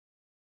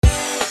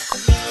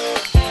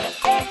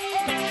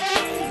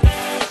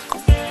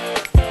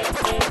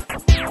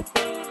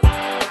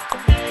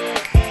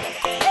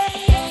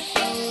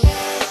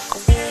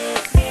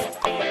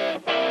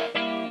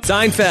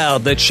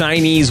Seinfeld, the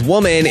Chinese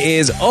Woman,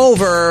 is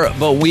over,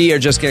 but we are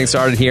just getting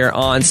started here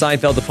on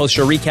Seinfeld, the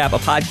post-show recap, a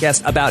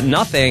podcast about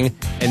nothing.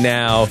 And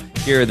now,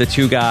 here are the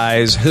two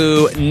guys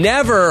who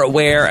never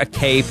wear a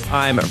cape.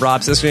 I'm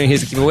Rob Siskinen.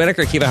 Here's Akiva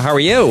Winokur. Akiva, how are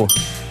you?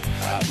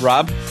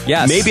 Rob?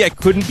 Yes. Maybe I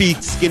couldn't be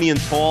skinny and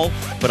tall,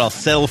 but I'll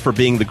settle for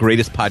being the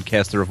greatest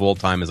podcaster of all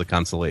time as a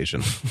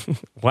consolation.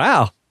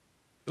 Wow.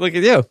 Look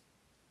at you.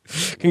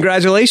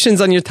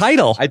 Congratulations on your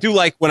title. I do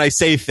like when I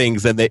say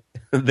things and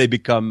they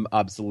become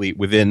obsolete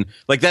within,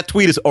 like that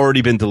tweet has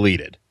already been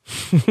deleted.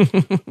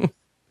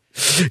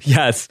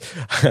 Yes.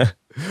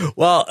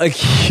 Well,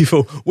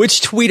 Akiva,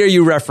 which tweet are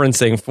you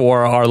referencing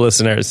for our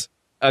listeners?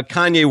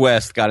 Kanye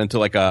West got into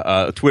like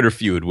a Twitter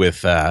feud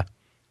with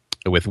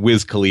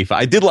Wiz Khalifa.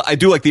 I do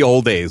like the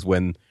old days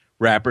when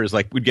rappers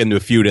like would get into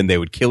a feud and they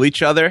would kill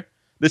each other.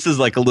 This is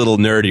like a little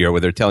nerdier where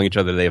they're telling each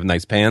other they have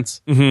nice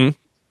pants. Mm-hmm.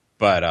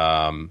 But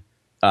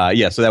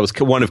yeah, so that was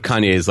one of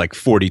Kanye's like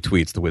 40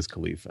 tweets to Wiz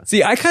Khalifa.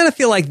 See, I kind of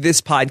feel like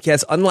this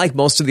podcast, unlike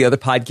most of the other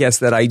podcasts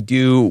that I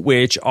do,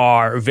 which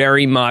are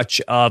very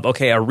much of,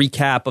 okay, a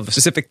recap of a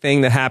specific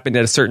thing that happened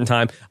at a certain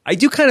time, I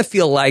do kind of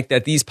feel like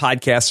that these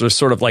podcasts are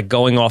sort of like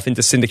going off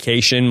into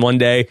syndication one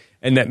day,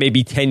 and that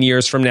maybe 10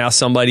 years from now,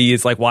 somebody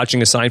is like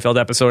watching a Seinfeld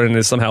episode and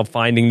is somehow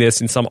finding this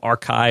in some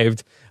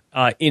archived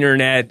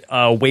internet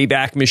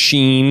Wayback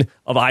Machine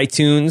of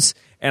iTunes.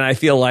 And I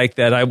feel like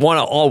that I want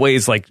to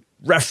always like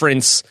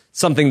reference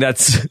something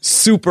that's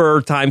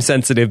super time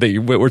sensitive that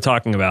we're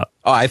talking about.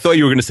 Oh, I thought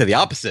you were going to say the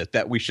opposite,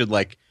 that we should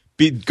like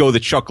go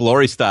the Chuck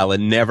Lorre style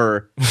and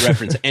never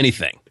reference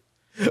anything.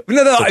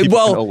 No. So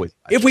well,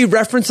 if we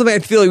reference something, I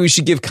feel like we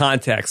should give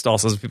context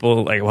also, so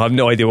people like will have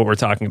no idea what we're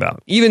talking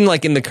about. Even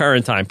like in the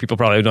current time, people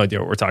probably have no idea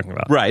what we're talking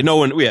about. Right?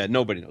 Nobody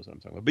knows what I'm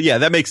talking about. But yeah,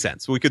 that makes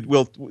sense.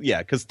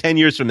 Because 10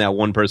 years from now,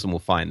 one person will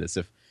find this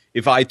if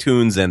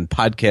iTunes and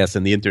podcasts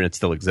and the internet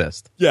still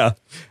exist. Yeah.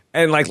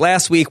 And like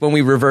last week when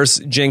we reverse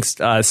jinxed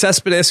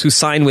Cespedes, who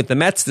signed with the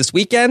Mets this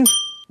weekend.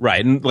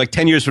 Right. And like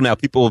 10 years from now,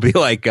 people will be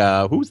like,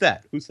 who's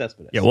that? Who's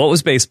Cespedes? Yeah, well, it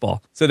was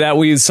baseball. So that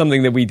was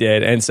something that we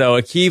did. And so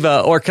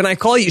Akiva, or should I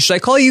call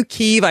you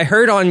Keeve? I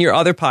heard on your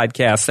other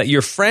podcast that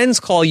your friends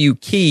call you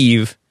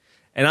Keeve,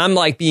 and I'm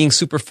like being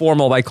super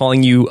formal by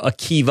calling you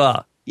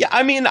Akiva. Yeah,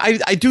 I mean,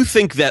 I do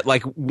think that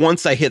like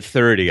once I hit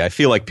 30, I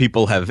feel like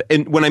people have,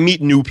 and when I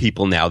meet new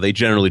people now, they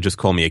generally just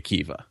call me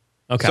Akiva.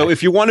 Okay. So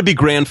if you want to be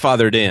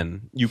grandfathered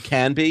in, you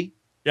can be.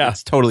 Yeah.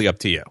 It's totally up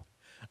to you.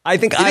 I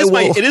think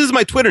it is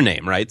my Twitter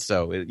name, right?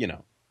 So,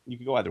 you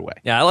can go either way.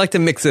 Yeah, I like to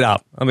mix it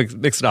up.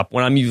 Mix it up.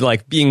 When I'm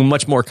like being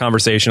much more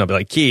conversational, I'll be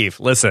like, Keeve,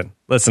 listen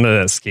to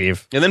this,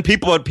 Keeve. And then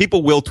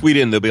people will tweet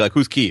in. They'll be like,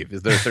 who's Keeve?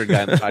 Is there a third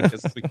guy in the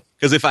podcast this week?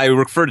 Because if I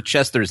refer to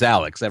Chester as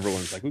Alex,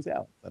 everyone's like, who's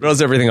Alex?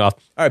 Throws everything off.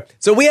 All right.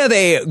 So we have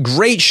a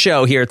great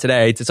show here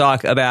today to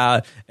talk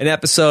about an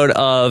episode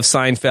of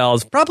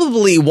Seinfeld,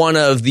 probably one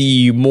of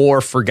the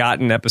more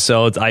forgotten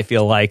episodes, I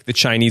feel like, The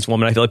Chinese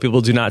Woman. I feel like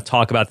people do not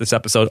talk about this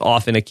episode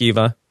often,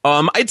 Akiva.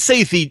 I'd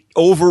say the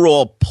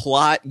overall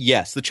plot,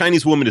 yes. The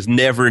Chinese Woman is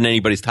never in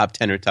anybody's top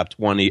 10 or top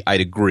 20. I'd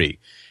agree.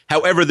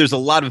 However, there's a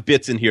lot of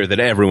bits in here that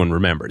everyone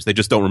remembers. They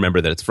just don't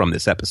remember that it's from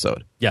this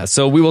episode. Yeah,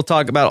 so we will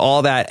talk about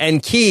all that.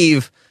 And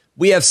Keeve,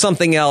 we have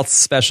something else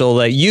special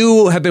that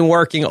you have been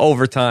working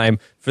overtime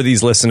for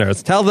these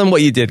listeners. Tell them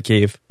what you did,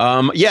 Keeve.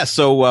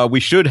 So we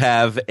should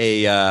have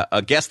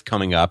a guest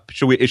coming up.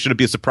 Should it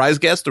be a surprise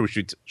guest, or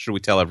should we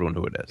tell everyone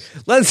who it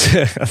is?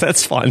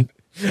 That's fun.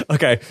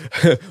 Okay.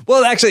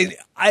 Well, actually,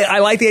 I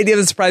like the idea of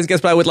the surprise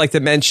guest, but I would like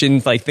to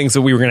mention like things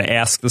that we were going to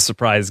ask the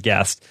surprise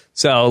guest.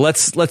 So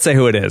let's say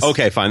who it is.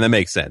 Okay, fine. That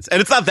makes sense. And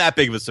it's not that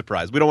big of a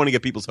surprise. We don't want to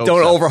get people's hopes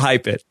Don't up.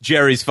 overhype it.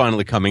 Jerry's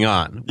finally coming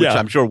on, which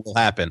I'm sure will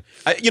happen.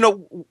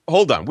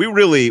 Hold on.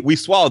 We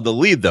swallowed the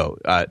lead, though.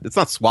 It's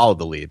not swallowed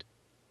the lead.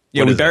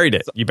 Yeah, we buried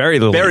it. You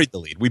buried the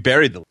lead. We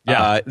buried the lead.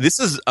 Yeah. This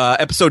is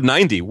episode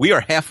 90. We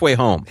are halfway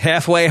home.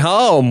 Halfway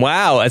home.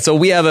 Wow. And so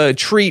we have a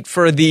treat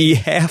for the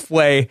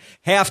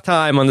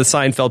halftime on the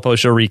Seinfeld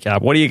post show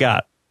recap. What do you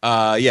got?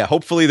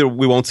 Hopefully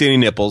we won't see any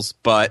nipples,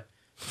 but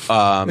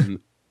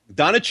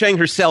Donna Chang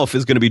herself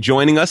is going to be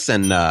joining us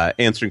and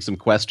answering some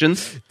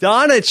questions.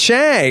 Donna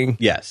Chang?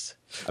 Yes.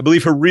 I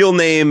believe her real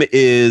name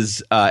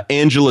is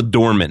Angela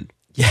Dorman.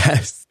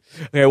 Yes.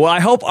 Okay, well, I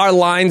hope our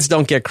lines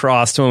don't get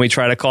crossed when we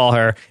try to call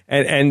her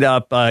and end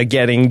up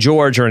getting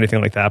George or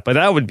anything like that, but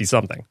that would be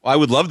something. Well, I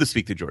would love to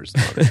speak to George.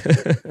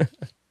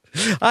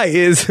 Hi,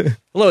 is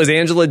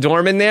Angela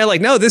Dorman there? Like,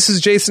 no, this is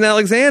Jason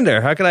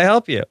Alexander. How can I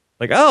help you?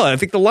 Like, oh, I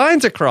think the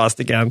lines are crossed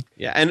again.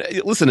 Yeah, and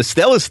listen,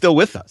 Estelle is still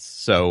with us,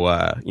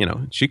 so,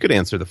 she could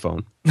answer the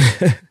phone.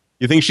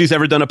 You think she's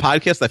ever done a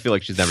podcast? I feel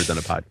like she's never done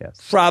a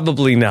podcast.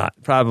 Probably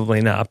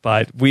not.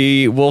 But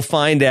we will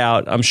find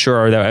out, I'm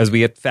sure, that as we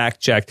get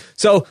fact checked.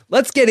 So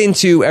let's get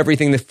into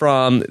everything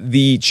from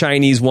The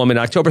Chinese Woman,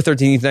 October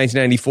 13th,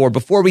 1994.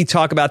 Before we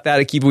talk about that,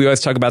 Akiva, we always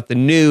talk about the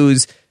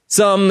news.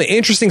 Some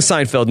interesting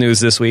Seinfeld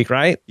news this week,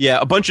 right? Yeah,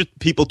 a bunch of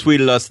people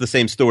tweeted us the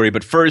same story.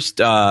 But first,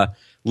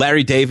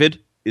 Larry David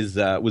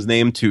was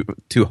named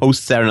to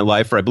host Saturday Night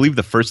Live for, I believe,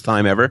 the first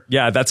time ever.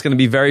 Yeah, that's going to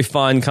be very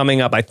fun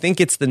coming up. I think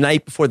it's the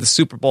night before the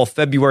Super Bowl,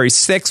 February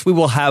 6th. We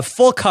will have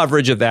full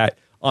coverage of that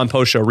on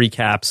post-show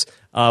recaps,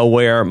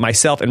 where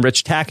myself and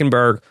Rich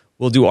Tackenberg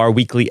will do our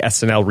weekly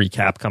SNL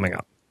recap coming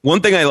up.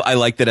 One thing I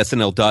like that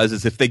SNL does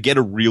is if they get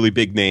a really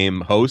big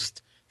name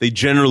host, they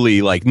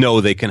generally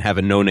know they can have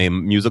a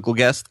no-name musical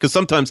guest, because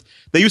sometimes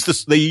they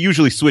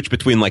usually switch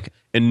between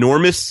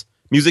enormous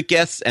music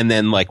guests and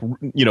then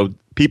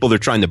people they're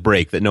trying to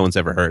break that no one's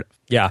ever heard of.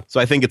 Yeah. So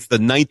I think it's the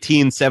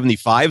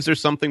 1975s or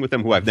something with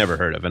them who I've never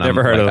heard of, and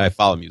I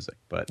follow music,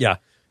 but yeah,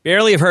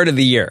 barely have heard of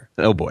the year.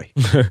 Oh boy,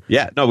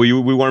 yeah, no, we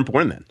weren't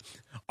born then.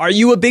 Are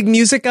you a big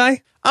music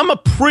guy? I'm a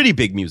pretty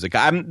big music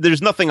guy.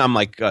 There's nothing I'm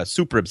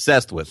super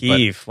obsessed with.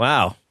 Keith,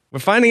 wow. We're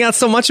finding out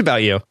so much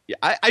about you.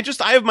 I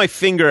have my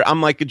finger.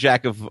 I'm like a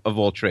jack of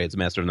all trades,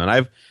 master of none.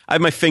 I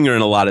have my finger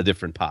in a lot of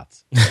different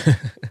pots,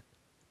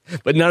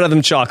 but none of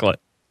them chocolate.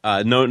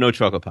 No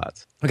chocolate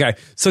pots. Okay,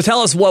 so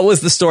tell us, what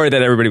was the story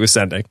that everybody was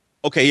sending?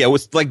 Okay, yeah, it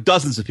was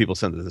dozens of people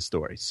sent us the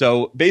story.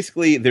 So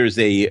basically, there's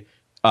a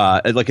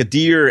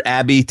Dear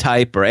Abby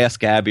type or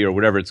Ask Abby or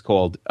whatever it's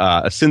called,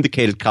 a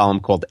syndicated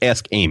column called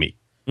Ask Amy.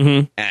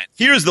 Mm-hmm. And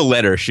here's the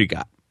letter she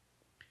got.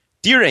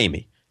 Dear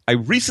Amy, I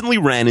recently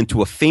ran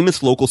into a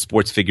famous local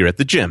sports figure at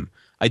the gym.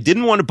 I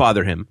didn't want to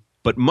bother him,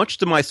 but much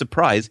to my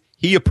surprise,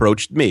 he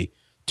approached me.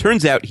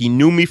 Turns out he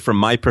knew me from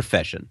my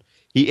profession.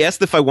 He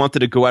asked if I wanted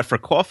to go out for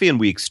coffee, and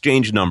we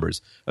exchanged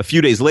numbers. A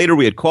few days later,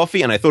 we had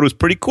coffee, and I thought it was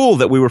pretty cool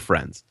that we were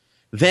friends.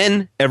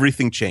 Then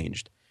everything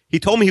changed. He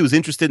told me he was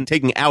interested in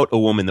taking out a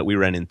woman that we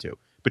ran into,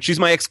 but she's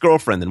my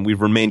ex-girlfriend, and we've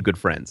remained good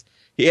friends.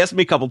 He asked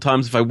me a couple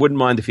times if I wouldn't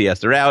mind if he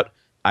asked her out.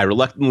 I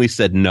reluctantly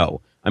said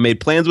no. I made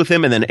plans with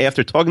him, and then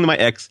after talking to my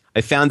ex,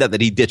 I found out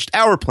that he ditched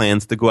our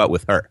plans to go out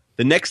with her.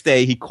 The next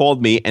day, he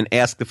called me and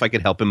asked if I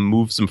could help him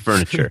move some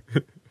furniture.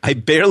 I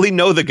barely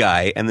know the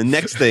guy, and the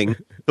next thing,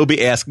 he'll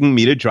be asking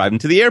me to drive him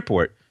to the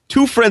airport.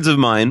 2 friends of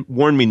mine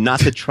warned me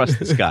not to trust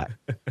this guy.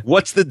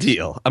 What's the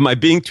deal? Am I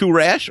being too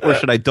rash, or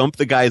should I dump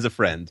the guy as a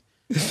friend?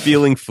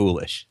 Feeling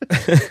foolish.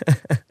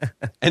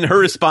 And her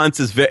response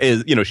is,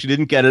 she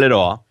didn't get it at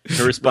all.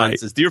 Her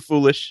response is, Dear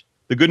Foolish,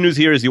 the good news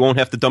here is you won't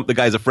have to dump the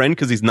guy as a friend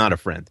because he's not a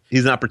friend.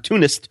 He's an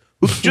opportunist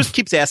who just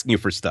keeps asking you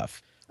for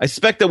stuff. I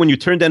suspect that when you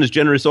turn down his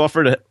generous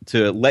offer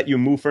to let you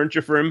move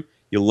furniture for him,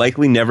 you'll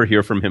likely never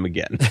hear from him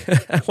again.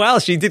 Well,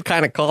 she did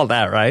kind of call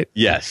that, right?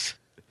 Yes.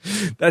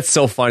 That's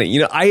so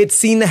funny. I had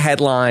seen the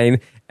headline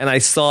and I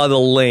saw the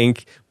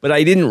link, but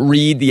I didn't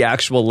read the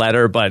actual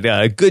letter. But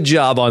good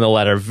job on the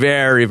letter.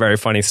 Very, very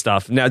funny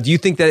stuff. Now, do you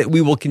think that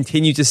we will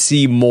continue to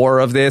see more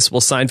of this? Will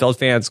Seinfeld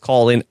fans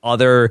call in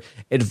other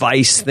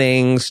advice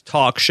things,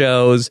 talk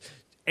shows,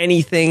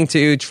 anything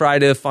to try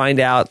to find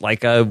out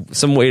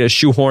some way to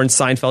shoehorn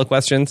Seinfeld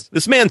questions?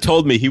 This man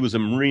told me he was a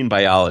marine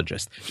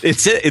biologist. It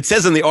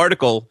says in the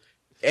article,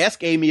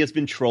 Ask Amy has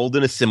been trolled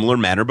in a similar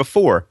manner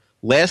before.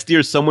 Last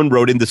year, someone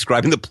wrote in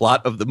describing the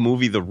plot of the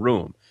movie The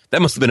Room.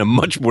 That must have been a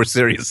much more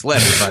serious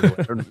letter, by the way.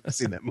 I don't know if I've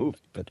seen that movie,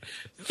 but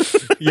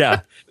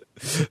yeah.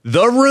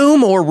 The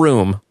Room or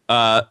Room?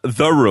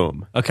 The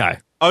Room. Okay.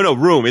 Oh no,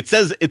 Room. It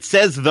says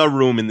The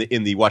Room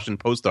in the Washington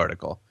Post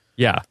article.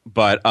 Yeah.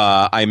 But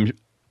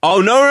Oh,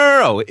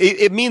 no.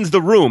 It means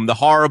The Room, the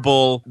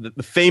horrible,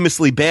 the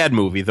famously bad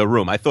movie, The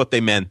Room. I thought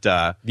they meant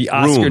the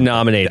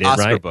Oscar-nominated, the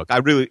Oscar right? book. I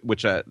really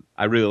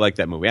like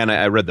that movie, and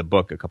I read the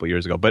book a couple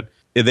years ago. But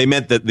they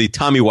meant the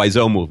Tommy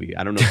Wiseau movie.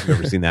 I don't know if you've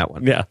ever seen that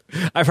one. Yeah,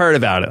 I've heard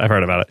about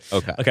it.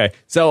 Okay.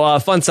 So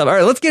fun stuff. All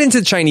right, let's get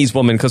into the Chinese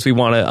woman because we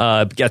want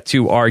to get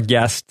to our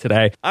guest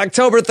today.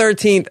 October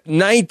 13th,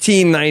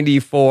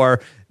 1994.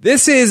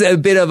 This is a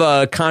bit of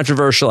a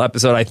controversial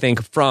episode, I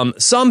think, from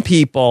some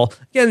people.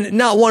 Again,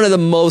 not one of the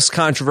most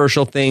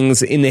controversial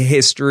things in the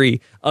history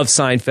of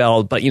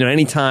Seinfeld, but,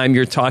 anytime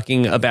you're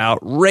talking about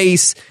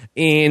race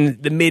in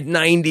the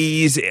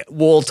mid-90s,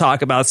 we'll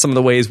talk about some of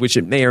the ways which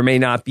it may or may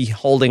not be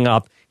holding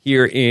up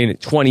here in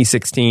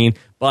 2016.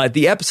 But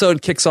the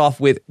episode kicks off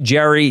with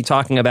Jerry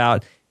talking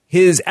about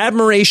his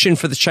admiration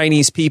for the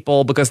Chinese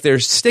people because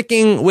they're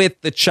sticking with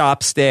the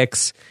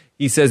chopsticks.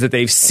 He says that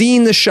they've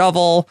seen the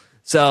shovel.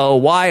 So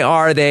why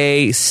are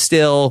they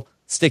still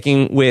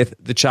sticking with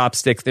the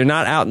chopsticks? They're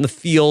not out in the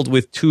field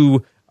with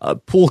 2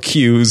 pool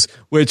cues,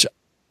 which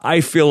I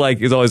feel like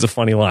is always a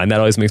funny line. That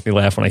always makes me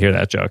laugh when I hear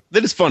that joke.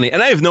 That is funny.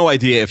 And I have no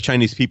idea if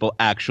Chinese people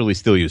actually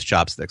still use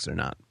chopsticks or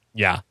not.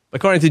 Yeah.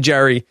 According to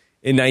Jerry,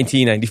 in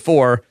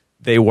 1994,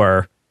 they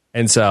were.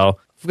 And so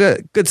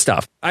good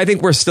stuff. I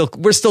think we're still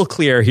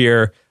clear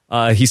here.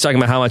 He's talking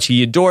about how much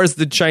he adores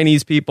the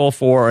Chinese people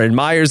or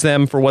admires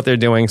them for what they're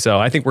doing. So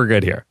I think we're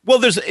good here.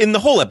 Well, in the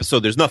whole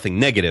episode, there's nothing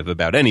negative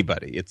about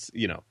anybody. It's,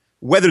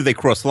 whether they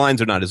cross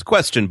lines or not is a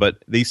question,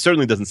 but he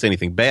certainly doesn't say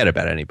anything bad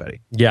about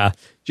anybody. Yeah.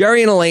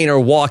 Jerry and Elaine are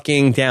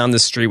walking down the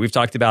street. We've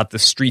talked about the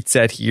street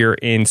set here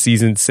in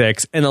season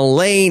 6, and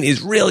Elaine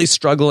is really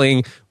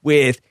struggling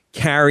with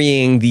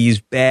carrying these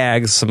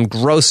bags, some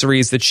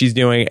groceries that she's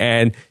doing,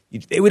 and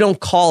we don't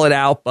call it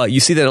out, but you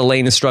see that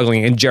Elaine is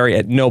struggling, and Jerry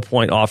at no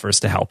point offers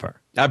to help her.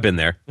 I've been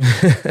there.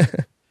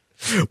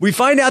 We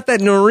find out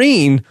that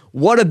Noreen,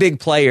 what a big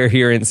player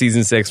here in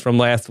season 6 from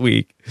last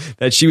week,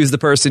 that she was the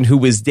person who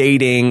was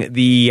dating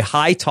the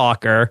high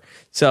talker.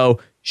 So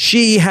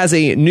she has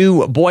a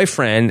new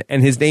boyfriend,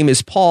 and his name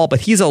is Paul, but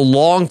he's a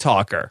long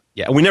talker.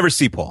 Yeah, we never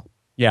see Paul.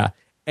 Yeah.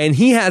 And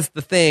he has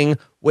the thing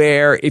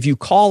where if you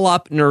call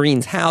up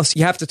Noreen's house,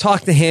 you have to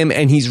talk to him,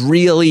 and he's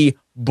really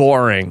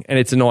boring, and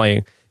it's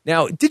annoying.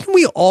 Now, didn't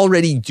we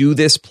already do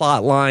this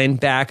plot line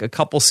back a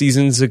couple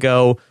seasons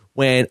ago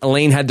when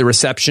Elaine had the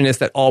receptionist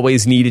that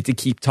always needed to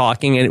keep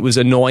talking, and it was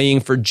annoying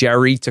for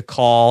Jerry to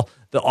call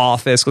the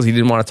office because he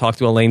didn't want to talk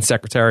to Elaine's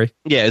secretary?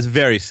 Yeah, it's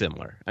very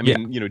similar. I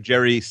mean,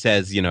 Jerry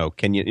says,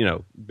 can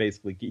you,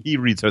 basically he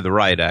reads her the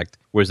riot act,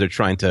 whereas they're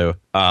trying to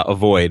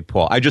avoid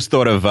Paul. I just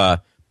thought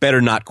of better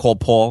not call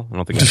Paul. I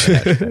don't think that's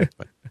bad.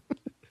 But.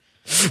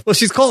 Well,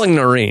 she's calling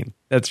Noreen.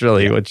 That's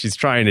really what she's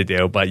trying to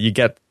do, but you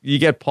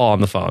get Paul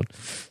on the phone.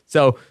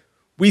 So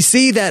we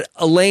see that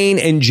Elaine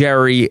and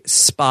Jerry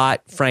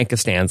spot Frank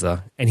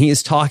Costanza, and he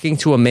is talking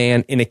to a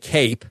man in a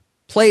cape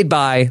played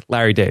by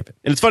Larry David.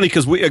 And it's funny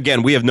because we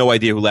have no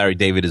idea who Larry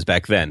David is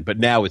back then, but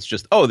now it's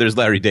just, there's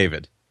Larry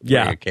David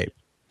wearing a cape.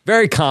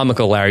 Very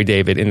comical Larry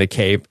David in the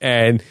cape,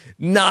 and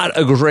not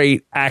a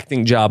great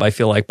acting job, I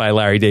feel like, by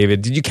Larry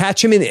David. Did you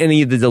catch him in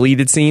any of the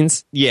deleted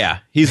scenes? Yeah,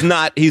 he's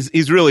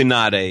really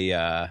not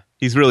a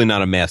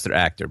master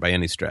actor by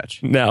any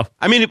stretch. No.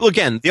 I mean,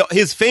 again,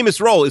 his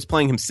famous role is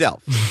playing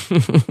himself.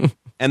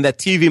 And that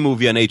TV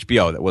movie on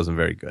HBO that wasn't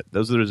very good.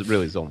 Those are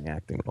really his only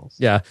acting roles.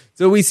 Yeah.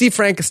 So we see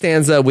Frank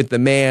Costanza with the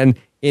man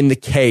in the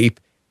cape,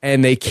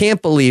 and they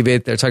can't believe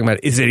it. They're talking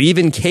about, is it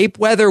even cape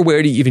weather?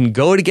 Where do you even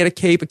go to get a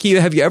cape?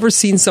 Akiva, have you ever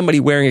seen somebody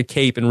wearing a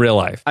cape in real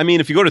life? I mean,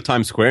 if you go to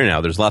Times Square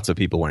now, there's lots of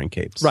people wearing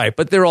capes. Right,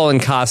 but they're all in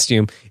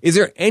costume. Is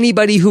there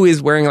anybody who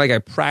is wearing like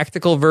a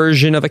practical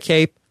version of a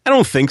cape? I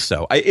don't think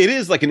so. It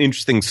is like an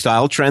interesting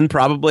style trend,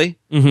 probably.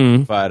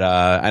 Mm-hmm. But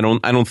I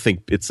don't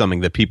think it's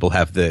something that people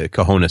have the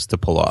cojones to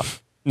pull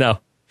off. No.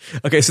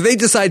 Okay, so they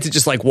decide to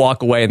just like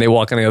walk away, and they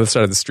walk on the other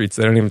side of the street,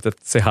 so they don't even have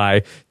to say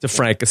hi to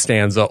Frank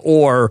Costanza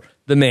or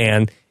the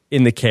man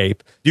in the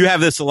cape. You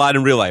have this a lot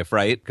in real life,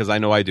 right? Because I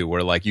know I do,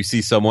 where like you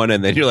see someone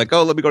and then you're like,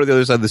 let me go to the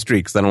other side of the street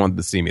because I don't want them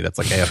to see me. That's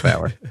like a half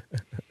hour.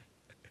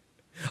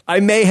 I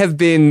may have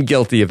been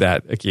guilty of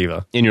that,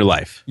 Akiva. In your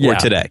life or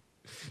today?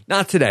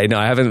 Not today. No,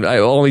 I haven't. I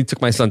only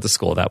took my son to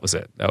school. That was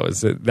it. That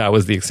was it. That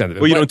was the extent of it.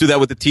 Well, you don't do that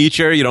with the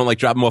teacher? You don't like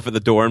drop him off at the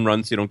door and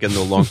run so you don't get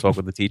into a long talk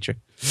with the teacher?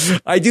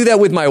 I do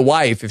that with my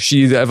wife.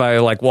 If I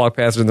like walk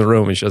past her in the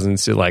room and she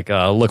doesn't like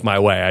look my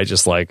way, I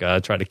just like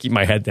try to keep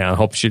my head down,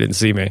 hope she didn't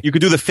see me. You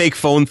could do the fake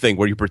phone thing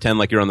where you pretend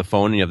like you're on the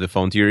phone and you have the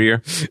phone to your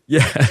ear.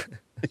 Yeah.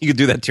 You could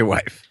do that to your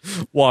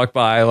wife. Walk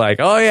by like,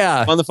 oh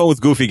yeah. I'm on the phone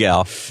with Goofy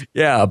Gal.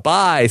 Yeah,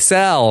 buy,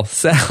 sell.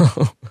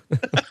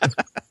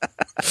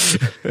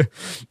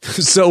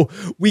 So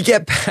we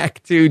get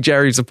back to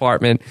Jerry's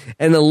apartment,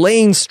 and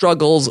Elaine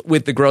struggles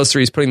with the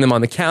groceries, putting them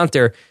on the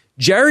counter.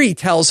 Jerry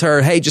tells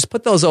her, hey, just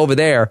put those over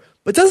there.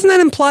 But doesn't that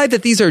imply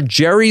that these are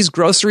Jerry's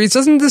groceries?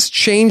 Doesn't this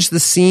change the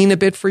scene a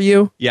bit for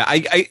you? Yeah,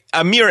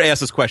 Amir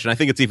asked this question. I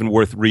think it's even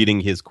worth reading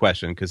his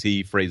question because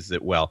he phrases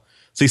it well.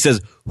 So he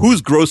says,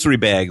 whose grocery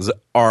bags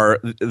are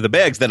the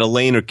bags that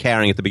Elaine are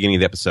carrying at the beginning of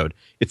the episode?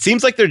 It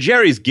seems like they're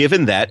Jerry's,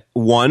 given that,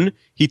 1,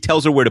 he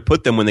tells her where to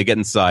put them when they get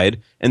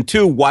inside, and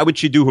 2, why would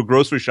she do her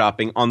grocery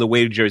shopping on the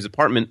way to Jerry's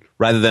apartment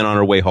rather than on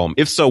her way home?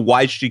 If so,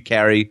 why is she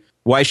carrying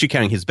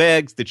his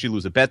bags? Did she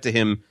lose a bet to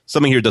him?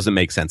 Something here doesn't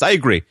make sense. I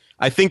agree.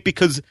 I think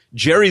because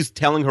Jerry's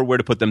telling her where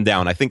to put them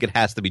down, I think it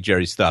has to be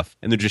Jerry's stuff,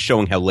 and they're just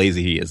showing how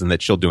lazy he is and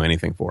that she'll do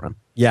anything for him.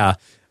 Yeah.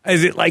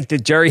 Is it like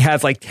that Jerry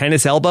has like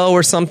tennis elbow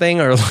or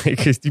something? Or like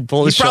he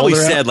pull his shoulder out? He probably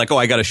said like,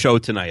 I got a show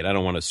tonight. I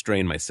don't want to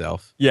strain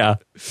myself. Yeah.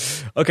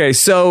 Okay,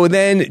 so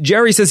then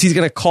Jerry says he's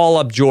going to call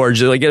up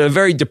George. They get a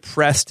very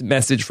depressed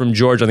message from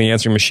George on the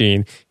answering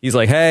machine. He's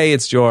like, hey,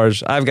 it's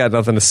George. I've got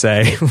nothing to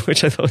say,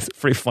 which I thought was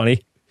pretty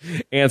funny.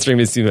 Answering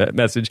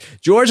message.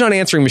 George on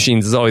answering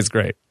machines is always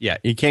great. Yeah,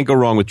 you can't go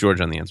wrong with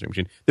George on the answering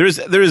machine. There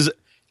is,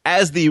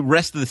 as the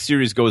rest of the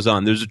series goes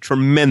on, there's a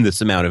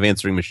tremendous amount of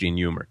answering machine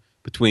humor.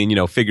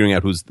 Between, figuring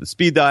out who's the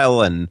speed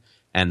dial and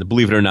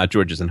believe it or not,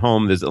 George isn't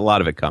home. There's a lot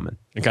of it coming.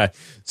 Okay.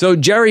 So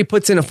Jerry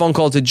puts in a phone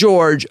call to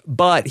George,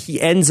 but he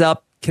ends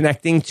up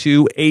connecting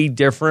to a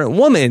different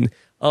woman,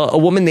 a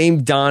woman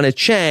named Donna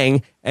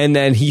Chang, and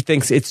then he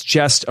thinks it's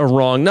just a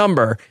wrong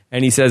number.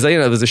 And he says, it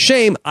was a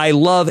shame. I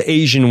love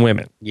Asian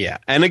women. Yeah.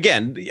 And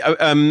again,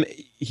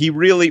 he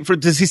really,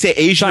 does he say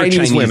Asian Chinese or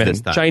Chinese women.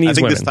 this time? Chinese I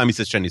think women. This time he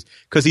says Chinese.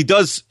 Because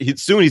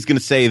soon he's going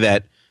to say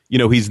that,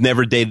 he's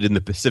never dated in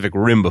the Pacific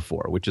Rim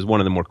before, which is one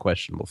of the more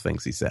questionable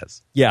things he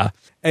says. Yeah.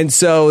 And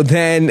so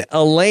then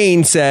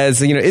Elaine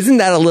says, isn't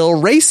that a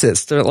little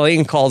racist?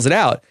 Elaine calls it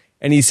out.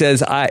 And he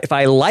says, if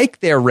I like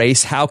their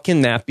race, how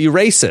can that be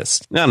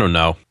racist? I don't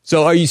know.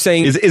 So are you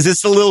saying... Is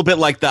this a little bit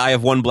like the I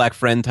have one black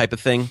friend type of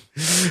thing?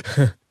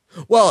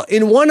 Well,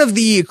 in one of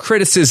the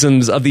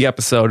criticisms of the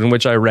episode in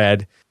which I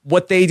read,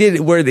 what they did,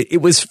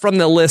 it was from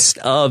the list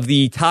of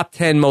the top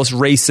 10 most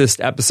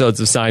racist episodes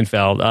of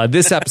Seinfeld.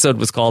 This episode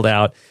was called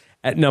out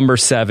at number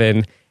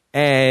 7.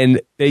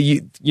 and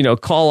they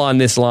call on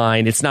this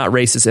line, it's not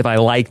racist if I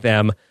like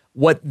them.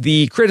 What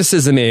the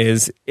criticism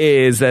is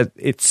that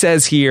it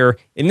says here,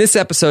 in this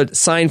episode,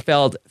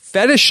 Seinfeld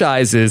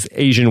fetishizes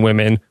Asian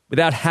women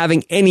without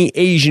having any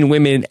Asian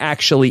women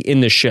actually in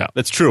the show.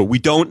 That's true. We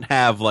don't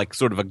have like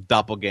sort of a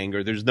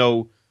doppelganger. There's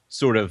no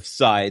sort of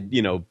side,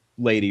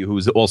 lady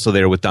who's also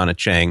there with Donna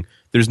Chang.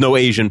 There's no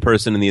Asian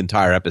person in the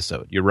entire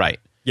episode. You're right.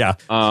 Yeah.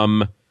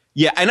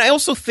 Yeah, and I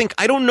also think,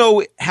 I don't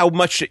know how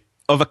much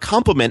of a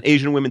compliment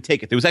Asian women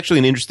take it. There was actually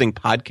an interesting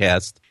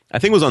podcast, I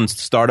think it was on the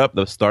Startup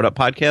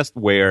podcast,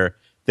 where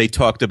they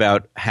talked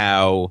about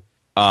how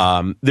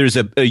there's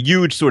a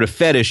huge sort of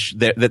fetish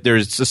that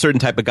there's a certain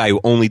type of guy who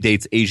only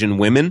dates Asian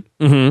women.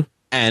 Mm-hmm.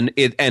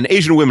 And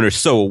Asian women are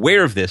so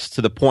aware of this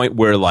to the point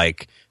where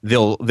like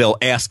they'll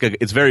ask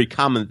it's very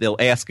common that they'll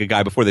ask a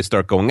guy before they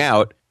start going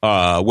out,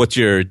 what's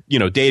your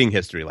dating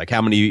history, like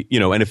how many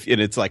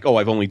and it's like, oh,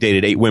 I've only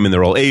dated 8 women,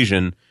 they're all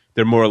Asian,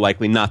 they're more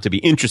likely not to be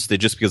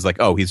interested just because like,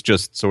 oh, he's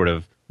just sort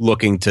of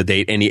looking to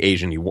date any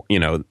Asian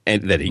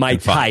that he my can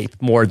find.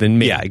 Type more than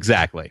me. Yeah,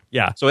 exactly.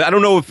 Yeah. So I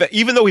don't know if,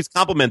 even though he's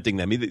complimenting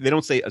them, they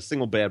don't say a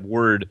single bad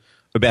word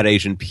about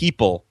Asian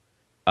people.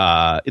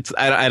 I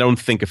don't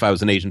think if I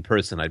was an Asian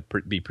person, I'd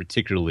be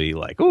particularly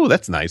like, oh,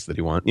 that's nice that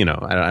he wants.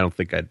 I don't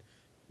think I'd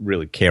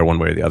really care one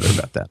way or the other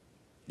about that.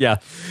 Yeah.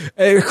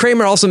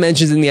 Kramer also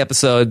mentions in the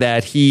episode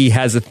that he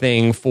has a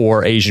thing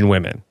for Asian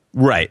women.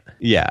 Right.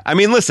 Yeah. I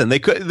mean, listen, they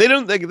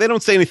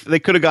don't say anything. They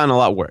could have gone a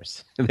lot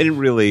worse. They didn't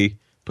really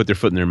put their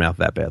foot in their mouth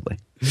that badly.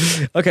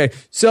 Okay,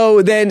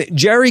 so then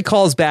Jerry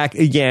calls back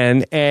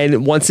again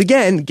and once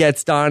again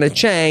gets Donna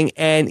Chang,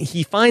 and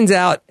he finds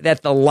out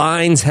that the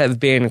lines have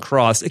been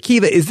crossed.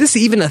 Akiva, is this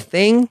even a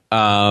thing?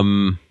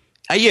 Yeah,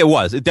 it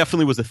was. It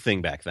definitely was a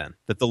thing back then.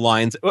 That the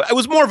lines, it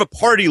was more of a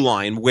party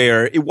line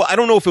where I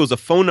don't know if it was a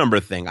phone number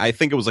thing. I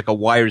think it was like a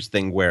wires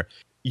thing where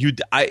you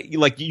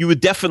would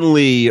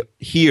definitely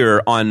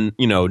hear on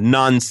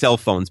non-cell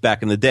phones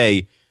back in the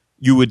day.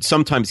 You would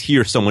sometimes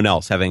hear someone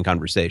else having a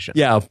conversation.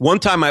 Yeah. One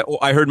time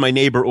I heard my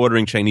neighbor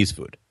ordering Chinese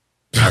food.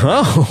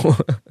 Oh.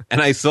 And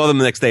I saw them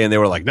the next day and they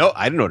were like, no,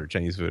 I didn't order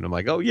Chinese food. And I'm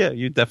like, oh, yeah,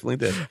 you definitely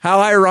did. How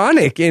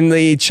ironic in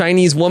the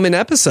Chinese woman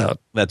episode.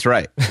 That's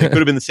right. It could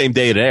have been the same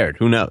day it aired.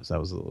 Who knows? I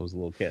was a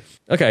little kid.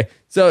 Okay.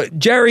 So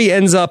Jerry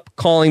ends up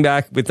calling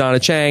back with Donna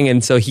Chang,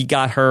 and so he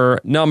got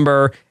her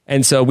number.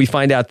 And so we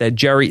find out that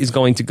Jerry is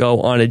going to go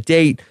on a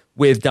date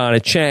with Donna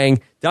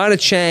Chang. Donna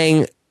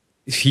Chang,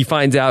 he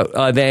finds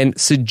out, then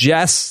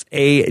suggests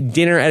a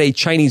dinner at a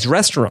Chinese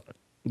restaurant.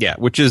 Yeah,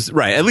 which is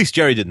right. At least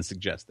Jerry didn't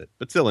suggest it,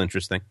 but still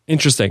interesting.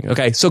 Interesting.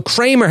 Okay, so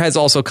Kramer has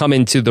also come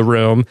into the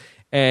room,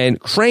 and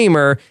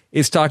Kramer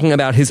is talking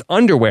about his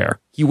underwear.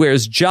 He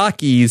wears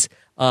jockeys,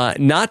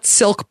 not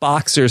silk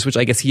boxers, which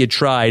I guess he had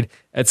tried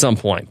at some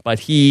point, but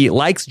he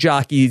likes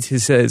jockeys. He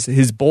says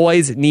his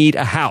boys need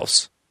a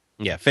house.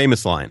 Yeah,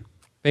 famous line.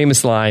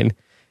 Famous line.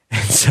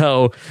 And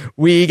so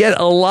we get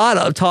a lot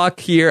of talk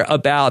here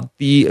about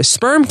the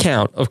sperm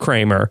count of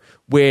Kramer,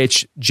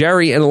 which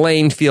Jerry and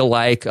Elaine feel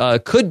like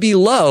could be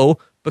low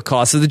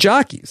because of the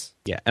jockeys.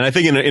 Yeah, and I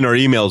think in our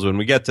emails, when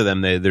we get to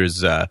them,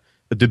 there's a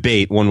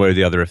debate one way or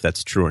the other if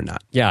that's true or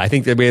not. Yeah, I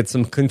think that we had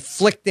some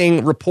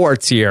conflicting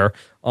reports here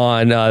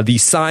on the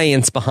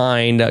science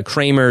behind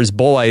Kramer's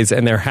boys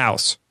and their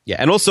house. Yeah,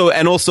 and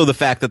also the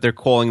fact that they're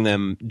calling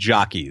them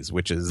jockeys,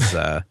 which is...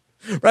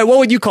 Right, what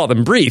would you call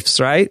them? Briefs,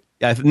 right?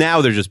 Yeah, now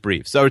they're just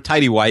briefs. Or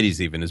tidy whities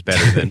even is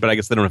better than, but I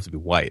guess they don't have to be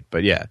white.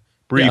 But yeah,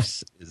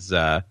 briefs is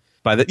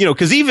by the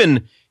because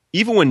even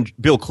when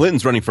Bill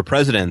Clinton's running for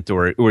president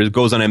or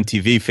goes on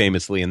MTV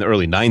famously in the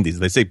early 90s,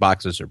 they say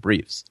boxers are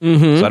briefs.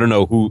 Mm-hmm. So I don't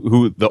know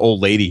who the old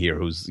lady here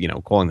who's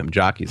calling them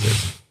jockeys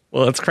is.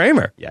 Well, it's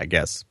Kramer. Yeah, I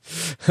guess.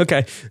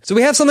 Okay. So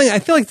we have something, I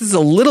feel like this is a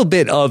little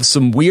bit of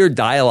some weird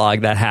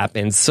dialogue that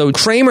happens. So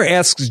Kramer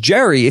asks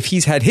Jerry if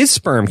he's had his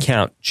sperm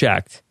count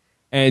checked.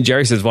 And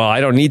Jerry says, well, I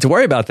don't need to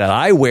worry about that.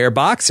 I wear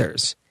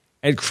boxers.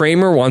 And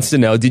Kramer wants to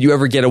know, did you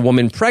ever get a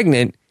woman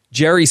pregnant?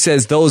 Jerry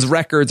says those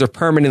records are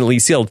permanently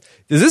sealed.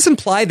 Does this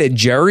imply that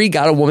Jerry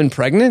got a woman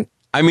pregnant?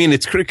 I mean,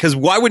 it's because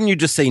why wouldn't you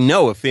just say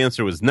no if the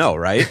answer was no,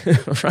 right?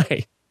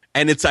 Right.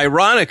 And it's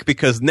ironic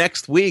because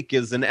next week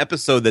is an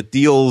episode that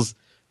deals,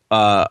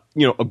 a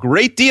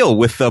great deal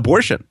with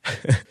abortion.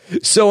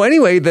 So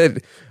anyway,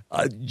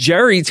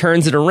 Jerry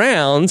turns it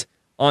around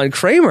on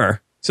Kramer.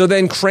 So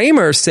then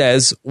Kramer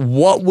says,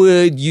 what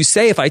would you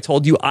say if I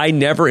told you I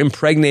never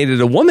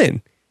impregnated a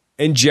woman?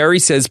 And Jerry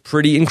says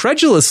pretty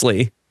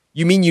incredulously,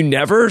 you mean you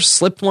never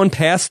slipped one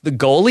past the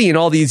goalie in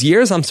all these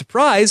years? I'm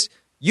surprised.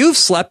 You've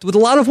slept with a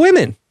lot of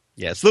women.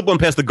 Yeah, slip one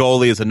past the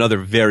goalie is another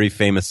very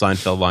famous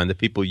Seinfeld line that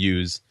people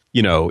use,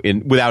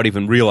 without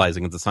even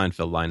realizing it's a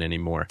Seinfeld line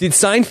anymore. Did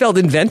Seinfeld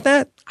invent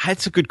that?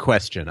 That's a good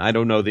question. I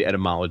don't know the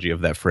etymology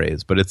of that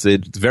phrase, but it's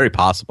very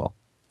possible.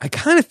 I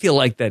kind of feel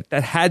like that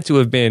had to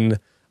have been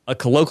a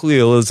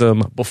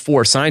colloquialism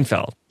before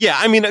Seinfeld. Yeah,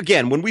 I mean,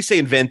 again, when we say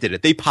invented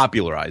it, they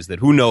popularized it.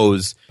 Who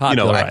knows?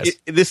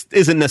 This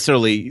isn't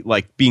necessarily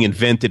like being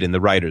invented in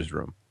the writer's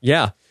room.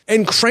 Yeah.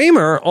 And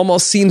Kramer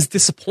almost seems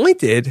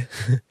disappointed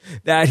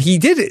that he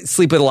did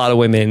sleep with a lot of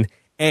women.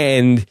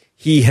 and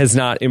he has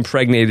not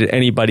impregnated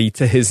anybody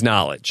to his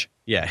knowledge.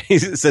 Yeah, he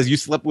says, you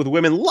slept with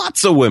women,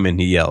 lots of women,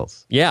 he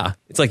yells. Yeah,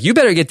 it's like, you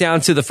better get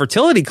down to the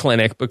fertility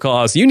clinic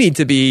because you need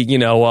to be,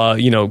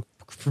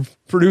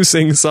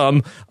 producing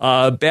some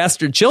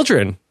bastard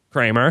children,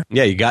 Kramer.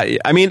 Yeah,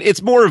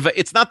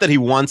 it's not that he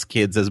wants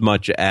kids as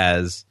much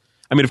as,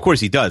 of course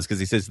he does, because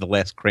he says the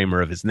last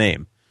Kramer of his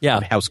name.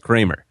 Yeah. House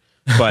Kramer.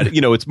 But,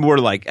 it's more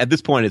like, at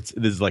this point,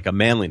 this is like a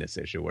manliness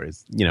issue where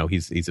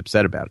he's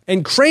upset about it.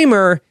 And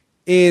Kramer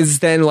is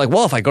then like,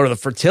 well, if I go to the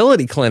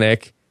fertility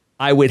clinic,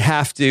 I would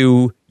have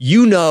to,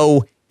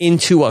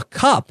 into a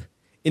cup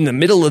in the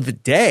middle of the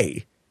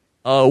day,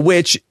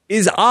 which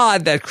is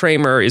odd that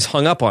Kramer is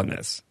hung up on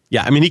this.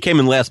 Yeah, he came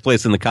in last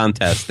place in the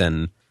contest,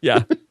 and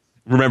yeah.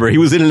 Remember, he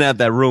was in and out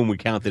that room, we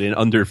counted, in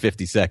under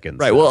 50 seconds.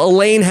 Right, well,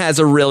 Elaine has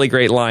a really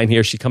great line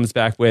here. She comes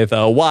back with,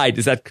 why?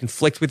 Does that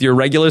conflict with your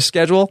regular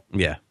schedule?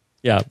 Yeah.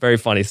 Yeah, very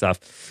funny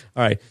stuff.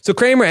 All right, so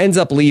Kramer ends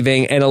up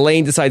leaving, and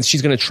Elaine decides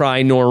she's going to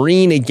try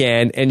Noreen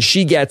again, and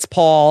she gets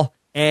Paul,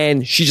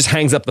 and she just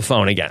hangs up the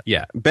phone again.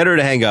 Yeah, better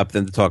to hang up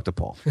than to talk to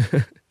Paul.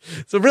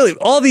 So really,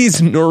 all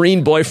these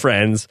Noreen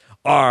boyfriends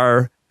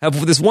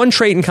have this one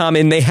trait in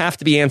common. They have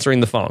to be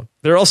answering the phone.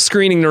 They're all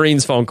screening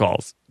Noreen's phone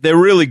calls. They're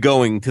really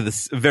going to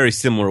this very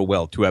similar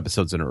well 2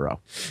 episodes in a row.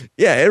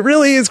 Yeah, it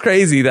really is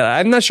crazy that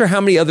I'm not sure how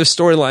many other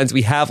storylines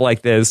we have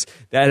like this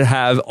that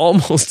have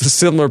almost a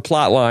similar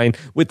plot line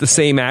with the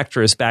same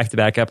actress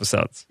back-to-back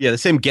episodes. Yeah, the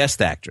same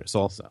guest actress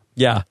also.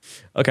 Yeah.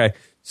 Okay.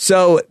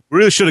 So we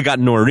really should have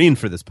gotten Noreen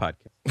for this podcast.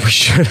 We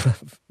should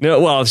have. No,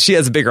 well, she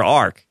has a bigger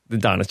arc than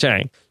Donna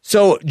Chang.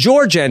 So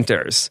George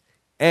enters.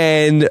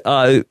 And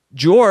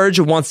George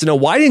wants to know,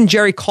 why didn't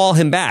Jerry call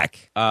him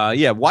back?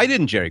 Why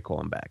didn't Jerry call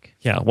him back?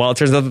 Yeah, well, it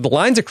turns out that the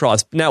lines are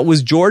crossed. Now,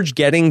 was George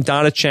getting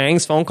Donna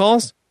Chang's phone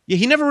calls? Yeah,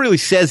 he never really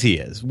says he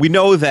is. We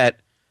know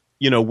that,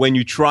 when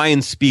you try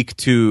and speak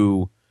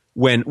to,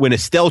 when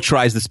Estelle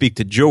tries to speak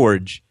to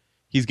George,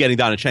 he's getting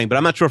Donna Chang, but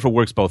I'm not sure if it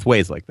works both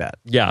ways like that.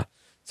 Yeah.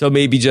 So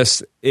maybe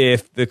just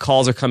if the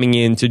calls are coming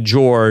in to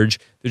George,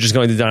 they're just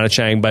going to Donna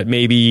Chang, but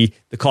maybe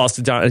the calls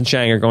to Donna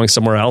Chang are going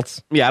somewhere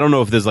else. Yeah, I don't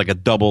know if there's like a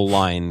double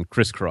line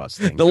crisscross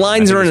thing. The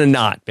lines are in a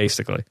knot,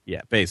 basically.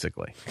 Yeah,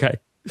 basically. Okay.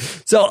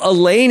 So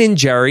Elaine and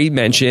Jerry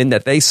mentioned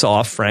that they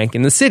saw Frank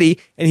in the city,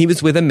 and he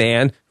was with a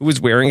man who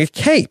was wearing a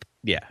cape.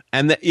 Yeah,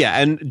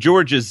 and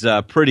George is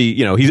pretty,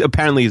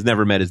 he's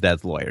never met his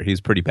dad's lawyer. He's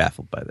pretty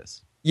baffled by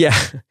this. Yeah.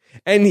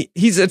 And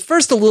he's at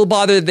first a little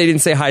bothered that they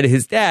didn't say hi to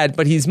his dad,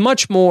 but he's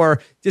much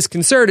more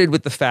disconcerted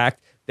with the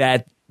fact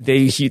that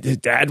his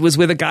dad was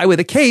with a guy with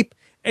a cape,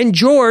 and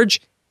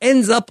George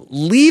ends up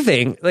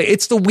leaving. Like,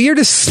 it's the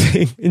weirdest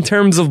thing in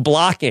terms of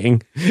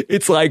blocking.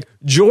 It's like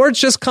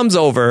George just comes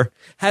over,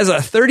 has a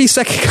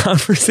 30-second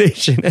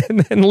conversation,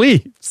 and then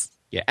leaves.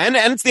 Yeah, and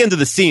it's the end of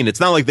the scene. It's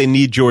not like they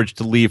need George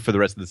to leave for the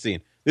rest of the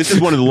scene. This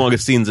is one of the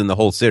longest scenes in the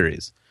whole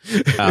series.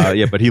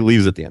 But he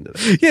leaves at the end of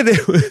it. Yeah,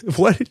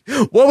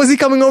 what was he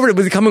coming over to?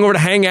 Was he coming over to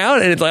hang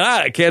out? And it's like,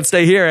 I can't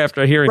stay here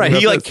after hearing. Right,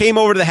 he came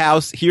over to the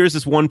house. Here's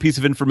this one piece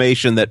of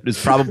information that is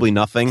probably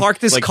nothing.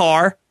 Parked his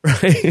car.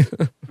 Right?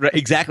 Right,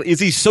 exactly. Is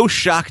he so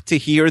shocked to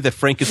hear that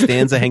Frank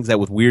Costanza hangs out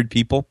with weird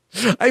people?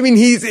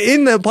 He's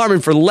in the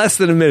apartment for less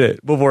than a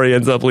minute before he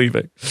ends up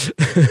leaving.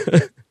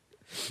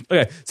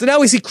 Okay, so now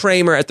we see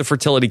Kramer at the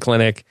fertility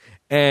clinic.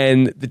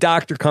 And the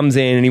doctor comes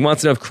in and he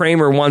wants to know if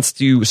Kramer wants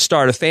to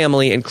start a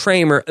family. And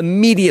Kramer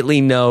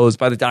immediately knows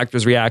by the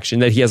doctor's reaction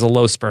that he has a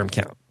low sperm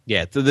count.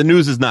 Yeah, so the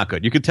news is not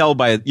good. You could tell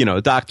by,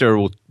 a doctor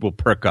will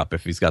perk up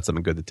if he's got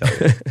something good to tell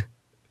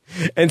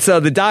you. And so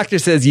the doctor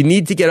says, you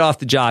need to get off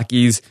the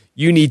jockeys.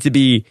 You need to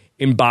be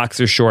in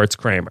boxer shorts,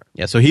 Kramer.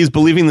 Yeah, so he's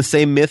believing the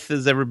same myth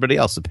as everybody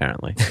else,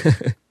 apparently.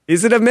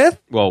 Is it a myth?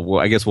 Well,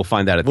 I guess we'll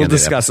find out at the end. We'll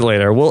discuss it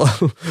later.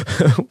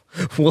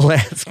 We'll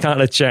ask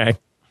Donna Chang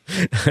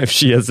if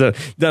she has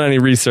done any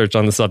research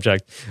on the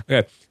subject.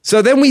 Okay.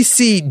 So then we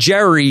see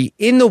Jerry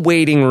in the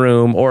waiting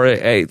room or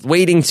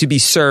waiting to be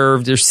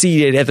served or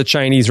seated at the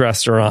Chinese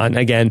restaurant.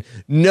 Again,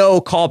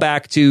 no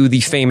callback to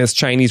the famous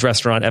Chinese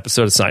restaurant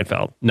episode of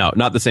Seinfeld. No,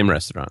 not the same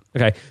restaurant.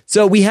 Okay.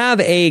 So we have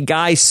a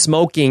guy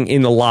smoking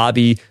in the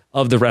lobby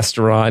of the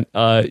restaurant.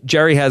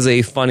 Jerry has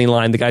a funny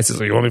line. The guy says,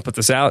 you want me to put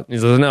this out? And he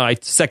says, no, I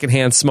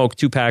secondhand smoke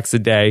 2 packs a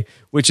day,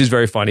 which is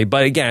very funny.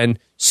 But again,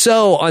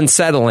 so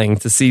unsettling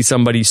to see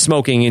somebody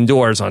smoking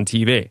indoors on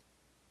TV.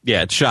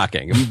 Yeah, it's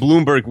shocking. If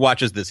Bloomberg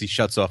watches this, he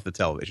shuts off the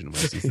television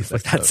when he sees this. He's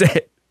like, that's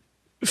it.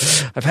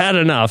 I've had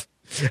enough.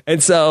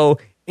 And so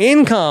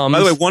in comes... By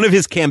the way, one of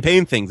his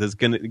campaign things is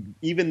going to...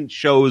 Even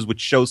shows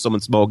which show someone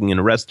smoking in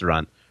a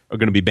restaurant are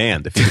going to be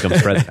banned if he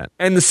becomes president.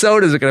 And the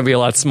sodas are going to be a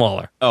lot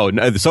smaller. Oh,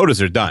 no, the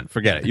sodas are done.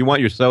 Forget it. You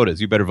want your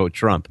sodas, you better vote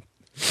Trump.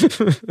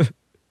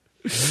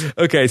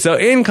 Okay, so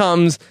in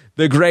comes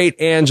the great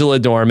Angela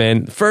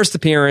Dorman, first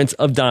appearance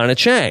of Donna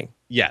Chang.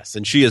 Yes,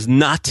 and she is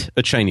not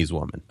a Chinese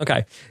woman.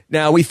 Okay.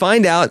 Now, we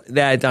find out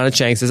that Donna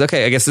Chang says,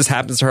 okay, I guess this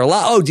happens to her a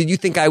lot. Oh, did you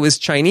think I was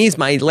Chinese?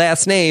 My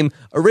last name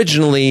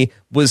originally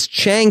was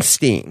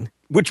Changstein.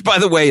 Which, by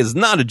the way, is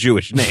not a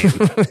Jewish name.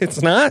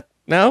 It's not?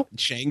 No?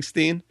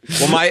 Changstein?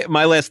 Well,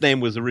 my last name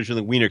was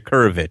originally Wiener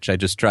Kurovich. I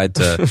just tried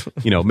to,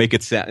 make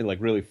it sound like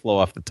really flow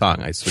off the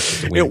tongue. I switched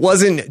it to Wiener. It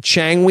wasn't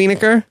Chang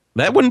Wienerker?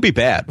 That wouldn't be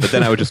bad, but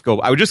then I would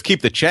just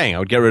keep the Chang. I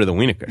would get rid of the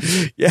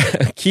Wienerker.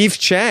 Yeah, Keith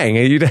Chang.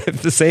 You'd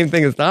have the same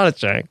thing as Donna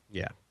Chang.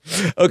 Yeah.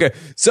 Okay,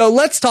 so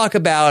let's talk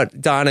about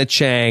Donna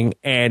Chang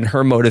and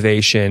her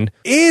motivation.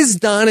 Is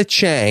Donna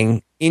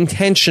Chang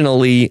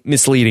intentionally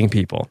misleading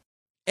people?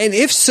 And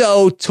if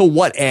so, to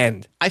what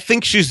end? I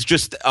think she's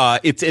just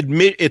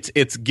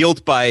it's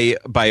guilt by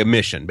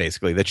omission,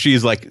 basically. That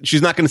she's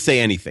not going to say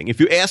anything. If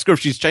you ask her if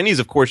she's Chinese,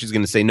 of course she's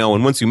going to say no.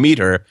 And once you meet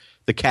her,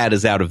 the cat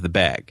is out of the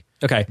bag.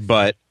 Okay,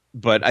 but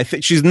I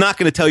think she's not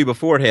going to tell you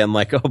beforehand,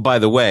 like, oh, by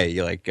the way,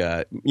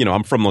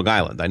 I'm from Long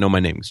Island. I know my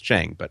name is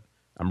Chang, but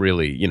I'm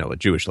really, a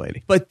Jewish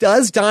lady. But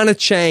does Donna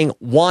Chang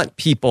want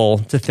people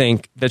to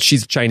think that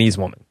she's a Chinese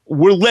woman?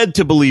 We're led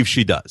to believe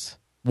she does.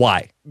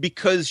 Why?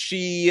 Because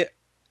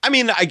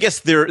I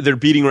guess they're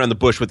beating around the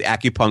bush with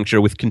acupuncture,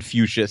 with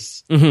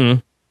Confucius,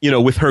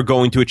 with her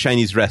going to a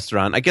Chinese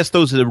restaurant. I guess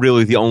those are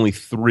really the only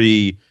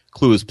three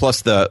clues,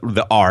 plus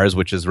the R's,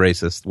 which is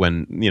racist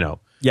when,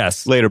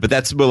 yes, later. But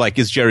that's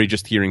is Jerry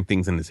just hearing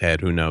things in his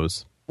head? Who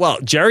knows? Well,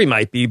 Jerry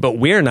might be, but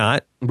we're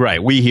not.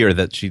 Right. We hear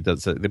that she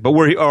does it. But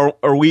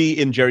are we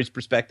in Jerry's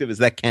perspective? Is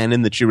that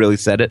canon that she really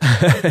said it?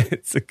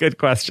 It's a good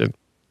question.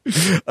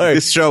 Right.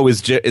 This show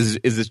is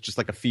this just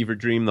like a fever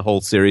dream, the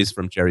whole series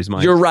from Jerry's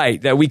mind? You're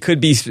right, that we could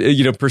be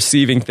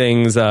perceiving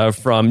things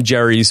from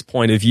Jerry's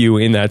point of view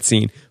in that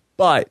scene.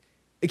 But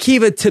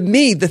Akiva, to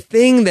me, the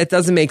thing that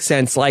doesn't make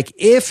sense, like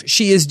if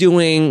she is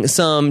doing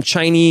some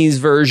Chinese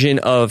version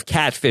of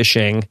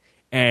catfishing,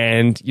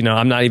 and,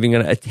 I'm not even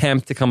going to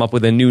attempt to come up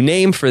with a new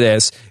name for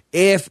this.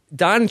 If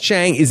Donna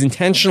Chang is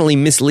intentionally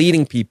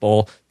misleading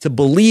people to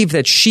believe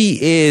that she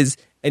is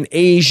an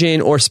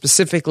Asian or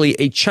specifically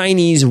a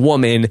Chinese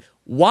woman,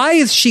 why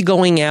is she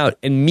going out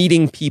and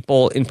meeting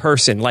people in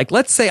person? Like,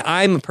 let's say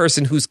I'm a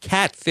person who's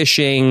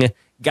catfishing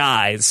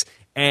guys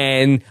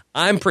and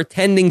I'm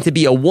pretending to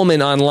be a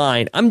woman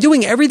online. I'm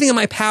doing everything in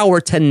my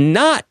power to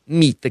not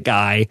meet the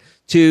guy,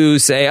 to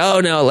say, oh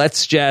no,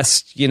 let's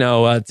just,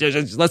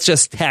 let's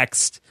just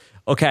text.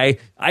 Okay.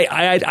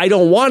 I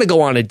don't want to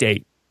go on a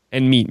date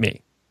and meet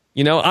me.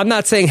 I'm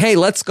not saying, hey,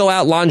 let's go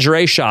out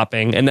lingerie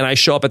shopping. And then I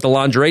show up at the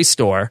lingerie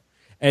store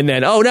and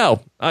then, oh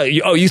no,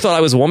 you thought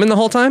I was a woman the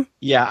whole time?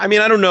 Yeah. I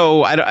don't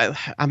know.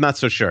 I'm not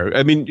so sure.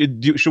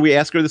 Should we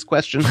ask her this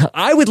question?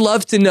 I would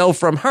love to know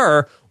from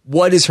her.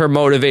 What is her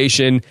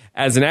motivation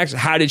as an actor?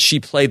 How did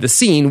she play the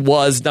scene?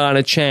 Was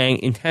Donna Chang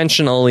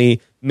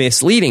intentionally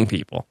misleading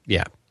people?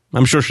 Yeah,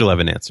 I'm sure she'll have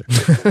an answer.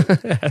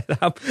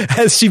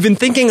 Has she been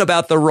thinking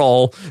about the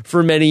role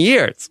for many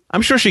years?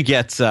 I'm sure she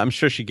gets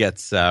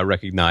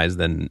recognized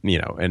and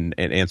and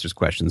answers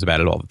questions about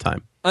it all the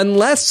time.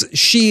 Unless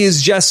she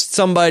is just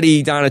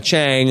somebody, Donna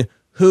Chang,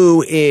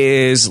 who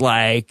is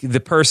like the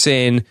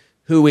person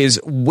who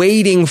is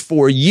waiting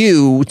for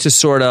you to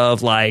sort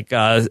of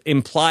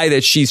imply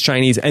that she's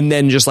Chinese and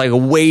then just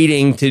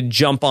waiting to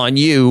jump on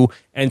you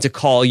and to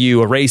call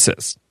you a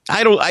racist.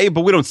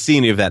 But we don't see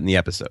any of that in the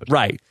episode.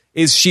 Right.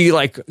 Is she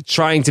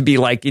trying to be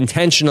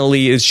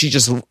intentionally, is she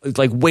just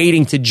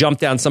waiting to jump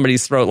down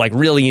somebody's throat,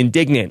 really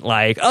indignant?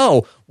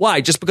 Oh,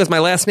 why? Just because my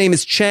last name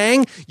is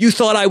Chang? You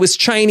thought I was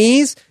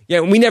Chinese?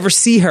 Yeah. We never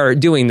see her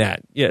doing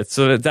that. Yeah.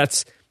 So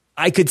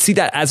I could see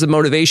that as a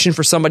motivation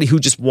for somebody who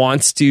just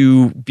wants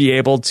to be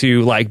able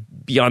to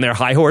be on their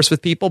high horse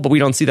with people, but we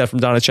don't see that from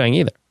Donna Chang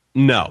either.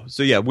 No.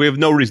 So yeah, we have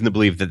no reason to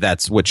believe that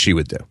that's what she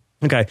would do.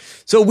 Okay.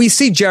 So we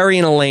see Jerry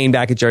and Elaine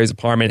back at Jerry's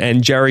apartment,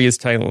 and Jerry is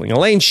telling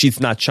Elaine she's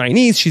not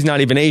Chinese, she's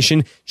not even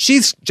Asian,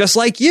 she's just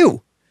like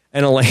you.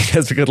 And Elaine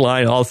has a good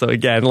line also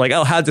again,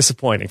 oh, how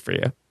disappointing for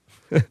you.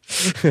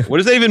 What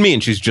does that even mean?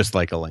 She's just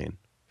like Elaine.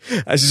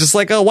 She's just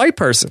like a white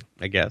person,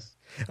 I guess.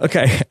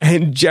 Okay,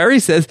 and Jerry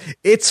says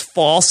it's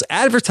false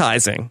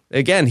advertising.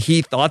 Again,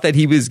 he thought that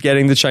he was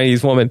getting the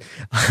Chinese woman.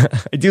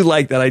 I do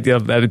like that idea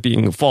of that it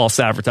being false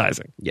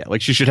advertising. Yeah,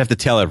 she should have to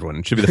tell everyone.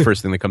 It should be the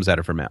first thing that comes out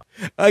of her mouth.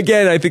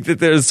 Again, I think that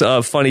there's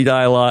funny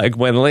dialogue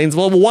when Elaine's,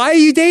 well, why are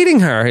you dating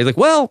her? He's like,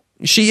 well,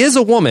 she is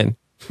a woman.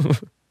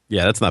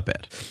 Yeah, that's not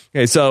bad.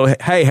 Okay, so,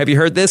 hey, have you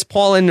heard this?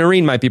 Paul and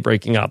Noreen might be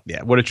breaking up.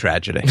 Yeah, what a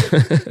tragedy.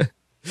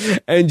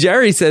 And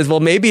Jerry says, well,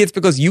 maybe it's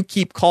because you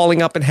keep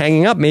calling up and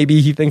hanging up.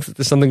 Maybe he thinks that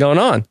there's something going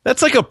on.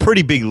 That's a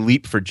pretty big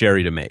leap for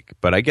Jerry to make.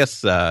 But I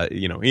guess,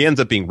 he ends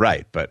up being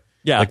right. But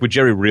yeah, would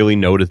Jerry really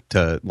know to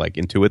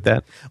intuit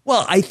that?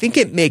 Well, I think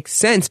it makes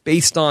sense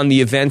based on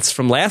the events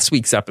from last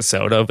week's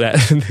episode of that.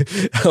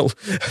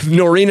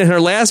 Noreen and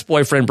her last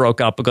boyfriend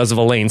broke up because of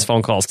Elaine's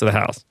phone calls to the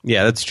house.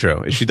 Yeah, that's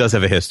true. She does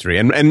have a history.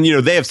 And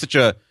they have such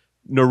a...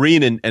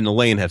 Noreen and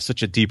Elaine have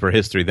such a deeper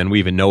history than we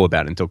even know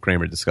about until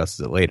Kramer discusses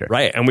it later.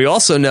 Right. And we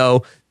also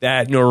know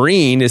that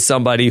Noreen is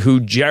somebody who,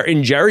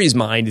 in Jerry's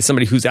mind, is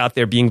somebody who's out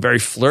there being very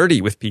flirty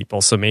with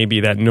people. So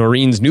maybe that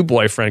Noreen's new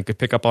boyfriend could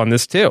pick up on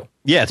this too.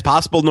 Yeah, it's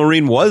possible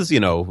Noreen was,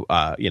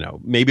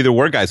 maybe there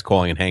were guys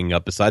calling and hanging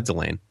up besides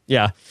Elaine.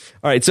 Yeah.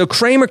 All right. So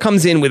Kramer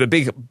comes in with a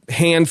big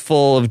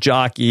handful of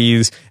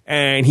jockeys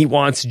and he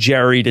wants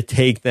Jerry to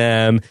take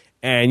them.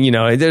 And,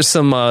 there's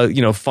some,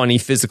 funny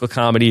physical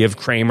comedy of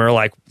Kramer,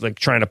 like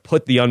trying to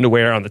put the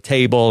underwear on the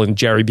table and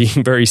Jerry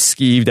being very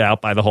skeeved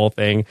out by the whole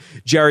thing.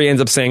 Jerry ends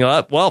up saying,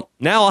 well,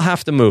 now I'll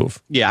have to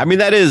move. Yeah, I mean,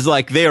 that is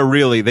like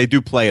they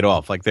do play it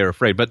off like they're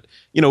afraid. But,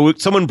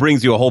 someone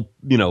brings you a whole,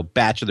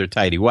 batch of their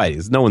tidy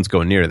whities. No one's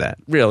going near that.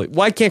 Really?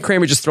 Why can't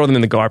Kramer just throw them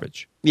in the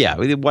garbage? Yeah.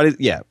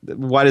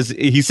 Why does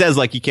he says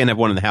like he can't have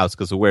one in the house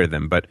because he'll wear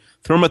them, but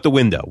throw them out the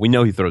window. We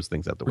know he throws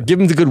things out the window. Give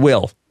him the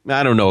Goodwill.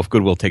 I don't know if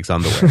Goodwill takes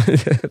underwear.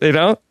 They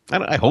don't?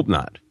 I hope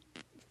not.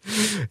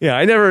 Yeah,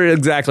 I never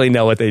exactly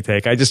know what they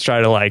take. I just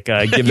try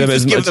to give them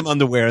as much. Give them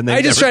underwear, and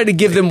I just try to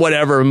give them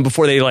whatever, and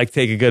before they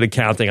take a good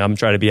accounting, I'm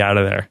trying to be out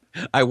of there.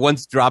 I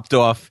once dropped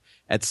off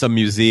at some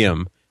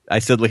museum. I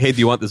said, "Hey, do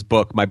you want this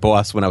book?" My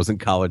boss, when I was in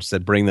college,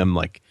 said, "Bring them."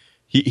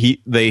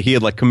 He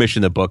had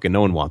commissioned a book, and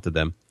no one wanted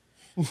them,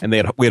 and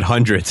we had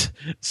hundreds.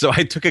 So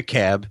I took a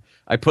cab.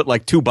 I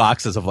put 2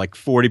 boxes of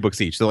 40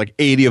 books each. So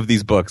 80 of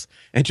these books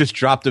and just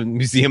dropped them at the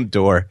museum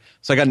door.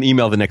 So I got an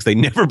email the next day.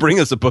 Never bring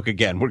us a book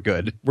again. We're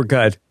good.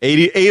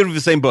 8 of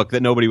the same book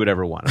that nobody would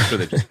ever want. I'm sure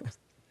they just.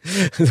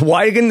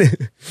 Why did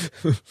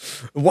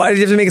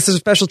you have to make such a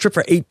special trip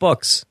for 8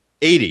 books?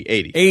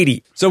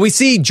 80. So we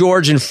see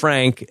George and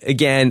Frank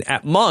again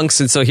at Monk's.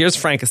 And so here's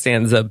Frank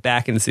Costanza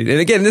back in the city. And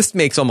again, this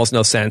makes almost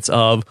no sense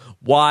of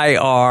why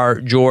are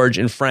George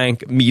and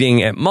Frank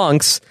meeting at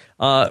Monk's.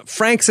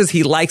 Frank says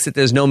he likes that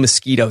there's no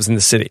mosquitoes in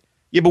the city.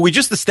 Yeah, but we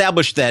just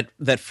established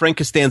that Frank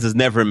Costanza's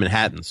never in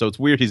Manhattan. So it's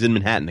weird he's in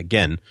Manhattan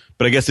again.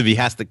 But I guess if he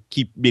has to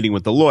keep meeting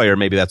with the lawyer,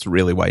 maybe that's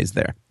really why he's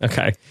there.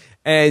 Okay.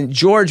 And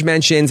George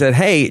mentions that,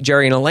 hey,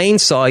 Jerry and Elaine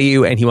saw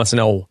you, and he wants to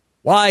know,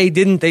 why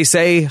didn't they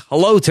say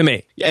hello to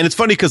me? Yeah, and it's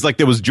funny because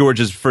there was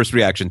George's first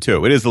reaction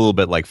too. It is a little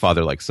bit like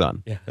father, like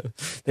son. Yeah.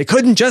 They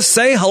couldn't just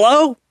say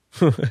hello?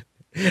 And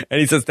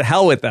he says, to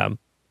hell with them.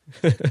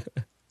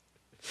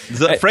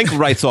 Frank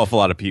writes off a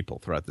lot of people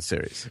throughout the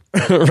series.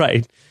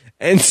 Right.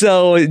 And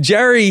so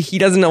Jerry, he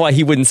doesn't know why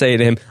he wouldn't say it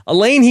to him.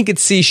 Elaine, he could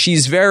see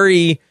she's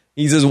he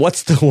says,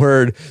 what's the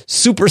word?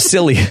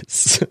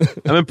 Supercilious.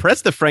 I'm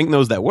impressed that Frank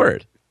knows that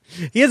word.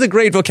 He has a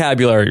great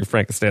vocabulary,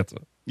 Frank Costanza.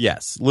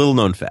 Yes, little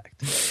known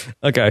fact.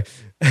 Okay.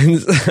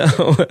 And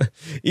so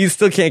he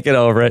still can't get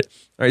over it.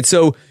 All right,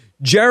 so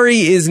Jerry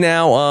is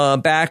now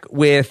back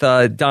with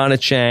Donna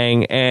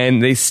Chang,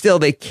 and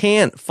they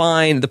can't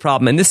find the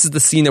problem. And this is the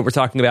scene that we're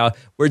talking about,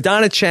 where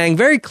Donna Chang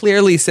very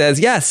clearly says,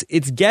 yes,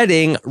 it's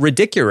getting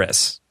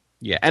ridiculous.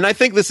 Yeah, and I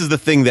think this is the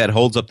thing that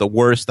holds up the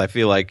worst. I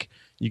feel like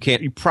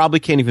you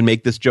probably can't even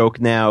make this joke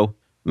now.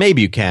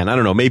 Maybe you can. I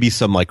don't know. Maybe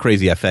some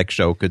crazy FX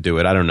show could do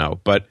it. I don't know.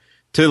 But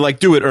to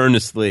do it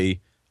earnestly,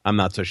 I'm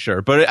not so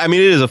sure. But I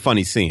mean, it is a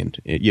funny scene,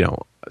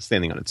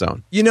 standing on its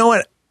own. You know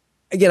what?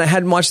 Again, I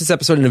hadn't watched this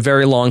episode in a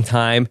very long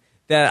time,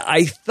 that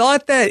I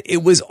thought that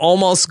it was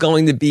almost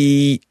going to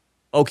be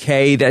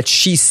okay that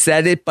she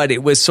said it, but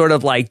it was sort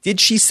of did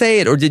she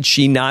say it or did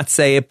she not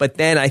say it? But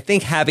then I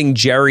think having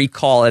Jerry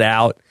call it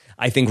out,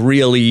 I think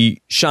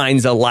really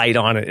shines a light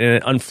on it in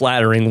an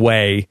unflattering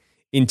way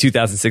in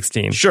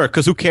 2016. Sure,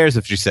 because who cares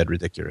if she said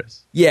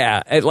ridiculous?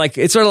 Yeah,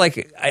 it's sort of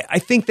I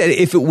think that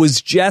if it was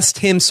just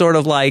him sort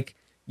of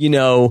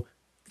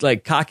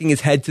cocking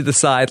his head to the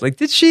side,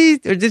 did she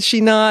or did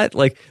she not?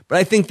 But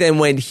I think then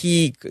when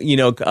he,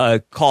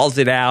 calls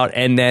it out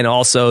and then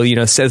also,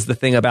 says the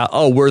thing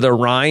about, were the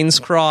Rhines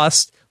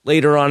crossed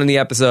later on in the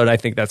episode, I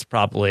think that's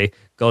probably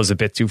goes a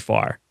bit too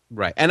far.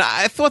 Right. And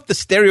I thought the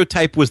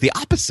stereotype was the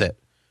opposite.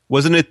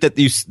 Wasn't it that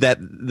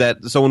that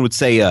someone would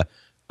say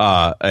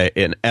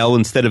an L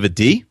instead of a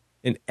D?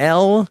 An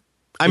L?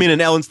 I mean, an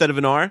L instead of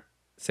an R?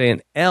 Say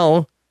an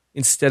L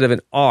instead of an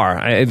R.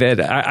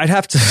 I'd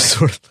have to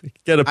sort of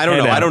get a pen I don't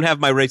know. out. I don't have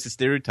my racist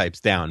stereotypes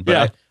down,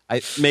 but yeah.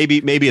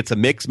 Maybe it's a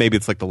mix. Maybe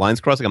it's the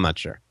lines crossing. I'm not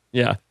sure.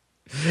 Yeah.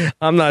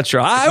 I'm not sure.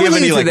 I would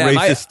leave any it to them.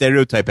 racist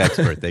stereotype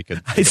expert they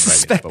could. I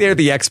suspect they're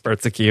the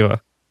experts, Akiva.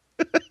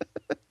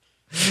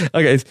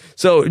 Okay,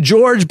 so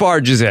George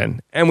barges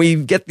in, and we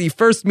get the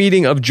first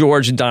meeting of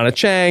George and Donna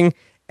Chang,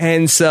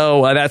 and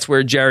so that's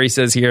where Jerry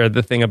says here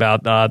the thing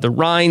about the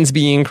Rhines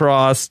being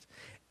crossed,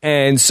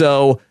 and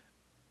so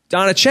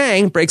Donna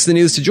Chang breaks the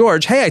news to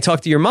George, hey, I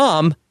talked to your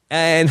mom,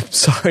 and I'm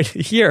sorry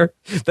to hear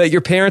that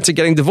your parents are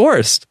getting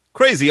divorced.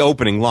 Crazy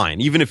opening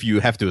line, even if you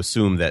have to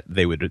assume that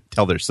they would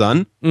tell their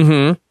son.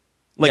 Mm-hmm.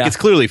 It's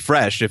clearly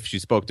fresh. If she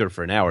spoke to her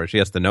for an hour, she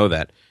has to know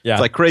that.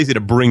 Yeah. It's crazy to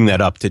bring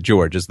that up to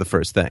George as the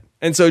first thing.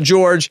 And so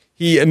George,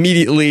 he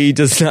immediately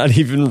does not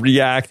even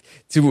react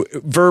to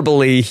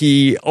verbally.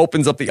 He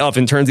opens up the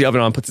oven, turns the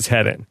oven on, puts his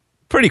head in.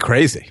 Pretty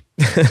crazy.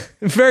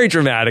 Very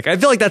dramatic. I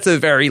feel like that's a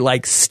very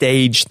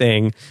stage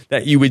thing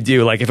that you would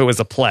do, if it was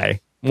a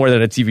play more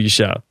than a TV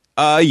show.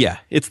 Yeah.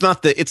 It's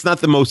not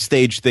the most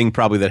staged thing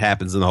probably that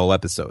happens in the whole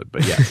episode,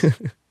 but yes.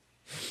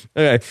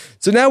 Okay.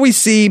 So now we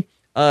see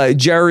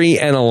Jerry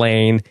and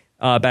Elaine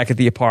back at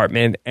the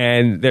apartment,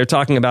 and they're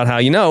talking about how,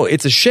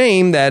 it's a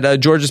shame that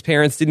George's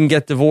parents didn't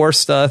get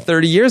divorced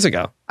 30 years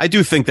ago. I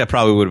do think that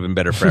probably would have been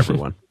better for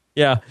everyone.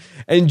 Yeah.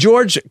 And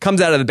George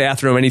comes out of the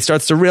bathroom and he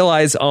starts to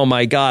realize, oh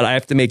my God, I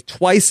have to make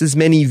twice as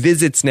many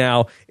visits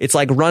now. It's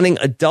like running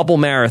a double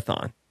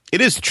marathon.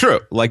 It is true.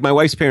 Like, my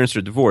wife's parents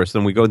are divorced,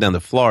 and we go down to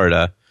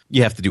Florida.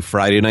 You have to do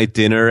Friday night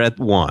dinner at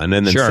 1,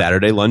 and then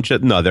Saturday lunch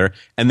at another.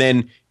 And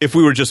then if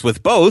we were just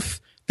with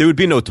both, there would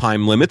be no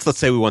time limits. Let's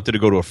say we wanted to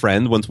go to a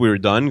friend. Once we were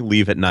done,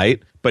 leave at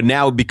night. But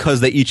now,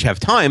 because they each have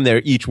time, they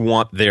each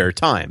want their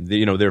time,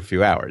 their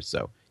few hours.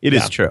 So it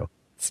is true.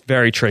 It's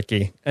very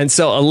tricky. And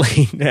so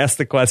Elaine asked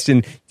the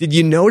question, did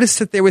you notice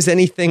that there was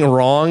anything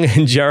wrong?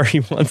 And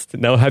Jerry wants to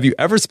know, have you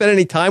ever spent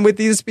any time with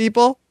these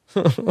people?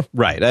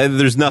 Right.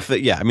 There's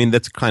nothing. Yeah. I mean,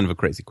 that's kind of a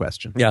crazy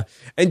question. Yeah.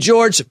 And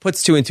George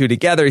puts 2 and 2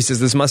 together. He says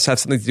this must have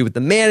something to do with the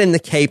man in the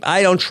cape.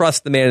 I don't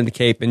trust the man in the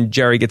cape. And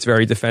Jerry gets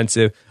very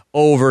defensive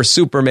over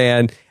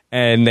Superman.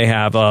 And they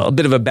have a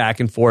bit of a back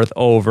and forth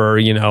over,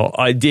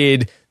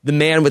 did the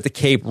man with the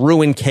cape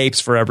ruin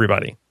capes for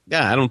everybody?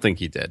 Yeah, I don't think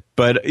he did.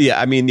 But yeah,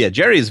 I mean,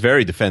 Jerry is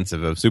very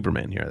defensive of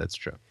Superman here. That's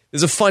true.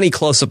 There's a funny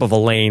close-up of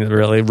Elaine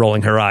really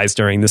rolling her eyes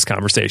during this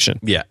conversation.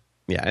 Yeah.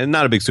 Yeah. And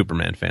not a big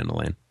Superman fan,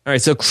 Elaine. All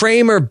right, so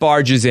Kramer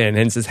barges in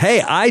and says,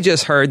 hey, I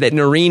just heard that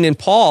Noreen and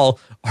Paul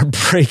are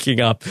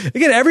breaking up.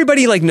 Again,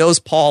 everybody knows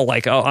Paul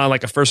on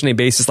a first name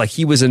basis, like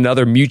he was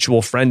another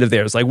mutual friend of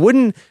theirs. Like,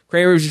 wouldn't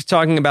Kramer be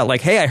talking about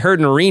hey, I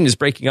heard Noreen is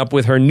breaking up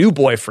with her new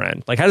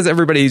boyfriend? Like, how does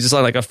everybody just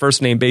on a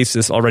first name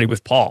basis already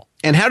with Paul?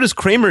 And how does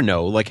Kramer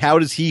know? Like, how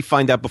does he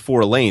find out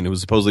before Elaine, who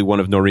was supposedly one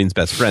of Noreen's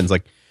best friends?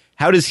 Like,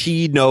 how does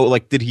he know?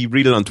 Like, did he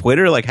read it on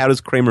Twitter? Like, how does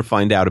Kramer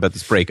find out about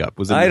this breakup?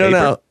 Was it in the I don't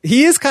paper? know.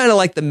 He is kind of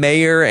like the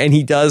mayor, and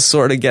he does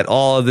sort of get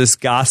all of this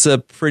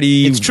gossip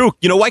pretty. It's true.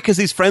 You know why? Because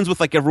he's friends with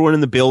everyone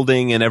in the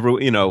building and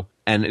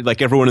and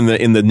everyone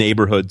in the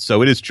neighborhood.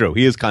 So it is true.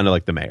 He is kind of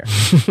like the mayor.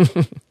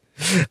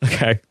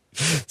 Okay,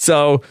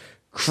 so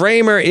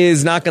Kramer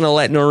is not going to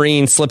let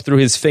Noreen slip through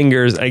his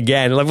fingers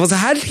again.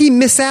 How did he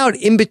miss out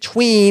in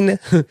between?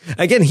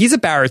 Again, he's a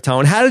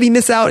baritone. How did he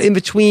miss out in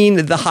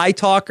between the high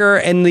talker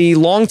and the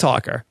long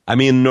talker? I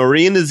mean,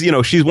 Noreen is,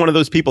 she's one of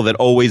those people that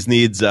always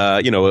needs,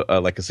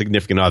 like a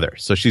significant other.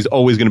 So she's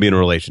always going to be in a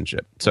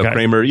relationship. So okay.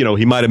 Kramer,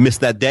 he might have missed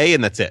that day,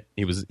 and that's it.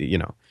 He was,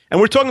 and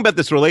we're talking about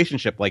this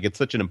relationship like it's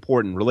such an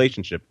important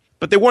relationship,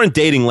 but they weren't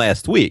dating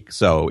last week.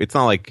 So it's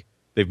not like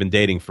they've been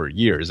dating for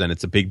years, and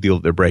it's a big deal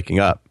that they're breaking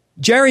up.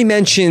 Jerry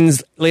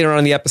mentions later on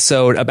in the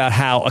episode about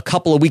how a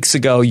couple of weeks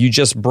ago you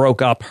just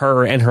broke up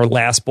her and her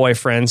last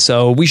boyfriend.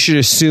 So we should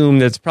assume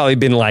that it's probably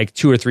been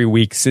 2 or 3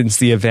 weeks since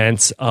the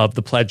events of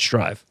the pledge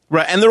drive.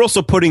 Right. And they're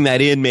also putting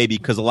that in maybe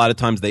because a lot of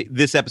times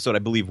this episode, I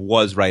believe,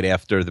 was right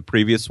after the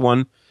previous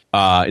one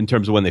in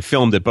terms of when they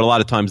filmed it. But a lot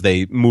of times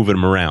they move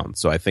them around.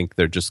 So I think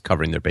they're just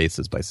covering their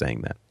bases by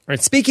saying that. All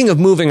right. Speaking of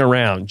moving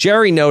around,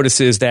 Jerry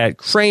notices that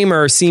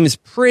Kramer seems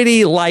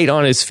pretty light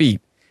on his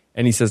feet.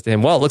 And he says to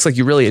him, well, it looks like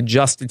you really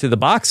adjusted to the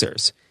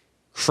boxers.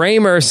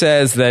 Kramer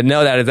says that,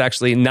 no, that is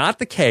actually not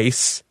the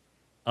case.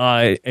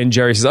 And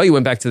Jerry says, oh, you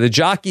went back to the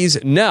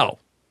jockeys? No,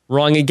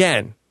 wrong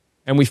again.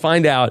 And we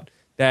find out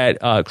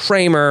that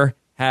Kramer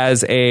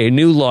has a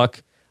new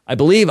look. I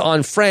believe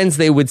on Friends,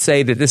 they would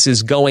say that this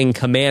is going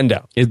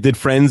commando. Did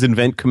Friends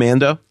invent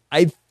commando?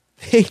 I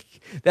think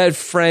that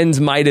Friends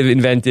might have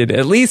invented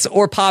at least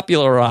or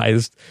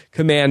popularized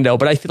commando,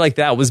 but I feel like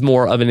that was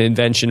more of an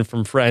invention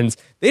from Friends.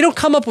 They don't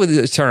come up with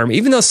a term.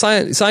 Even though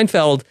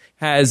Seinfeld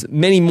has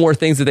many more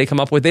things that they come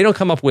up with, they don't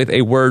come up with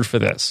a word for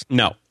this.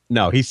 No.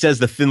 He says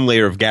the thin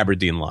layer of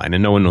gabardine line,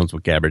 and no one knows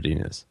what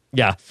gabardine is.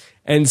 Yeah.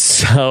 And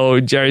so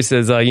Jerry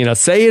says,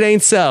 say it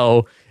ain't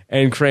so.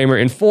 And Kramer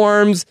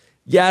informs,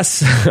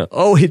 yes,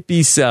 oh, it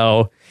be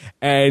so.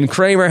 And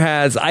Kramer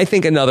has, I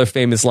think, another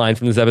famous line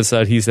from this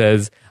episode. He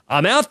says,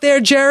 I'm out there,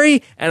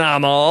 Jerry, and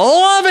I'm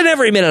loving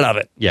every minute of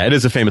it. Yeah, it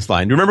is a famous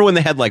line. Do you remember when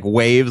they had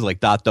waves,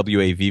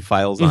 .wav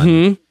files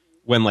on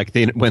when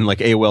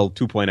AOL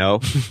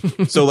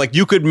 2.0? So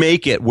you could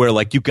make it where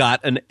you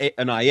got an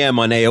IM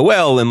on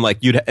AOL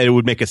and it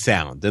would make a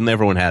sound, and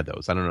everyone had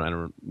those. I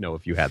don't know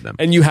if you had them.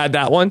 And you had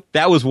that one?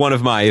 That was one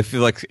of my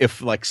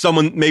if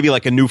someone maybe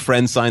a new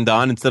friend signed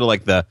on instead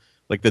of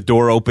the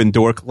door open,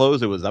 door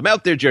close, it was I'm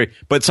out there, Jerry.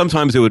 But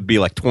sometimes it would be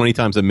 20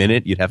 times a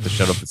minute. You'd have to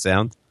shut off the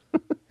sound.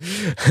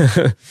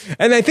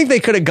 And I think they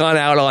could have gone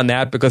out on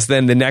that because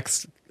then the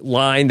next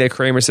line that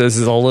Kramer says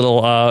is a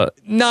little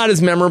not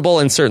as memorable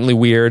and certainly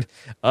weird.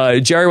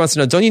 Jerry wants to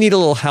know, don't you need a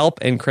little help?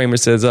 And Kramer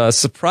says,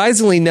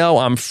 surprisingly, no,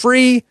 I'm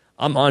free.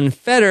 I'm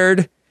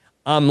unfettered.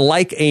 I'm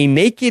like a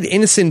naked,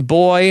 innocent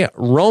boy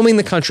roaming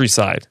the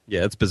countryside.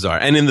 Yeah, it's bizarre.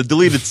 And in the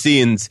deleted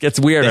scenes, gets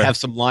weirder. They have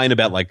some line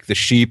about the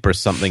sheep or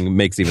something.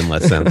 Makes even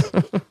less sense.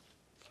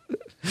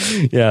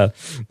 Yeah,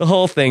 the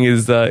whole thing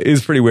is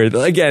pretty weird.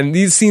 Again,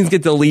 these scenes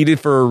get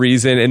deleted for a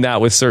reason, and that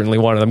was certainly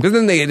one of them. Because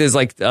then it is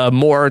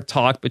more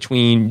talk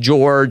between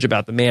George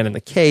about the man in the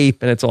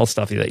cape, and it's all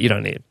stuff that you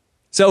don't need.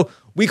 So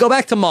we go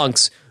back to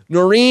Monks.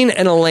 Noreen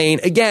and Elaine,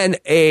 again,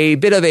 a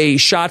bit of a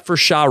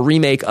shot-for-shot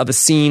remake of a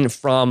scene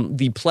from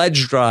the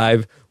pledge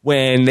drive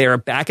when they're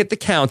back at the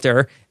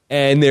counter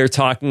and they're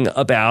talking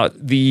about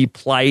the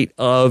plight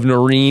of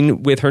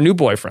Noreen with her new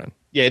boyfriend.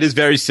 Yeah, it is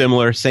very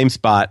similar, same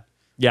spot.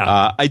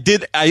 Yeah,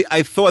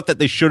 I thought that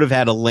they should have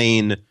had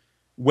Elaine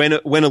when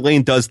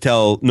Elaine does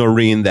tell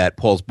Noreen that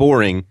Paul's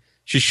boring.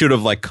 she should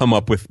have like come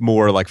up with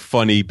more like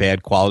funny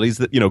bad qualities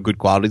that good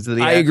qualities that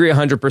he had. I agree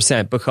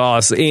 100%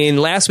 because in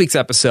last week's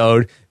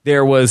episode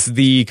there was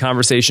the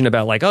conversation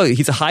about like, oh,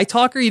 he's a high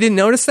talker. You didn't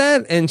notice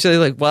that? And she's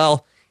like,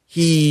 well,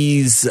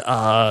 he's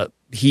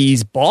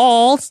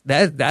bald.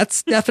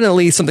 That's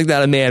definitely something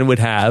that a man would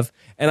have.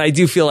 And I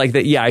do feel like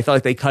that. Yeah, I felt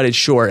like they cut it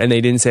short and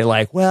they didn't say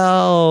like,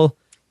 well,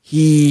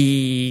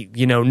 he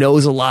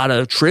knows a lot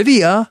of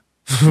trivia.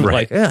 Right.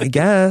 Like, yeah, I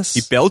guess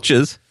he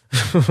belches.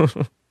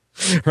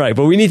 Right,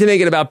 but we need to make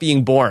it about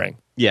being boring.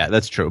 Yeah,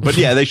 that's true. But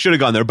yeah, they should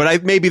have gone there.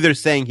 But maybe they're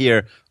saying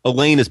here,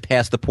 Elaine is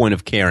past the point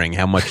of caring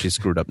how much she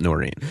screwed up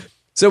Noreen.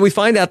 So we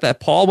find out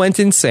that Paul went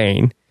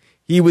insane.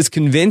 He was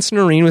convinced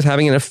Noreen was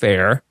having an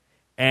affair,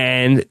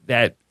 and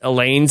that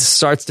Elaine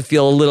starts to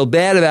feel a little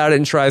bad about it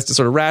and tries to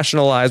sort of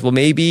rationalize, well,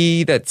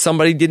 maybe that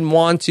somebody didn't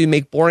want to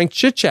make boring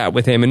chit-chat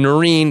with him. And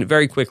Noreen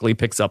very quickly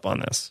picks up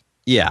on this.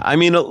 Yeah, I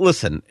mean,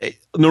 listen,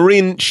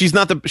 Noreen, she's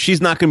not going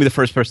to be the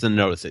first person to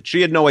notice it. She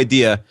had no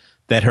idea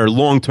that her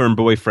long-term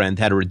boyfriend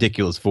had a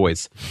ridiculous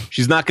voice.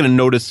 She's not going to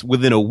notice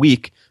within a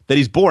week that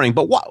he's boring.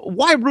 But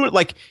why ruin?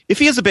 Like, if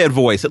he has a bad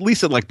voice, at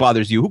least it like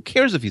bothers you. Who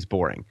cares if he's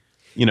boring?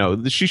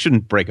 She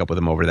shouldn't break up with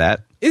him over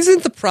that.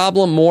 Isn't the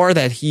problem more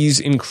that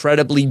he's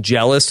incredibly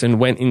jealous and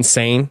went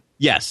insane?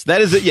 Yes, that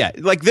is it. Yeah,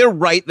 like they're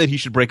right that he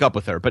should break up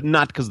with her, but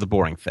not because of the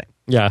boring thing.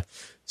 Yeah.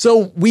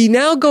 So we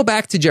now go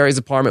back to Jerry's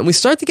apartment. We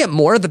start to get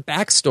more of the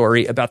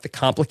backstory about the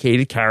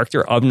complicated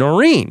character of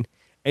Noreen.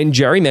 And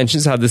Jerry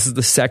mentions how this is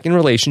the second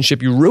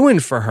relationship you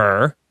ruined for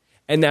her.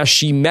 And now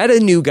she met a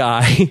new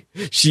guy.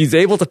 She's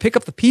able to pick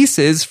up the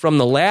pieces from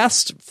the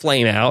last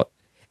flame out.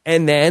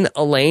 And then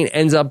Elaine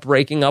ends up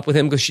breaking up with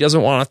him because she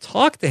doesn't want to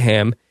talk to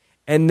him.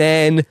 And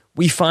then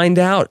we find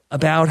out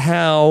about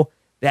how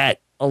that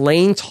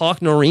Elaine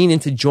talked Noreen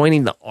into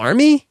joining the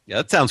army. Yeah,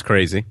 that sounds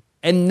crazy.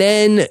 And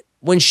then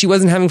when she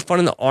wasn't having fun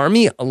in the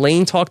army,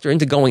 Elaine talked her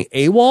into going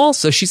AWOL.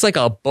 So she's like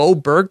a Bo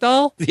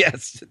Bergdahl.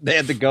 Yes, they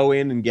had to go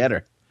in and get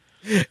her.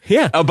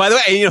 Yeah. Oh, by the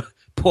way,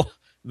 Paul,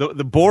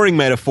 the boring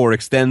metaphor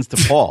extends to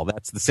Paul.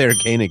 That's the Sarah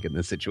Koenig in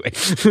this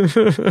situation.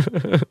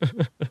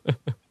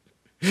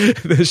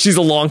 She's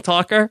a long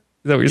talker.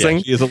 Is that what you're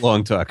saying? She is a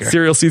long talker.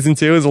 Serial season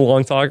 2 is a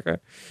long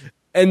talker.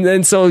 And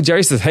then so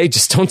Jerry says, hey,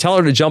 just don't tell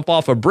her to jump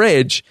off a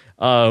bridge,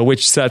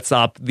 which sets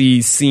up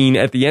the scene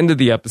at the end of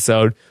the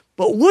episode.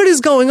 But what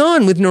is going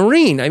on with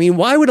Noreen? I mean,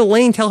 why would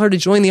Elaine tell her to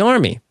join the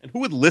army? And who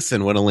would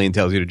listen when Elaine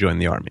tells you to join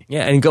the army?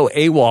 Yeah, and go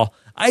AWOL.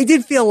 I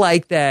did feel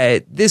like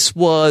that this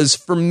was,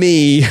 for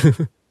me,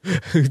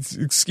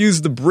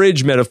 excuse the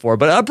bridge metaphor,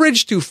 but a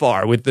bridge too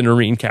far with the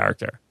Noreen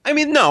character. I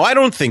mean, no, I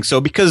don't think so,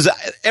 because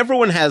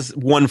everyone has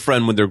one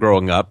friend when they're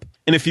growing up.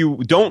 And if you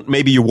don't,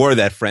 maybe you were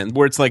that friend,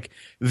 where it's like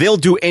they'll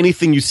do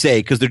anything you say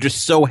because they're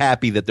just so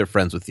happy that they're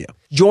friends with you.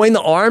 Join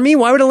the army?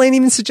 Why would Elaine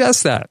even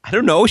suggest that? I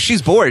don't know.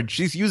 She's bored.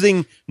 She's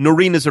using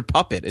Noreen as her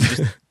puppet and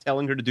just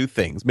telling her to do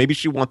things. Maybe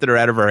she wanted her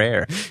out of her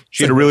hair.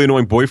 She had a really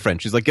annoying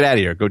boyfriend. She's like, get out of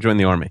here. Go join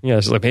the army. Yeah,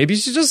 she's like, maybe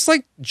you should just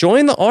like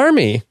join the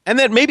army. And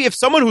then maybe if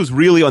someone who's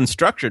really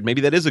unstructured,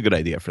 maybe that is a good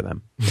idea for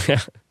them.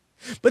 Yeah.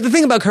 But the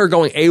thing about her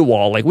going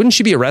AWOL, like, wouldn't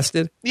she be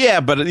arrested?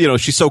 Yeah, but,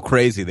 she's so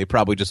crazy. They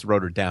probably just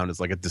wrote her down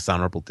as like a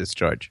dishonorable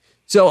discharge.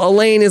 So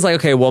Elaine is like,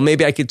 okay, well,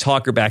 maybe I could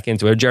talk her back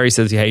into it. Jerry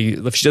says, hey,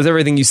 if she does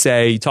everything you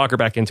say, you talk her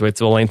back into it.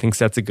 So Elaine thinks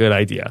that's a good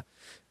idea.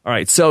 All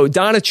right, so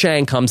Donna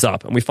Chang comes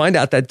up, and we find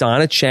out that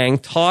Donna Chang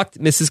talked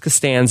Mrs.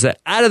 Costanza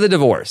out of the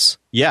divorce.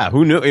 Yeah,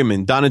 who knew? I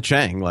mean, Donna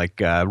Chang,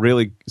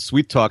 really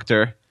sweet-talked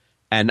her.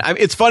 And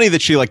it's funny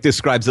that she,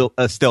 describes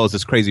Estelle as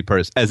this crazy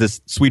person, as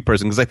this sweet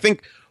person, because I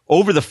think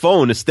over the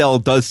phone, Estelle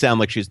does sound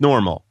like she's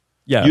normal.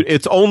 Yeah.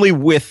 It's only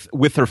with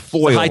her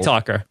foil. High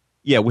talker.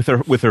 Yeah, with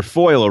her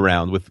foil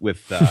around,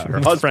 with her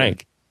husband.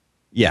 Frank.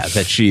 Yeah,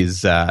 that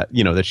she's,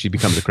 that she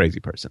becomes a crazy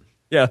person.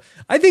 Yeah.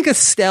 I think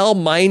Estelle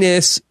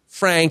minus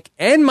Frank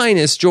and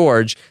minus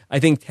George, I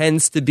think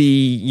tends to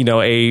be,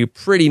 a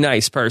pretty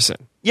nice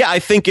person. Yeah, I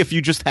think if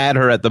you just had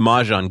her at the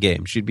Mahjong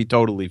game, she'd be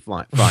totally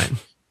fine.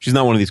 She's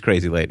not one of these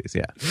crazy ladies,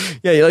 yeah.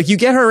 Yeah, you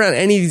get her around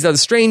any of these other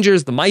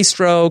strangers, the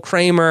Maestro,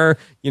 Kramer,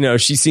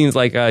 she seems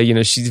like,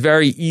 she's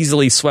very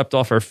easily swept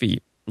off her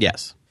feet.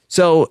 Yes.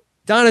 So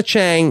Donna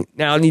Chang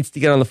now needs to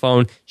get on the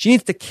phone. She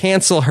needs to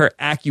cancel her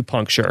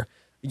acupuncture.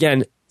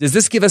 Again, does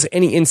this give us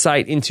any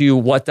insight into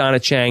what Donna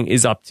Chang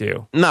is up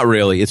to? Not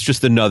really. It's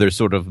just another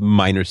sort of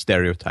minor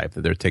stereotype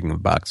that they're taking the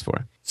box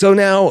for. So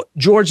now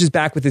George is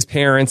back with his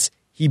parents.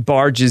 He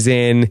barges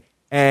in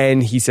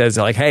and he says,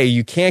 hey,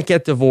 you can't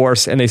get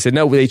divorced. And they said,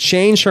 no, they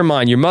changed her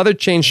mind. Your mother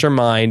changed her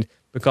mind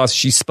because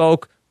she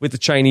spoke with the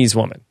Chinese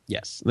woman.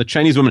 Yes, the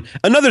Chinese woman.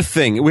 Another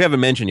thing we haven't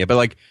mentioned yet,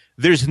 but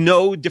there's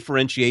no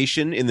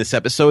differentiation in this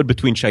episode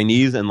between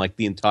Chinese and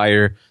the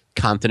entire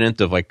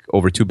continent of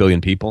over 2 billion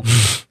people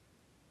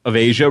of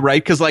Asia,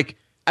 right? Because I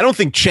don't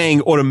think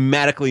Chang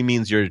automatically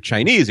means you're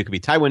Chinese. It could be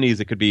Taiwanese.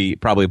 It could be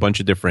probably a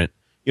bunch of different.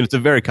 It's a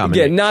very common.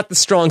 Yeah, name. not the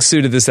strong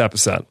suit of this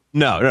episode.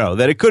 No,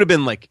 that it could have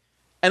been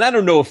And I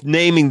don't know if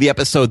naming the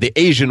episode "The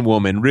Asian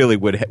Woman" really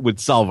would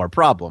solve our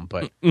problem,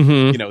 but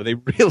you know, they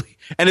really.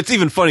 And it's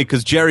even funny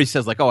because Jerry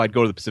says like, "Oh, I'd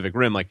go to the Pacific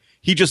Rim." Like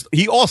he just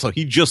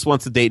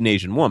wants to date an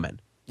Asian woman.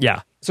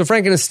 Yeah. So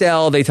Frank and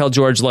Estelle, they tell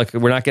George, "Look,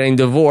 we're not getting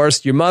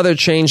divorced. Your mother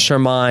changed her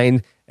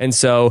mind." And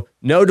so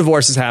no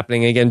divorce is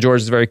happening. Again,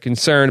 George is very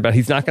concerned about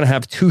he's not going to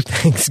have 2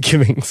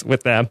 Thanksgivings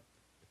with them.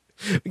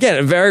 Again,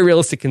 a very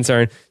realistic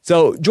concern.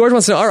 So George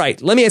wants to know, all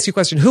right, let me ask you a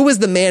question. Who was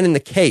the man in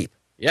the cape?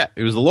 Yeah,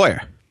 it was the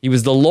lawyer. He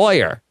was the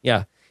lawyer.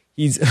 Yeah.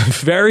 He's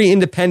very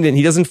independent.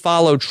 He doesn't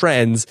follow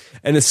trends.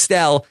 And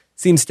Estelle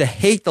seems to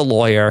hate the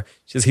lawyer.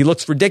 She says he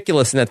looks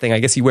ridiculous in that thing. I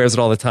guess he wears it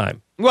all the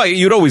time. Well,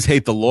 you'd always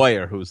hate the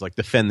lawyer who's like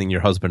defending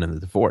your husband in the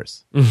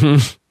divorce.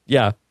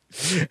 Yeah.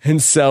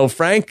 And so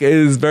Frank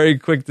is very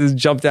quick to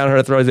jump down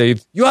her throat and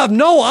say, you have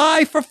no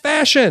eye for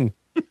fashion.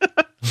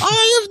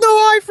 I have no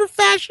eye for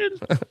fashion.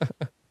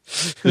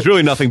 There's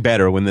really nothing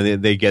better when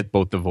they get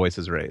both the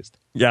voices raised.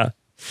 Yeah.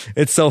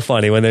 It's so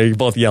funny when they're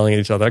both yelling at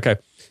each other. Okay.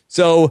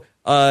 So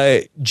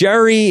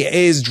Jerry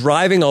is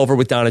driving over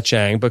with Donna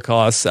Chang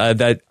because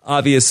that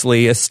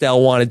obviously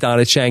Estelle wanted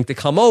Donna Chang to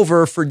come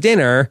over for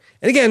dinner.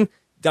 And again,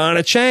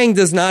 Donna Chang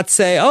does not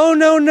say, oh,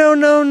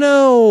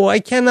 no, I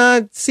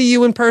cannot see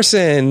you in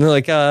person.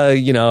 Like,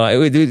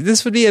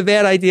 this would be a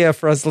bad idea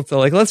for us to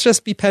let's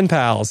just be pen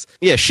pals.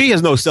 Yeah, she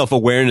has no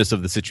self-awareness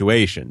of the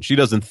situation. She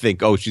doesn't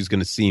think, oh, she's going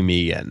to see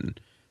me and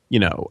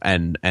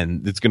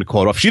it's going to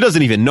call it off. She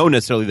doesn't even know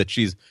necessarily that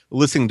she's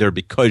listening to her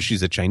because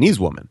she's a Chinese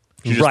woman.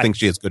 She just thinks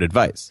she has good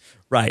advice.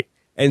 Right.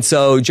 And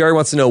so Jerry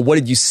wants to know, what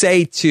did you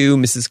say to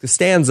Mrs.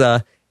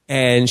 Costanza?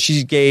 And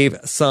she gave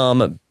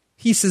some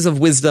pieces of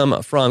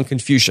wisdom from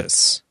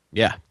Confucius.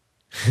 Yeah.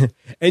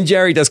 And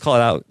Jerry does call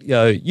it out,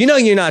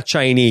 you're not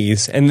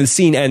Chinese. And the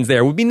scene ends there.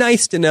 It would be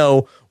nice to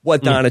know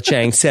what Donna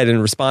Chang said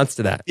in response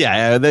to that.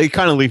 Yeah, they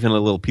kind of leaving a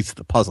little piece of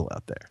the puzzle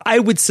out there. I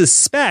would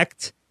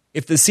suspect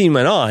if the scene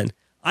went on,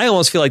 I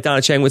almost feel like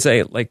Donna Chang would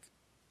say, like,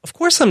 of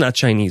course I'm not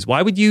Chinese.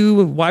 Why would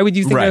you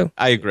think right.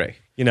 I agree.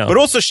 You know, but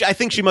also I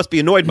think she must be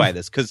annoyed by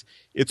this because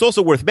it's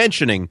also worth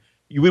mentioning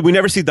we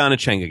never see Donna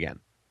Chang again,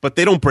 but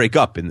they don't break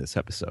up in this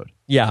episode.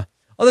 Yeah.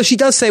 Although she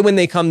does say when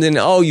they come in,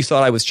 oh, you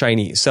thought I was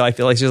Chinese. So I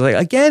feel like she's like,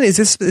 again, is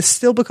this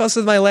still because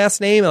of my last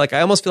name? Like,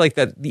 I almost feel like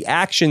that the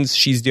actions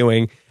she's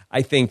doing,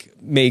 I think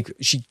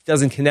she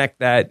doesn't connect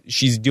that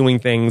she's doing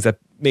things that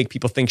make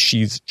people think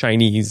she's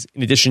Chinese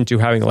in addition to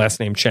having the last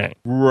name Chang.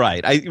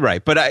 Right.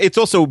 Right. But it's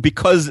also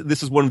because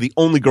this is one of the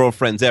only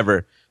girlfriends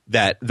ever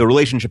that the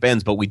relationship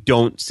ends, but we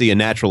don't see a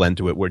natural end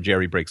to it where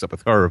Jerry breaks up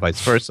with her or vice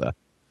versa.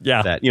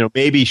 Yeah. That,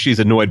 maybe she's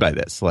annoyed by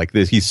this. Like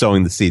this, he's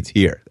sowing the seeds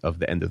here of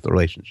the end of the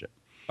relationship.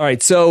 All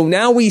right, so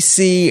now we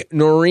see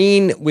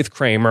Noreen with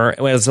Kramer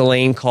as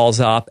Elaine calls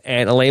up,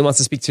 and Elaine wants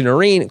to speak to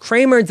Noreen.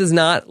 Kramer does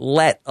not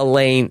let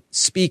Elaine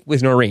speak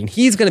with Noreen.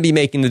 He's going to be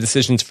making the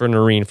decisions for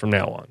Noreen from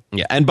now on.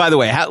 Yeah, and by the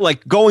way,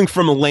 going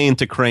from Elaine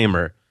to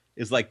Kramer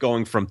is like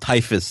going from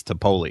typhus to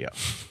polio.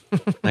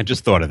 I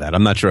just thought of that.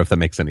 I'm not sure if that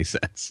makes any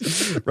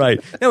sense. Right.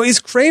 Now,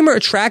 is Kramer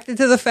attracted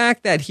to the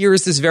fact that here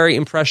is this very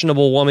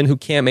impressionable woman who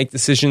can't make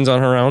decisions on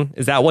her own?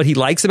 Is that what he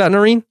likes about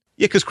Noreen?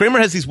 Yeah, because Kramer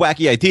has these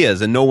wacky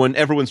ideas, and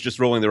everyone's just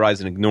rolling their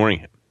eyes and ignoring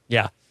him.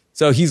 Yeah.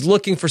 So he's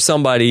looking for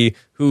somebody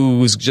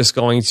who's just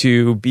going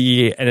to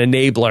be an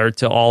enabler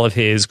to all of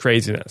his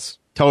craziness.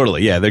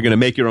 Totally, yeah. They're going to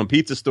make your own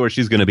pizza store.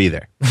 She's going to be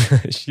there.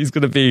 She's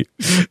going to be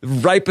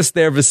right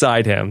there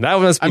beside him. That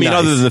must be nice.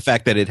 Other than the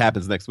fact that it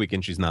happens next week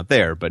and she's not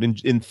there, but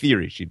in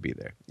theory, she'd be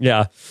there.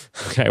 Yeah.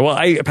 Okay. Well,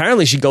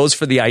 apparently she goes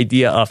for the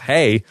idea of,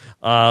 hey,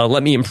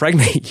 let me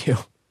impregnate you.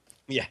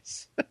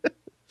 Yes.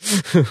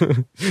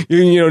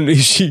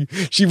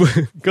 She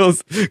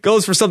goes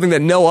for something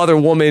that no other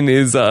woman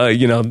is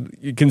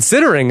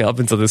considering up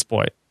until this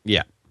point.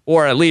 Yeah.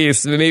 Or at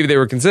least maybe they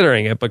were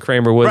considering it, but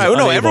Kramer was right.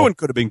 No, everyone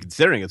could have been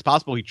considering it. It's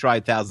possible he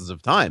tried thousands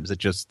of times. It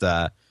just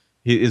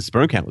his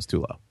sperm count was too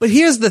low. But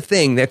here's the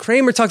thing that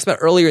Kramer talks about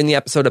earlier in the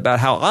episode about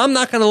how I'm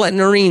not going to let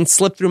Noreen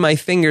slip through my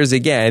fingers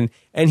again,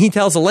 and he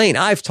tells Elaine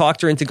I've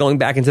talked her into going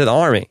back into the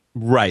army.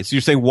 Right. So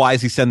you're saying why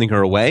is he sending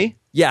her away?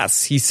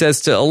 Yes, he says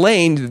to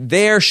Elaine,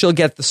 there she'll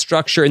get the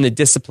structure and the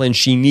discipline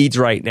she needs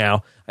right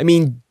now. I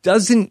mean,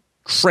 doesn't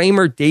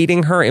Kramer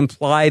dating her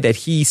imply that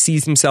he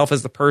sees himself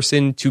as the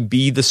person to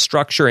be the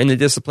structure and the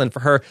discipline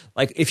for her?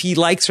 Like, if he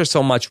likes her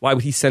so much, why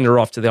would he send her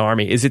off to the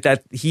army? Is it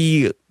that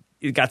he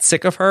got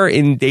sick of her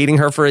in dating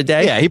her for a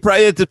day? Yeah,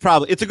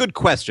 it's a good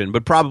question,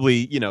 but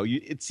probably,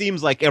 it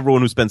seems like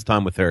everyone who spends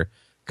time with her,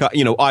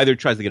 either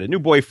tries to get a new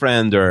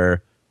boyfriend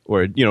or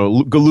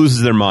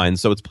loses their mind.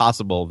 So it's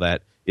possible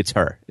that it's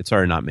her,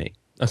 not me.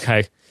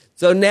 Okay.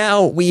 So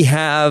now we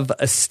have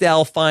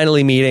Estelle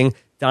finally meeting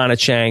Donna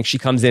Chang. She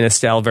comes in,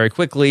 Estelle, very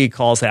quickly,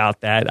 calls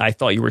out that I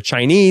thought you were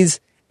Chinese.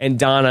 And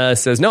Donna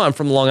says, no, I'm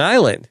from Long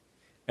Island.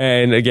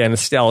 And again,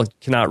 Estelle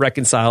cannot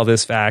reconcile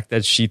this fact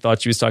that she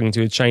thought she was talking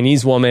to a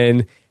Chinese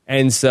woman.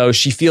 And so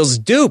she feels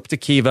duped,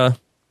 Akiva.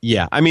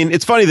 Yeah. I mean,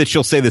 it's funny that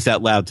she'll say this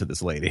out loud to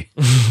this lady.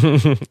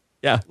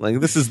 Yeah. Like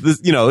this,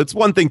 it's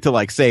one thing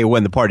to say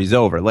when the party's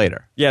over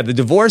later. Yeah. The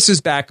divorce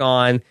is back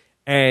on.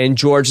 And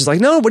George is like,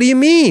 no, what do you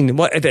mean?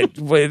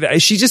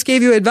 She just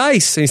gave you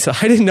advice. And he said,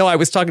 I didn't know I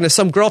was talking to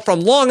some girl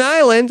from Long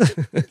Island.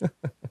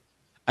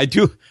 I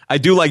do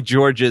like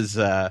George's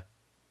line.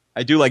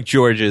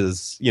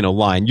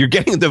 You're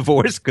getting a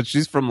divorce because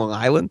she's from Long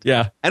Island.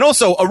 Yeah. And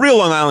also a real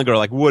Long Island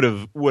girl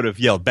would have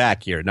yelled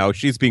back here. No,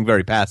 she's being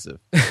very passive.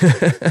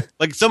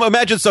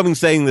 Imagine someone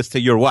saying this to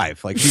your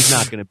wife. She's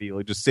not going to be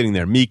just sitting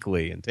there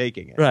meekly and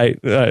taking it. Right.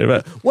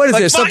 What is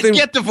this? Something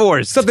get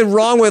divorced. Something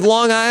wrong with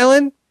Long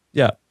Island?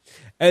 Yeah.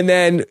 And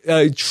then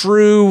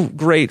true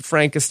great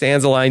Frank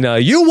Costanza line,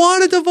 you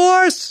want a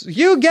divorce?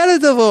 You get a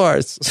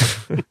divorce.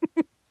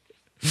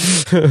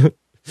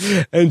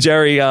 And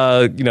Jerry,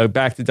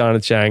 back to Donna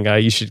Chang,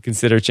 you should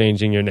consider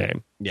changing your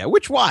name. Yeah,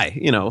 why?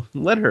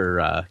 Let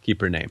her keep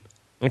her name.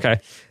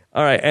 Okay.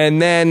 All right.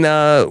 And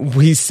then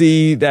we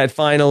see that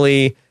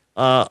finally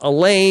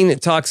Elaine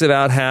talks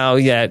about how,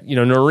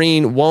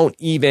 Noreen won't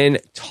even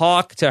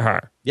talk to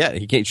her. Yeah,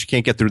 she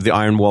can't get through the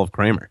iron wall of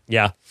Kramer.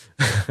 Yeah.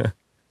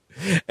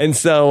 And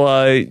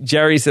so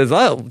Jerry says,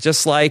 oh,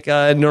 just like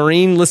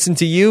Noreen listened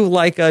to you,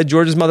 like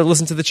George's mother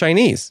listened to the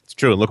Chinese. It's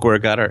true. Look where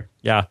it got her.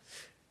 Yeah.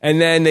 And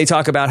then they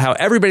talk about how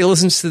everybody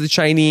listens to the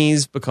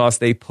Chinese because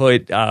they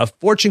put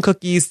fortune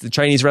cookies. The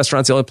Chinese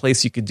restaurant's the only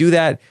place you could do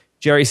that.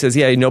 Jerry says,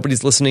 yeah,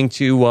 nobody's listening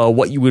to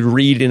what you would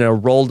read in a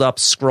rolled up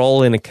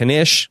scroll in a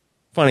Knish.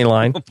 Funny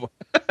line.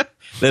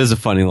 That is a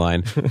funny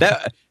line.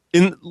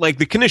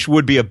 The Knish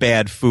would be a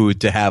bad food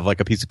to have a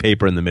piece of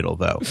paper in the middle,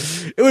 though.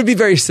 It would be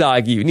very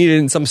soggy. You need it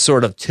in some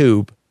sort of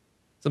tube.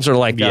 Some sort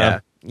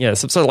of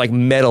some sort of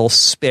metal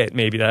spit,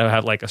 maybe, that would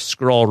have a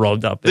scroll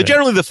rolled up.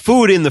 Generally, the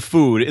food in the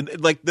food,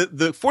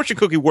 the fortune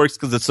cookie works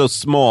because it's so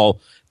small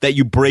that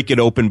you break it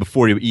open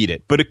before you eat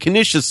it. But a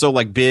Knish is so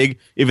big.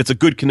 If it's a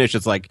good Knish,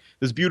 it's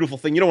this beautiful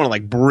thing. You don't want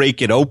to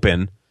break it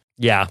open.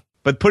 Yeah.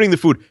 But putting the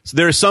food, so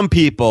there are some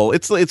people.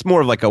 It's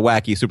more of a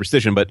wacky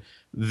superstition, but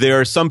there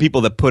are some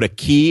people that put a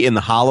key in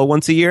the challah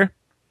once a year.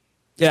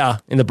 Yeah,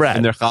 in the bread.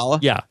 In their challah.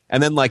 Yeah.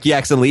 And then you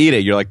accidentally eat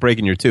it, you're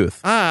breaking your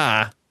tooth.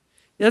 Yeah,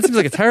 that seems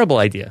like a terrible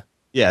idea.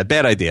 Yeah,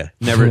 bad idea.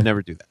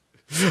 Never do that.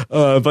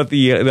 But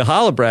the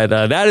challah bread,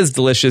 that is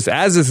delicious,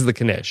 as is the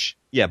Knish.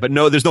 Yeah, but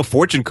no, there's no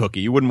fortune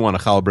cookie. You wouldn't want a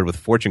challah bread with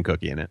fortune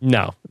cookie in it.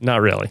 No,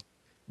 not really.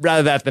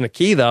 Rather that than a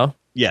key, though.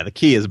 Yeah, the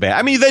key is bad.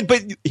 I mean,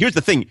 but here's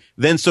the thing.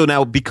 Then, so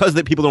now, because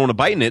people don't want to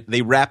bite in it,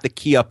 they wrap the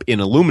key up in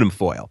aluminum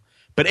foil.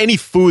 But any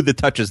food that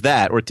touches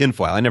that, or tin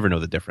foil, I never know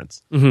the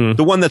difference. Mm-hmm.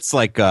 The one that's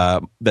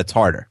that's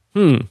harder.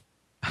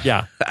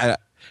 Yeah.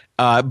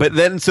 But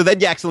then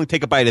you accidentally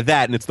take a bite of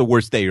that, and it's the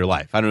worst day of your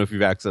life. I don't know if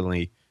you've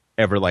accidentally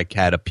ever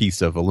had a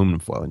piece of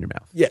aluminum foil in your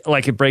mouth. Yeah,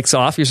 it breaks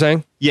off, you're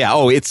saying? Yeah.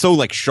 Oh, it's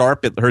so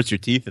sharp, it hurts your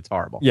teeth. It's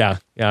horrible. Yeah.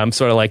 Yeah, I'm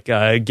sort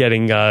of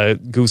getting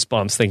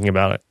goosebumps thinking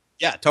about it.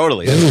 Yeah,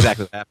 totally. That's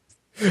exactly what happens.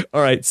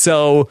 All right,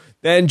 so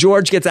then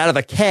George gets out of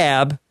a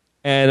cab,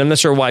 and I'm not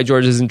sure why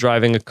George isn't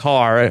driving a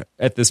car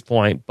at this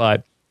point,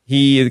 but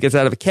he gets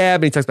out of a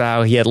cab and he talks about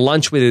how he had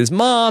lunch with his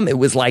mom. It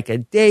was like a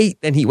date.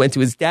 Then he went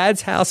to his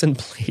dad's house and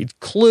played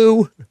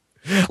Clue.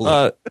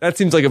 That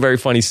seems like a very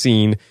funny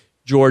scene.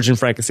 George and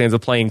Frank Costanza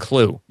playing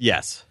Clue.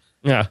 Yes.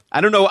 Yeah.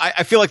 I don't know.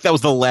 I feel like that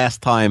was the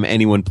last time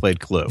anyone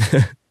played Clue.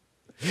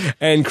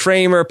 And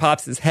Kramer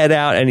pops his head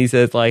out and he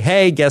says,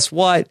 hey, guess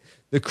what?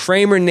 The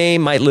Kramer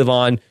name might live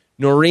on.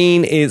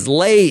 Noreen is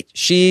late.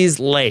 She's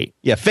late.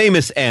 Yeah,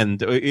 famous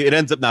end. It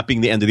ends up not being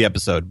the end of the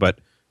episode, but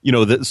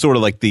sort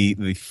of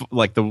the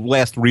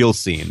last real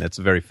scene. That's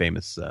a very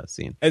famous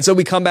scene. And so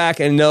we come back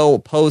and no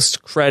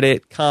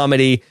post-credit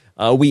comedy.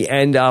 We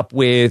end up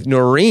with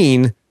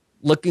Noreen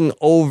looking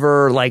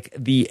over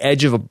the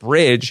edge of a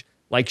bridge,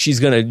 like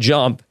she's gonna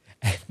jump.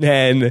 And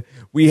then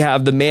we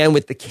have the man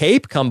with the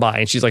cape come by,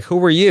 and she's like,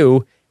 "Who are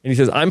you?" And he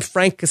says, I'm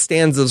Frank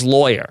Costanza's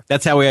lawyer.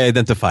 That's how he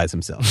identifies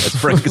himself, as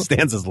Frank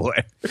Costanza's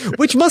lawyer.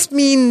 Which must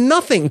mean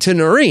nothing to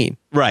Noreen.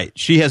 Right.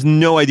 She has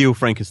no idea who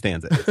Frank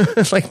Costanza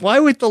is. Why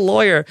would the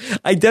lawyer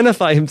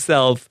identify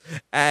himself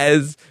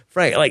as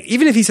Frank?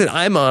 Even if he said,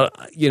 I'm a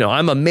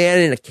man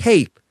in a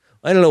cape,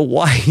 I don't know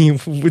why he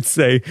would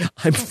say,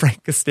 I'm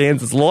Frank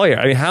Costanza's lawyer.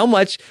 I mean, how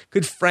much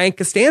could Frank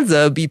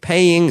Costanza be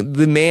paying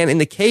the man in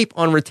the cape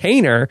on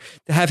retainer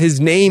to have his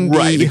name be...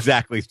 Right,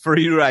 exactly. For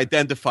you to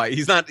identify.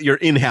 He's not your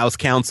in-house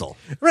counsel.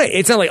 Right.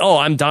 It's not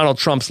I'm Donald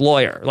Trump's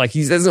lawyer.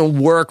 He doesn't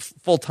work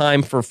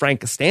full-time for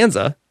Frank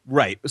Costanza.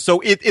 Right.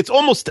 So it's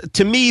almost,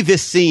 to me,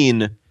 this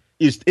scene...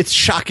 It's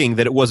shocking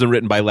that it wasn't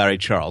written by Larry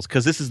Charles,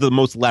 because this is the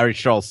most Larry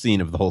Charles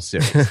scene of the whole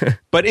series.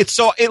 But it's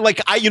so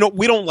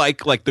we don't like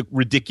the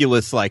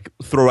ridiculous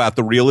throw out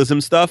the realism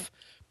stuff,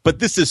 but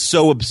this is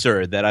so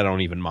absurd that I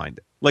don't even mind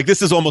it.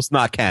 This is almost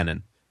not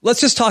canon. Let's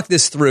just talk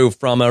this through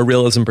from a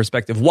realism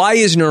perspective. Why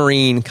is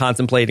Noreen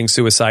contemplating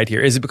suicide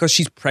here? Is it because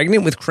she's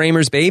pregnant with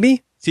Kramer's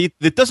baby? See,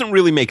 that doesn't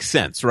really make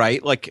sense,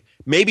 right?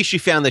 Maybe she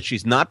found that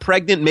she's not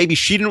pregnant. Maybe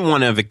she didn't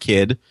want to have a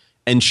kid.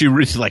 And she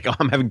was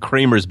I'm having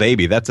Kramer's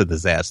baby. That's a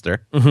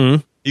disaster.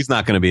 Mm-hmm. He's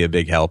not going to be a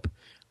big help.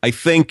 I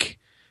think,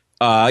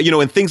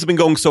 and things have been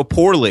going so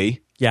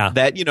poorly. Yeah.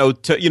 That,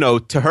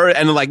 to her,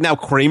 and now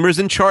Kramer's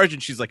in charge,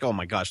 and she's like, oh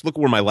my gosh, look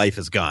where my life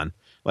has gone.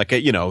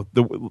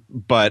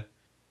 But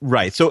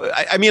Right. So,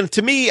 I mean,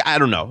 to me, I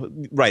don't know.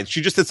 Right.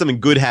 She just had something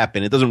good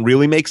happen. It doesn't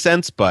really make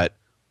sense, but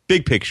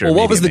big picture. Well,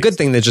 what maybe was it the makes good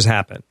thing that just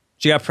happened?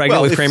 She got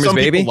pregnant with Kramer's some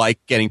baby? People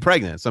like getting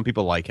pregnant. Some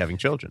people like having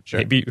children.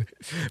 Sure.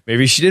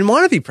 Maybe she didn't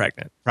want to be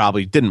pregnant.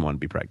 Probably didn't want to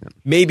be pregnant.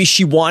 Maybe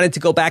she wanted to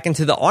go back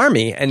into the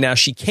army, and now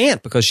she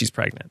can't because she's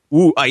pregnant.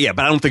 Ooh, yeah,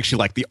 but I don't think she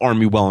liked the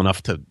army well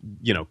enough to,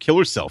 kill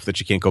herself that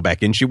she can't go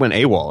back in. She went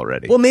AWOL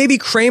already. Well, maybe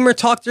Kramer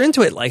talked her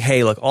into it. Like,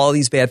 hey, look, all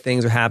these bad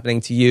things are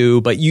happening to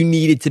you, but you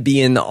needed to be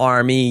in the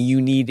army.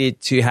 You needed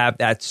to have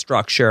that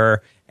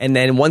structure. And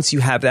then once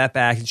you have that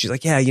back, and she's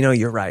like, yeah,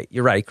 you're right.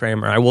 You're right,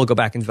 Kramer. I will go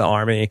back into the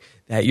army.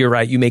 That you're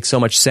right. You make so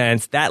much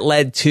sense. That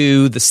led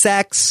to the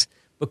sex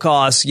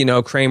because,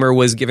 Kramer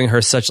was giving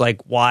her such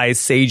like wise,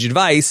 sage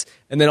advice.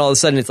 And then all of a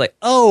sudden it's like,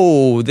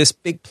 oh, this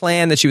big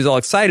plan that she was all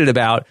excited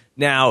about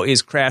now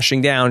is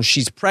crashing down.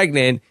 She's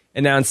pregnant.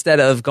 And now instead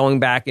of going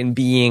back and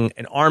being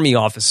an army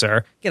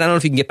officer, again, I don't know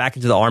if you can get back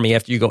into the army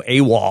after you go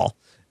AWOL.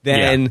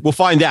 Then we'll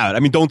find out. I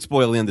mean, don't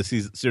spoil the end of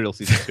Serial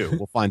Season 2.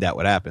 We'll find out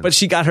what happens. But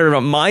she got her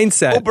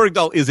mindset. Bo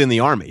Bergdahl is in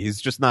the army.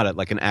 He's just not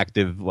an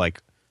active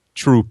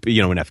troop,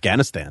 in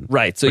Afghanistan.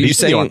 Right. So but you're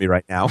saying in the army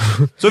right now.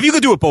 So if you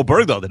could do it, Bo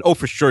Bergdahl, then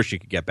for sure she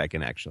could get back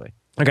in. Actually.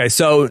 Okay.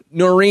 So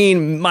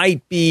Noreen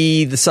might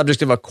be the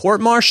subject of a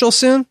court martial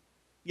soon.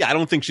 Yeah, I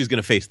don't think she's going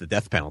to face the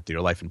death penalty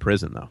or life in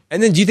prison, though.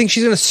 And then, do you think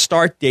she's going to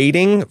start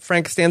dating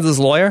Frank Costanza's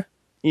lawyer?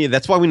 Yeah,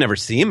 that's why we never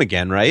see him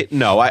again, right?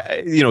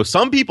 No,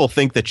 some people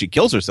think that she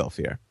kills herself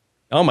here.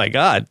 Oh my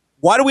God!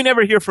 Why do we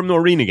never hear from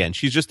Noreen again?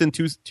 She's just in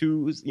two,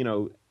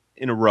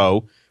 in a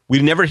row.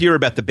 We never hear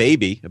about the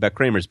baby, about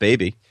Kramer's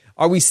baby.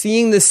 Are we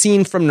seeing the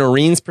scene from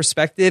Noreen's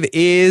perspective?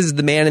 Is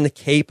the man in the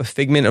cape a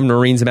figment of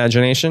Noreen's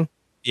imagination?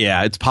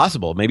 Yeah, it's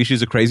possible. Maybe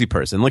she's a crazy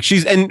person.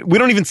 And we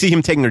don't even see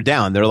him taking her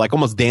down. They're like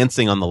almost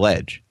dancing on the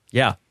ledge.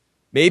 Yeah,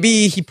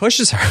 maybe he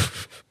pushes her.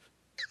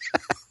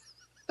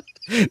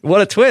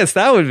 What a twist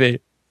that would be.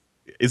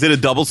 Is it a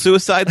double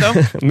suicide, though?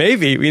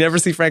 Maybe. We never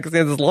see Frank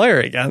Costanza's lawyer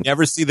again.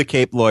 Never see the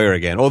Cape lawyer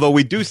again. Although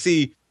we do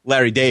see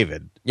Larry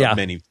David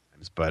many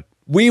times. But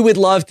we would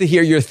love to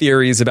hear your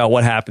theories about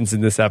what happens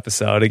in this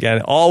episode.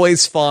 Again,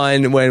 always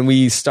fun when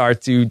we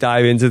start to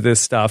dive into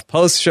this stuff.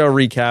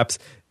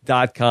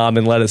 Postshowrecaps.com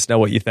and let us know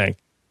what you think.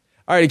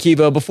 All right,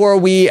 Akiva, before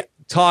we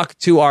talk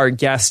to our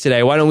guest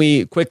today, why don't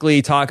we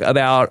quickly talk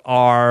about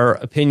our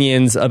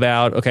opinions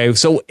about, okay,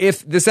 so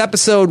if this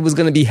episode was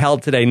going to be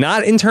held today,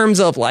 not in terms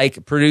of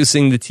like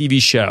producing the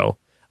TV show,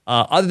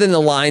 other than the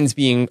lines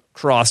being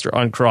crossed or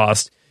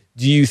uncrossed,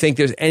 do you think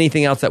there's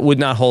anything else that would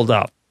not hold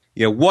up?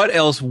 Yeah, what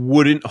else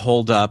wouldn't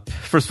hold up?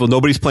 First of all,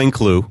 nobody's playing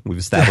Clue. We've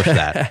established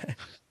that.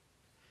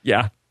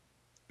 Yeah.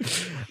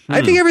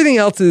 I think everything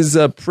else is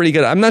pretty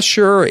good. I'm not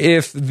sure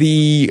if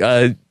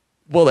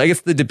I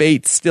guess the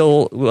debate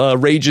still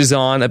rages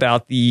on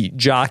about the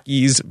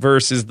jockeys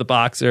versus the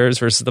boxers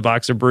versus the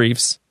boxer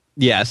briefs.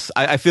 Yes,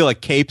 I feel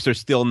like capes are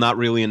still not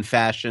really in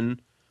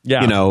fashion.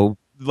 Yeah.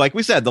 Like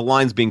we said, the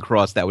lines being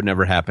crossed, that would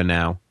never happen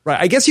now.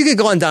 Right. I guess you could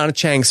go on Donna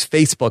Chang's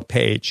Facebook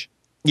page.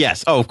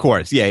 Yes. Oh, of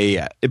course.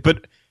 Yeah.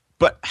 But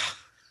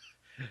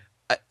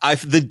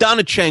the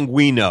Donna Chang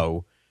we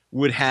know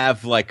would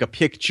have like a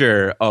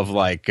picture of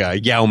like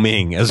Yao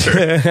Ming as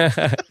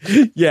her.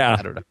 Yeah.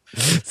 I don't know.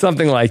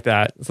 Something like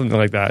that.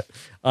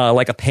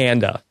 Like a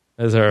panda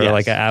as her,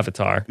 like an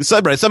avatar.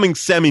 Something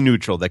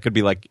semi-neutral that could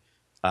be like,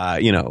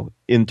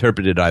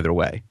 interpreted either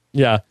way.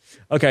 Yeah.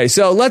 Okay.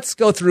 So let's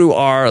go through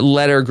our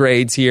letter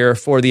grades here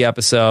for the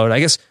episode. I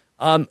guess,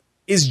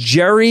 is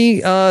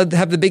Jerry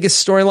have the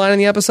biggest storyline in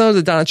the episode,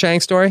 the Donna Chang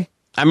story?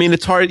 I mean,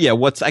 it's hard. Yeah.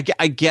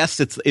 I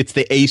guess it's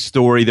the A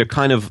story.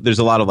 There's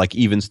a lot of like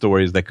even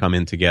stories that come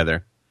in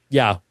together.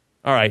 Yeah.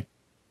 All right.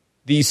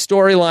 The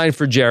storyline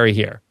for Jerry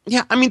here.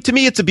 Yeah. I mean, to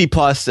me, it's a B+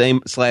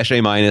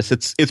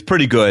 /A-. It's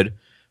pretty good.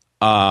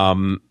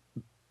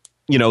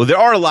 There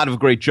are a lot of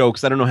great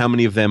jokes. I don't know how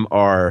many of them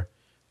are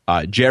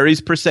Jerry's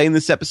per se in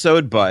this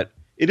episode, but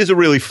it is a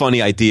really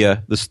funny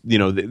idea.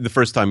 The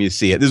first time you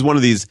see it, this is one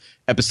of these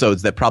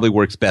episodes that probably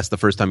works best the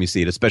first time you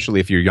see it, especially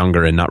if you're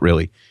younger and not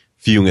really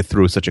viewing it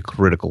through such a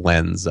critical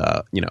lens,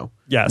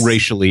 yes,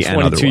 racially and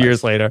otherwise. 22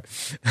 years later.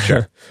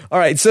 Sure. All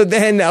right. So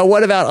then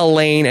what about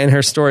Elaine and her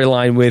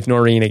storyline with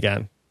Noreen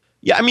again?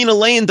 Yeah, I mean,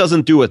 Elaine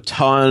doesn't do a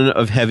ton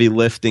of heavy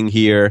lifting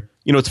here.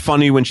 It's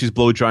funny when she's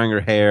blow drying her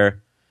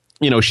hair.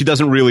 She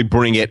doesn't really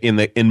bring it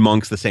in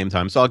Monks the same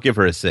time. So I'll give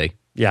her a C.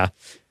 Yeah.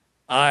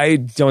 I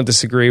don't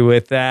disagree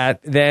with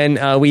that.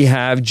 Then we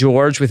have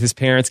George with his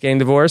parents getting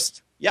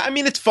divorced. Yeah, I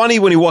mean, it's funny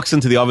when he walks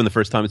into the oven the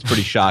first time. It's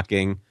pretty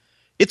shocking.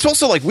 It's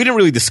also like, we didn't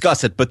really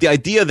discuss it, but the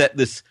idea that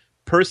this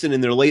person in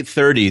their late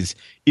 30s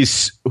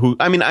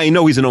I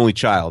know he's an only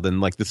child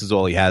and like this is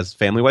all he has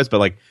family-wise, but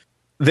like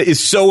is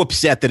so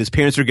upset that his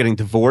parents are getting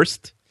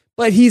divorced.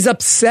 But he's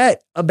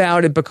upset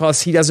about it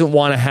because he doesn't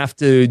want to have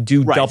to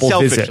do double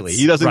selfishly. visits.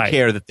 He doesn't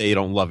care that they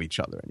don't love each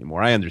other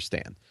anymore. I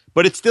understand.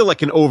 But it's still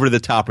like an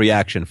over-the-top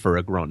reaction for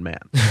a grown man.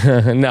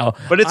 No.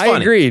 But it's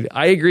funny.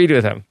 I agreed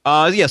with him. So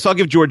I'll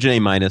give George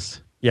an A-.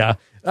 Yeah.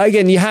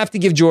 again, you have to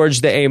give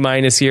George the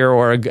A- here,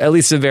 or at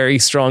least a very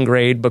strong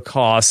grade,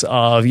 because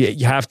of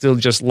you have to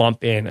just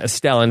lump in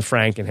Estelle and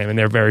Frank and him, and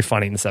they're very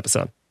funny in this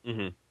episode.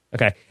 Mm-hmm.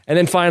 Okay, and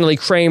then finally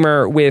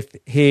Kramer with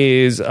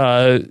his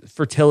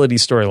fertility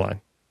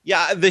storyline.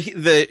 Yeah,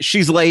 the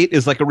she's late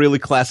is like a really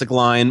classic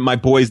line. My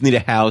boys need a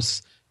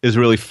house is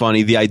really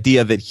funny. The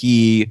idea that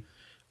he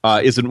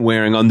isn't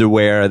wearing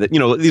underwear, that, you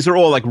know, these are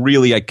all like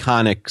really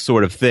iconic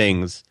sort of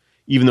things,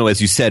 even though,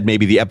 as you said,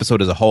 maybe the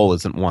episode as a whole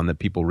isn't one that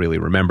people really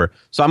remember.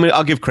 So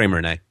I'll give Kramer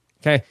an A.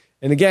 Okay.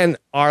 And again,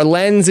 our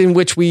lens in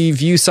which we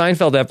view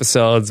Seinfeld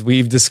episodes,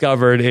 we've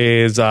discovered,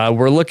 is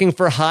we're looking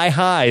for high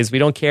highs. We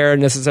don't care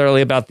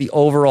necessarily about the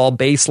overall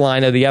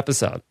baseline of the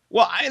episode.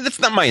 Well, that's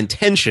not my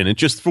intention. It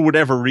just, for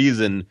whatever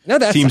reason,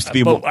 seems to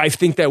be. But I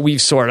think that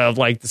we've sort of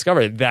like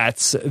discovered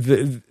that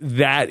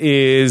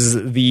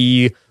is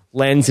the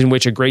lens in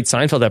which a great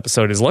Seinfeld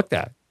episode is looked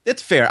at.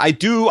 It's fair. I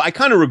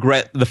kind of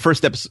regret the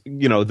first episode.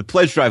 You know, the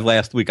pledge drive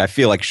last week, I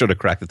feel like should have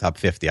cracked the top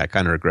 50. I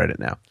kind of regret it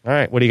now. All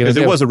right. What are you going to do?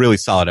 Because it was a really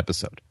solid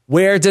episode.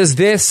 Where does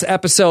this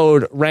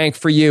episode rank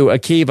for you,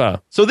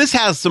 Akiva? So this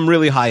has some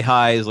really high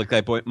highs, like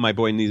my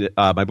boys need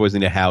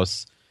a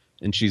house,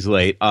 and she's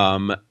late.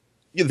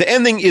 The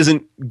ending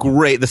isn't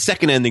great. The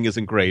second ending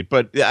isn't great,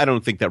 but I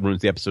don't think that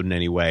ruins the episode in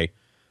any way.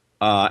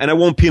 And I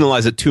won't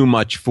penalize it too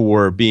much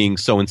for being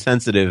so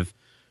insensitive,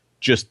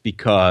 just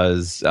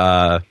because,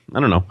 I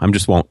don't know, I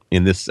just won't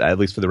in this, at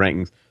least for the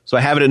rankings. So I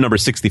have it at number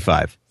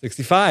 65.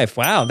 65.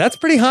 Wow, that's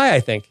pretty high,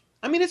 I think.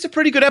 I mean, it's a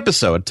pretty good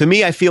episode. To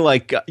me, I feel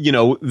like,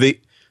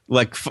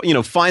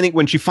 finding,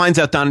 when she finds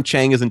out Donna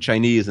Chang isn't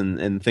Chinese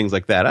and things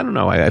like that, I don't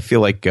know. I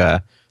feel like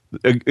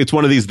it's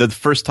one of these, the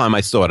first time I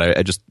saw it,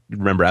 I just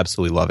remember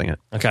absolutely loving it.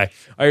 Okay.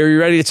 Are you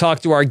ready to talk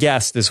to our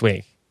guest this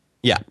week?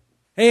 Yeah.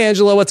 Hey,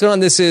 Angela, what's going on?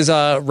 This is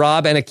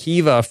Rob and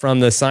Akiva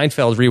from the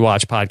Seinfeld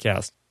Rewatch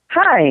podcast.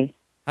 Hi.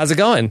 How's it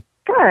going?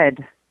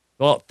 Good.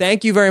 Well,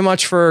 thank you very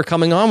much for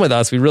coming on with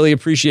us. We really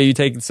appreciate you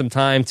taking some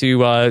time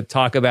to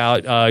talk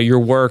about your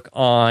work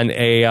on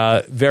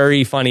a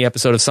very funny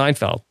episode of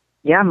Seinfeld.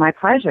 Yeah, my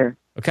pleasure.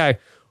 Okay.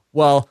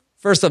 Well,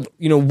 first off,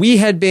 we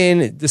had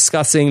been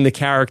discussing the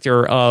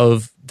character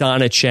of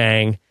Donna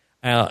Chang,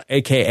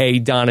 a.k.a.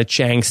 Donna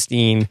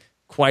Changstein,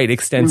 quite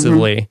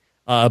extensively,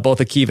 both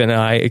Akiva and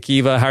I.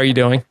 Akiva, how are you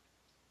doing?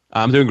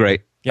 I'm doing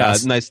great.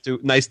 Yes. Nice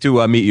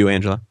to meet you,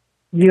 Angela.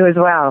 You as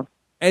well.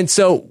 And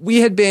so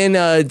we had been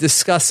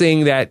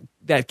discussing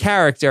that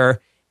character,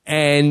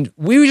 and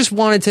we just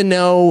wanted to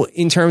know,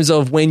 in terms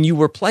of when you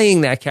were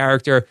playing that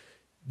character,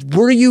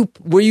 were you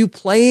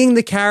playing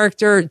the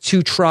character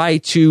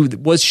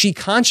was she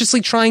consciously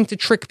trying to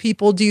trick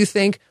people, do you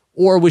think,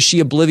 or was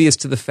she oblivious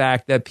to the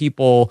fact that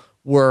people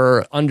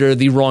were under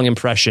the wrong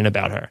impression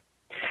about her?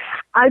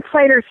 I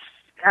played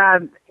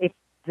her, if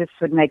this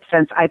would make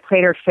sense, I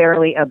played her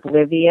fairly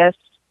oblivious,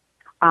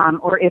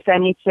 or if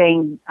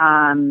anything,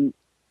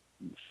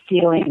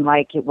 feeling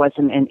like it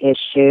wasn't an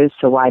issue,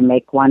 so why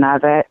make one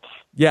of it?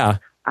 Yeah.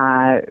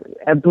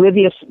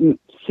 Oblivious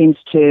seems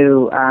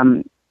to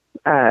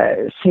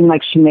seem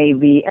like she may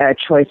be a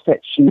choice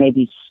that she may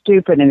be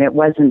stupid, and it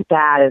wasn't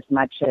that as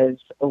much as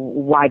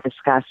why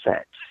discuss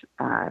it,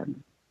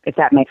 if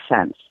that makes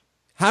sense.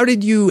 How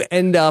did you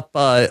end up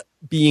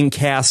being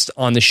cast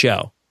on the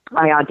show?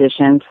 I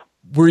auditioned.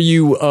 Were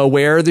you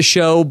aware of the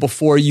show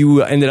before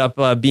you ended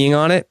up being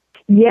on it?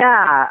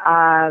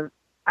 Yeah,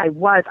 I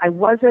was. I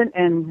wasn't,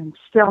 and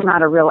still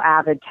not a real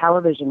avid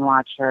television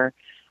watcher,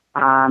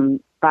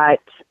 but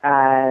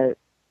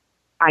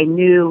I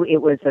knew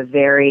it was a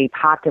very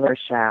popular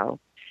show,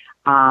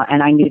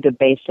 and I knew the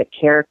basic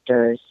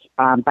characters,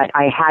 but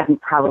I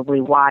hadn't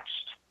probably watched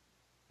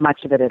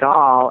much of it at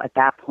all at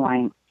that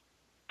point.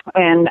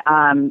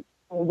 And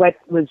what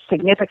was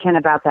significant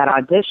about that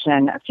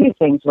audition, a few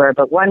things were,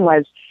 but one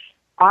was,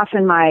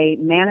 often my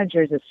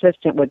manager's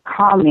assistant would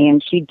call me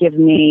and she'd give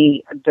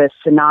me the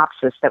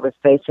synopsis that was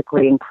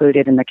basically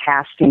included in the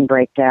casting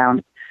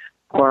breakdown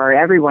for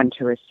everyone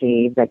to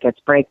receive, that gets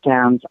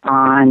breakdowns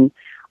on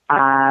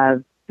a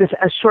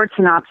short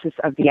synopsis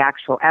of the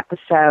actual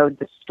episode,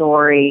 the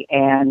story,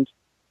 and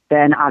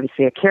then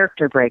obviously a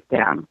character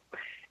breakdown.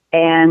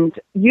 And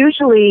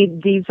usually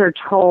these are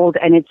told,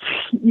 and it's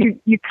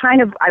you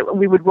kind of,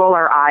 we would roll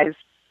our eyes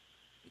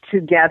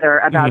together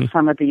about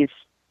some of these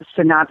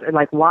synopsis,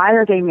 like, why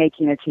are they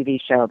making a TV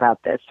show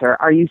about this?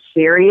 Or are you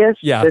serious?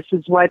 Yeah. This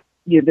is what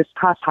this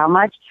costs how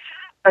much?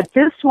 But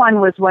this one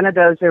was one of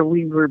those where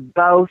we were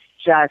both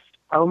just,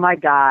 oh my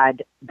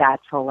God,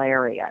 that's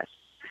hilarious.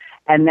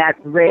 And that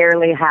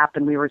rarely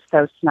happened. We were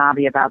so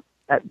snobby about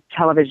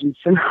television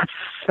synopsis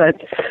that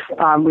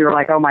we were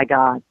like, oh my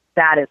God,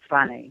 that is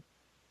funny.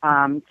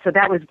 So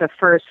that was the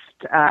first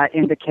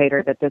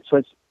indicator that this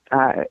was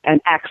an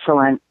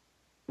excellent,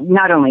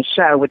 not only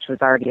show, which was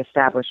already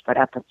established, but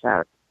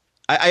episode.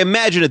 I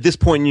imagine at this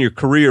point in your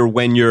career,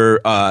 when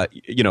you're,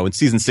 in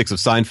season 6 of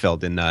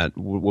Seinfeld in,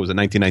 what was it,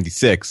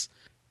 1996,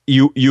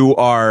 you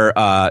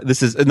are,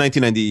 this is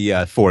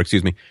 1994,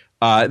 excuse me.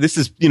 This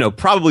is,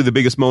 probably the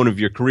biggest moment of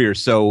your career.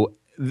 So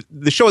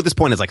the show at this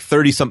point has like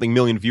 30 something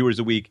million viewers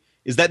a week.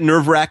 Is that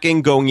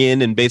nerve-wracking going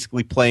in and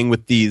basically playing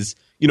with these,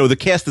 the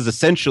cast is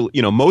essential,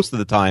 most of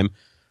the time,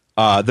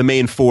 the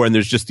main four, and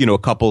there's just, a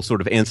couple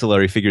sort of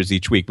ancillary figures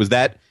each week. Is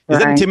that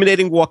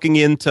intimidating walking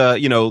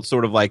into,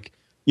 sort of like,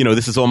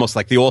 this is almost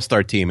like the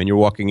all-star team and you're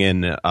walking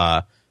in,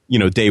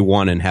 day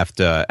one and have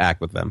to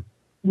act with them?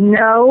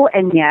 No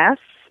and yes.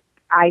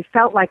 I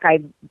felt like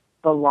I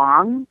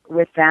belong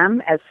with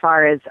them as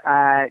far as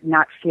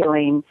not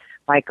feeling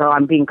like, oh,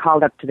 I'm being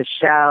called up to the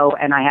show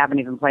and I haven't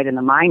even played in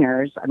the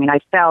minors. I mean, I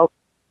felt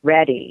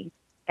ready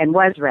and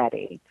was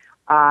ready.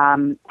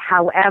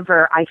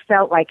 However, I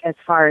felt like as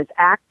far as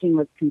acting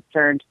was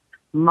concerned,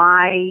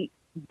 my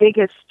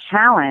biggest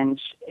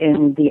challenge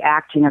in the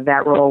acting of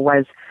that role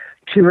was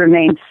to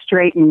remain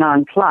straight and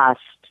nonplussed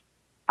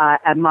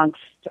amongst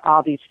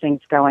all these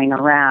things going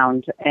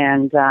around,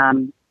 and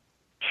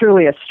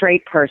truly a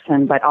straight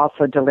person, but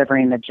also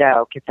delivering the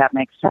joke, if that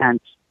makes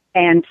sense.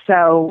 And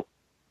so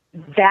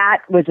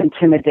that was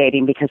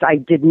intimidating because I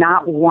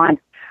went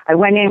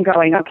in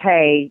going,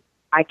 okay,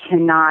 I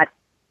cannot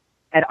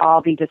at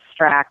all be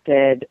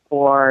distracted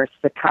or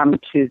succumb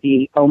to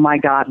the, oh my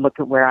God, look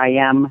at where I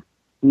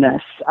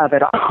am-ness of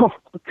it all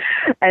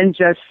and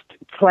just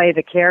play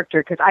the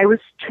character, because I was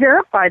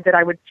terrified that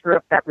I would screw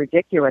up that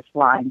ridiculous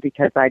line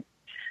because I'd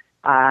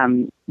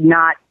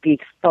not be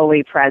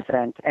fully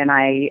present.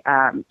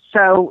 And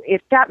so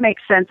if that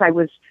makes sense, I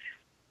was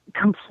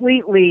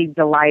completely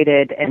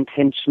delighted and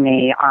pinch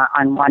me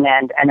on one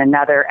end, and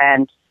another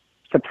end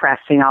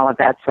suppressing all of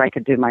that so I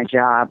could do my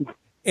job.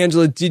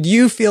 Angela, did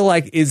you feel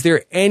like, is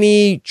there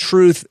any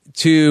truth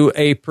to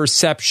a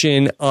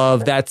perception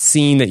of that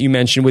scene that you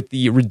mentioned with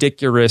the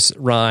ridiculous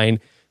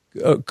Rhine?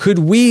 Could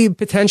we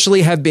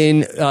potentially have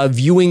been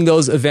viewing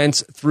those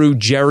events through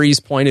Jerry's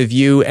point of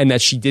view, and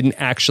that she didn't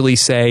actually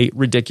say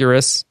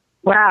ridiculous?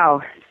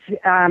 Wow.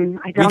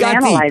 I don't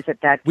analyze it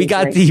that deeply. We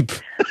got deep.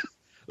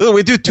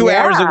 We do 2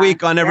 hours a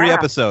week on every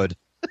episode.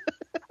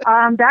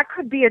 That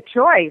could be a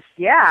choice.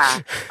 Yeah.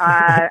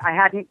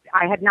 I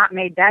had not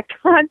made that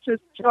conscious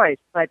choice,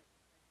 but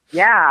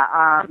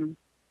yeah.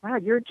 Wow,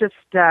 you're just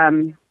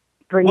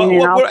bringing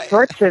in all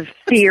sorts of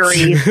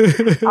theories.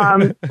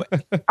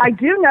 I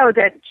do know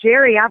that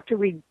Jerry, after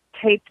we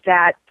taped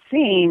that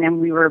scene and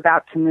we were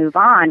about to move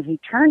on, he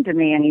turned to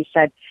me and he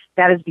said,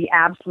 "That is the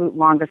absolute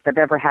longest I've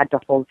ever had to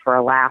hold for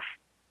a laugh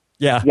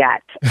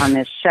yet on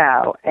this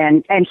show."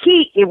 And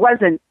it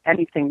wasn't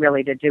anything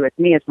really to do with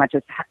me as much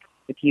as,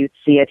 if you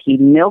see it, he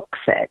milks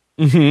it.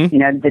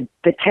 Mm-hmm.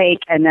 The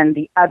take and then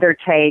the other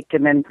take,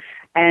 and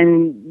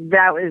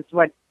that was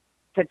what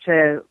such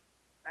a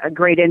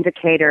great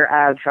indicator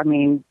of, I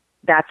mean,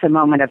 that's a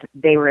moment of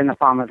they were in the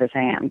palm of his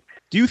hand.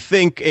 Do you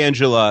think,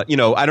 Angela,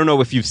 I don't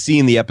know if you've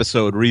seen the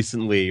episode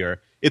recently,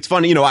 or it's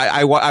funny,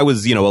 I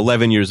was,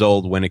 11 years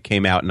old when it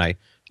came out, and I,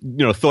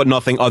 thought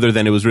nothing other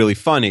than it was really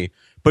funny.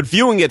 But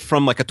viewing it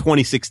from like a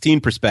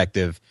 2016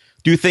 perspective,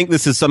 do you think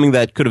this is something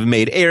that could have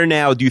made air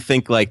now? Do you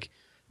think like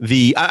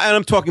and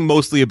I'm talking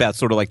mostly about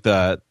sort of like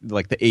the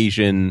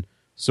Asian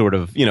sort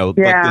of, like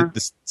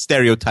the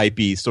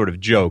stereotypy sort of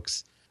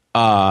jokes.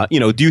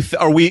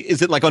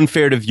 Is it like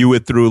unfair to view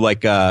it through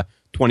like a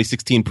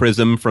 2016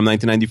 prism from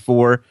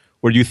 1994?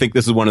 Or do you think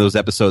this is one of those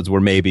episodes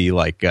where maybe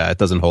like it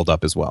doesn't hold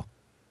up as well?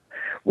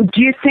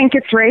 Do you think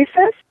it's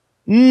racist?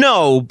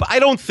 No, I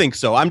don't think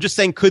so. I'm just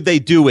saying, could they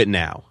do it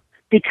now?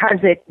 Because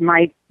it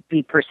might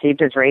be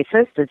perceived as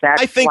racist. Is that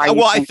I think? Why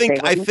well, I think.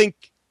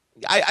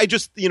 I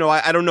just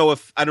I don't know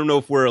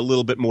if we're a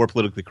little bit more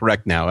politically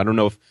correct now. I don't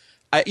know if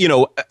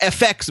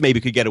FX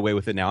maybe could get away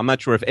with it now. I'm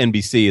not sure if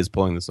NBC is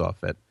pulling this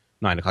off at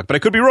 9:00, but I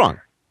could be wrong.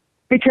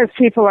 Because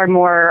people are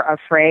more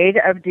afraid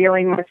of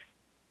dealing with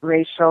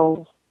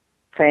racial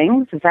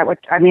things. Is that what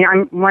I mean?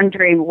 I'm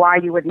wondering why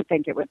you wouldn't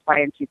think it would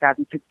play in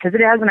 2006, because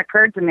it hasn't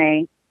occurred to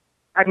me.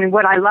 I mean,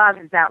 what I love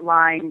is that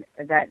line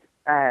that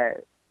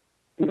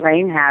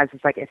Elaine has.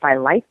 It's like, if I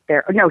like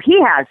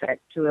he has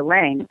it to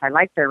Elaine. If I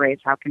like their race,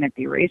 how can it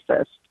be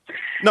racist?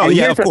 No, and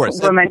of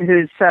course. A woman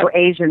who's so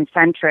Asian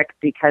centric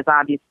because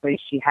obviously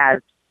she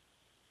has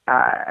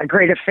a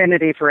great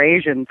affinity for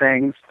Asian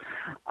things.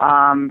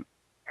 And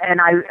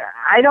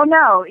I don't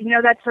know.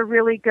 That's a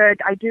really good.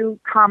 I do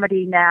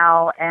comedy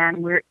now,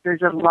 and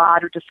there's a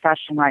lot of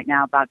discussion right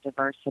now about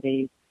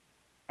diversity,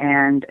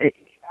 and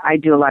I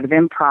do a lot of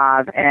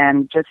improv.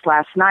 And just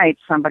last night,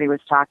 somebody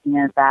was talking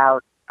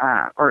about,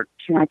 or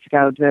 2 nights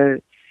ago,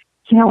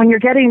 when you're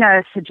getting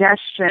a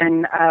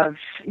suggestion of,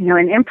 in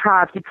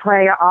improv, you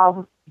play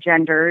all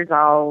genders,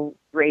 all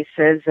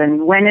races,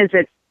 and when is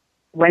it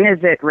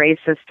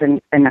racist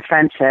and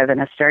offensive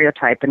and a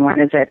stereotype, and when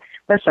is it,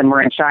 listen,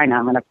 we're in China,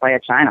 I'm going to play a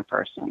China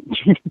person,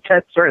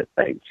 that sort of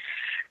thing.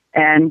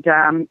 And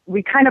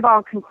we kind of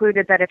all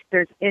concluded that if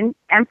there's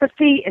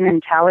empathy and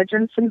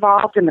intelligence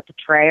involved in the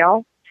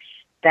portrayal,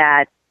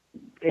 that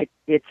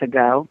it's a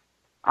go.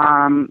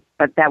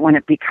 But that when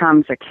it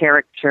becomes a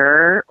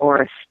character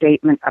or a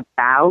statement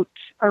about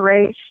a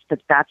race,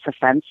 that's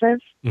offensive.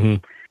 Mm-hmm.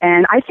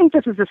 And I think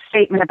this is a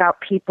statement about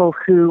people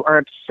who are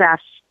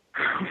obsessed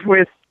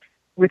with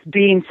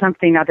being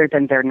something other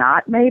than they're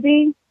not,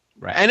 maybe.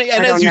 Right. And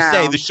as you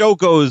say, the show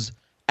goes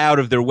out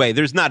of their way.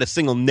 There's not a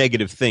single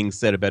negative thing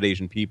said about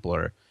Asian people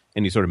or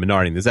any sort of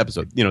minority in this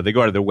episode. You know, they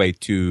go out of their way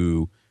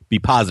to be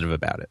positive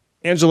about it.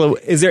 Angela,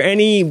 is there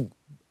any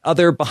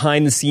other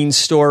behind-the-scenes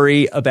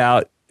story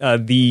about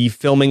the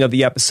filming of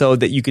the episode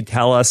that you could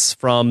tell us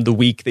from the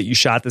week that you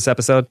shot this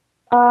episode?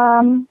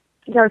 I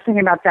was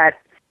thinking about that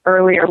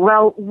earlier.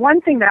 Well, one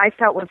thing that I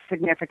felt was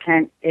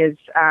significant is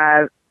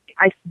I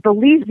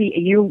believe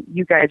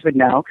you guys would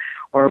know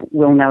or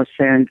will know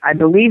soon. I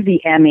believe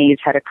the Emmys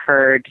had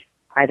occurred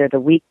either the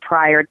week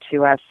prior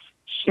to us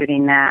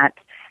shooting that,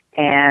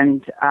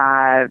 and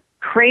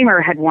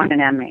Kramer had won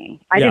an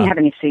Emmy. I didn't have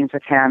any scenes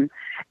with him,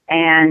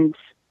 and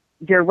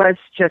there was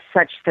just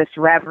such this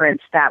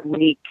reverence that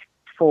week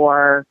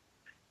for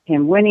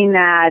him winning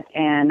that,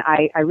 and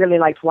I really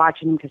liked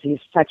watching him because he's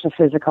such a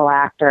physical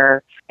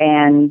actor.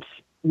 And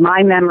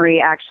my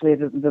memory, actually,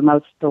 the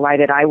most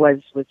delighted I was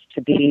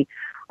to be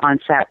on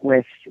set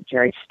with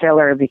Jerry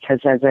Stiller,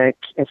 because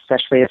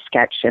especially a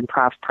sketch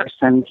improv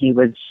person, he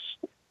was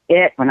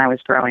it when I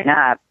was growing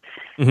up.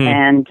 Mm-hmm.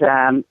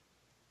 And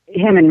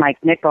him and Mike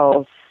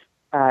Nichols,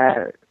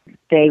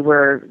 they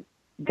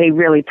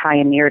really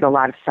pioneered a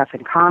lot of stuff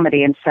in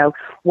comedy. And so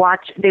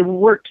they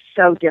worked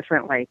so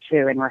differently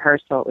too in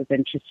rehearsal. It was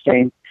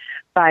interesting.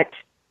 But,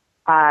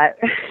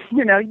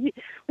 when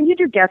you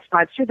do guest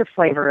spots, you're the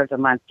flavor of the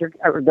month or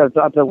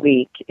of the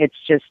week. It's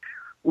just,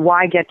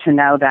 why get to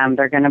know them?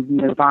 They're going to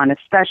move on,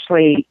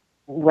 especially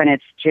when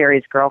it's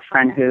Jerry's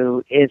girlfriend,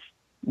 who is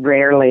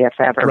rarely, if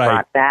ever,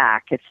 brought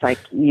back. It's like,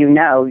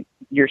 your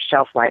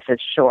shelf life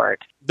is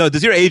short. No,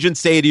 does your agent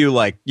say to you,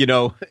 like,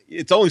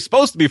 it's only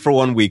supposed to be for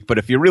 1 week, but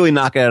if you really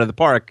knock it out of the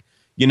park,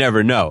 you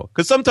never know?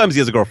 Because sometimes he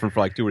has a girlfriend for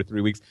like 2 or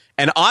 3 weeks.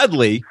 And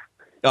oddly,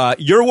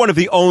 you're one of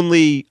the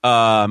only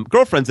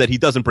girlfriends that he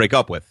doesn't break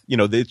up with.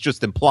 It's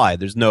just implied.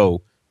 There's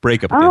no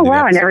breakup. Oh,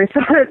 wow. I never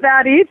thought of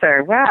that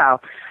either. Wow.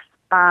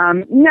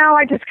 No,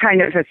 I just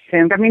kind of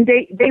assumed. I mean,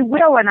 they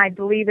will, and I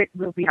believe it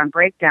will be on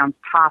Breakdowns,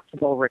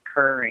 possible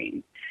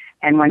recurring.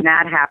 And when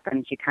that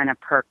happens, you kind of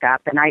perk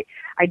up. And I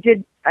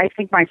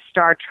think my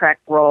Star Trek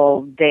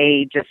role,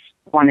 they just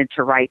wanted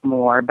to write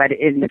more. But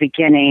in the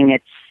beginning,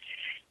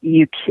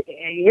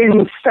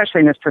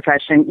 especially in this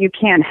profession, you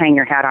can't hang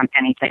your hat on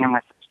anything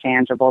unless it's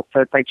tangible. So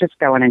it's like, just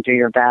go in and do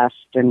your best,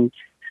 and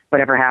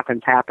whatever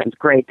happens, happens.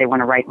 Great, they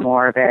want to write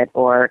more of it.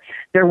 Or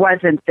there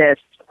wasn't this,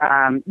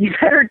 you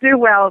better do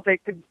well, they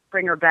could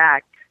bring her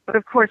back. But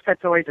of course,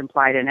 that's always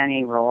implied in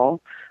any role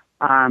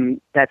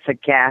that's a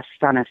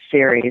guest on a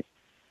series.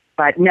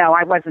 But no,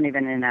 I wasn't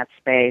even in that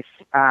space.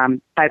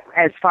 But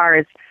as far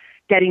as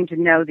getting to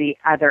know the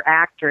other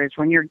actors,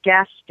 when you're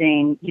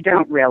guesting, you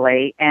don't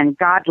really. And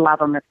God love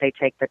them if they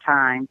take the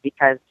time,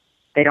 because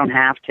they don't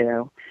have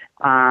to.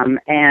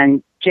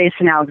 And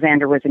Jason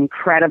Alexander was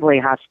incredibly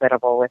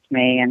hospitable with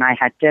me, and I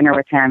had dinner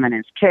with him and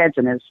his kids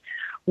and his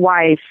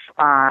wife.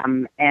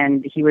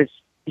 And he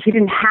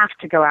didn't have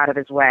to go out of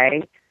his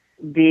way,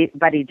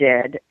 but he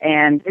did.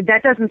 And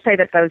that doesn't say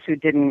that those who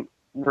didn't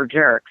were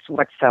jerks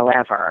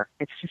whatsoever.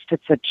 It's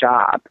a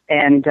job.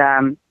 And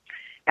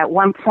at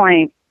one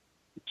point,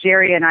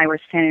 Jerry and I were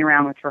standing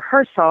around with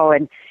rehearsal,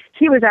 and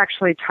he was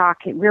actually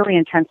really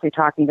intensely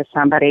talking to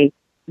somebody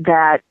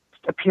that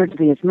appeared to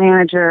be his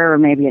manager or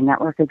maybe a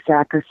network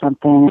exec or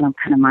something, and I'm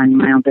kind of minding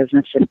my own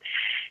business. And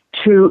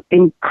to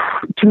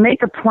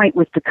make a point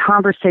with the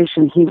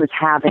conversation he was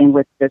having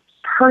with this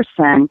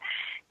person,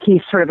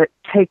 he sort of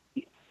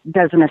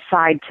does an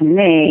aside to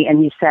me,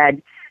 and he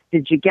said,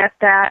 "Did you get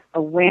that?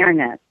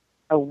 Awareness.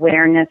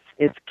 Awareness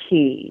is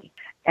key."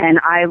 And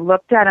I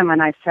looked at him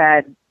and I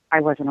said,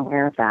 "I wasn't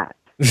aware of that."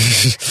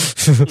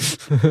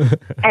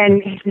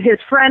 And his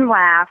friend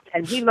laughed,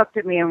 and he looked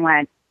at me and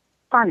went,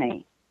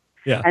 "Funny."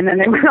 Yeah. And then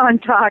they went on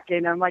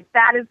talking. I'm like,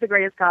 that is the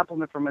greatest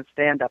compliment from a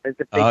stand-up, is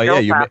if they go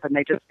up and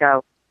they just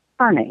go,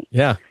 "Funny."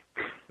 Yeah,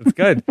 that's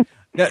good.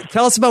 Now,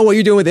 tell us about what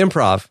you're doing with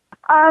improv.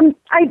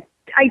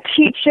 I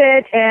teach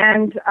it,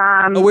 and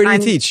where do you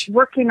teach?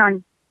 Working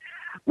on.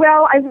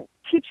 Well, I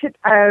teach it.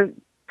 I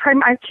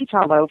teach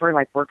all over,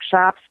 like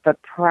workshops,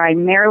 but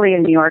primarily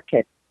in New York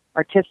at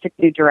Artistic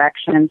New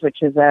Directions,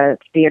 which is a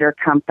theater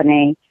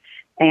company,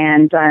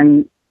 and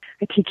I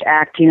teach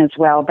acting as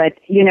well. But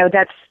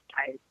that's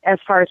as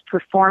far as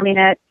performing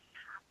it.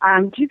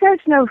 Do you guys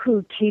know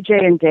who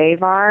TJ and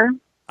Dave are?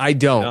 I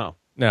don't.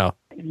 No.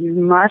 You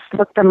must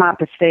look them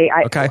up. Okay.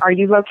 Are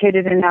you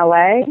located in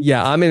LA?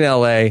 Yeah, I'm in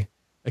LA.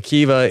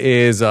 Akiva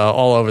is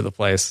all over the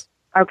place.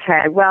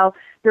 Okay. Well,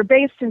 they're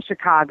based in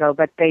Chicago,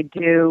 but they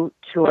do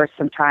tour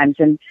sometimes.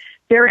 And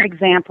they're an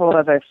example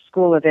of a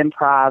school of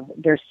improv.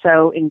 They're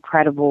so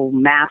incredible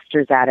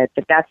masters at it.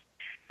 But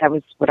that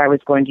was what I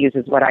was going to use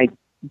as what I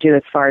do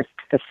as far as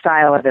the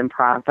style of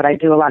improv. But I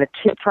do a lot of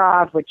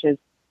Tiprov, which is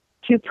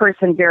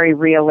two-person, very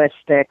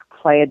realistic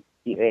play.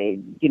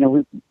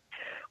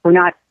 We're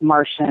not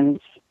Martians,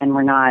 and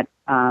we're not.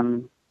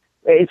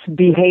 It's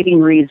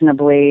behaving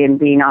reasonably and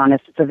being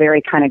honest. It's a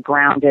very kind of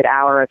grounded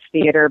hour of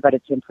theater, but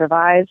it's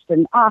improvised,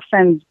 and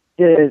often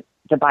the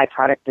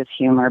byproduct is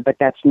humor, but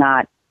that's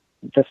not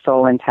the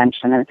sole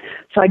intention. And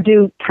so I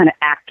do kind of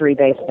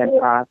actory-based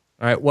improv. All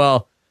right.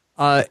 Well,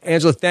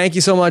 Angela, thank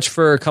you so much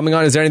for coming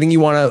on. Is there anything you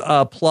want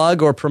to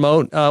plug or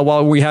promote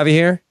while we have you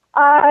here?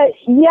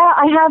 Yeah,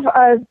 I have.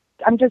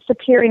 I'm just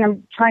appearing.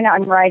 I'm trying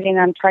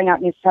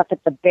out new stuff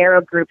at the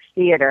Barrow Group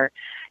Theater,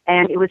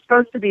 and it was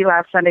supposed to be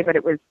last Sunday, but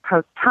it was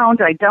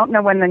postponed. I don't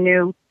know when the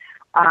new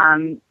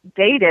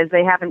date is.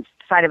 They haven't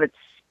decided.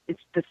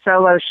 It's the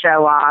solo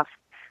show off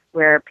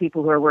where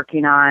people who are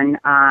working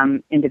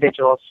on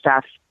individual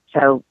stuff.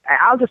 So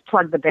I'll just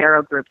plug the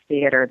Barrow Group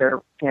Theater.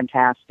 They're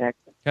fantastic.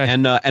 Okay.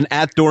 And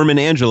at Dorman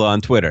Angela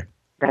on Twitter.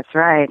 That's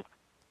right.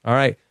 All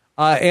right.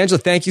 Angela,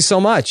 thank you so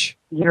much.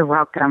 You're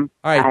welcome.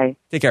 All right. Bye.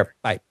 Take care.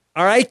 Bye.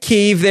 All right,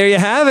 Keeve, there you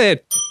have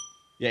it.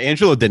 Yeah,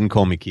 Angela didn't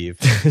call me Keeve.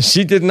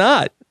 She did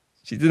not.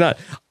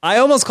 I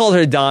almost called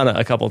her Donna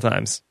a couple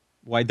times.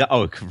 Why?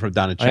 From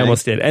Donna Chang. I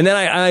almost did. And then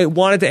I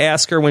wanted to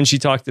ask her when she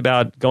talked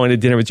about going to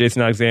dinner with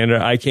Jason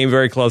Alexander. I came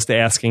very close to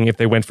asking if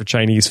they went for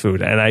Chinese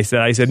food. And I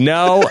said,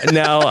 no,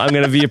 I'm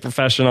going to be a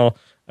professional.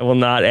 I will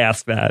not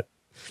ask that.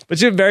 But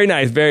she's very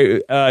nice.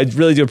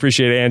 Really do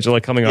appreciate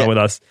Angela coming on with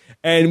us.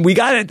 And we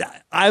got it.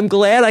 I'm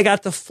glad I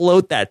got to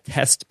float that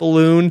test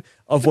balloon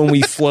of when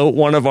we float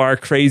one of our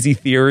crazy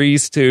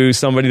theories to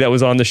somebody that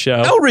was on the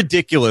show. How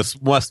ridiculous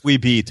must we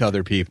be to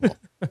other people?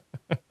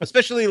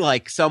 Especially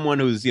like someone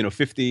who's,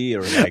 50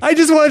 or like. I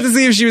just wanted to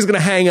see if she was going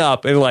to hang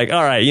up and like,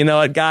 all right, you know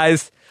what,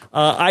 guys,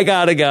 I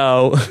got to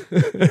go.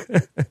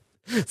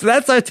 So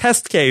that's our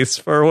test case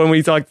for when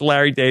we talk to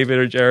Larry David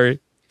or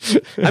Jerry.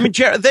 I mean,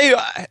 Jerry,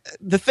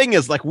 the thing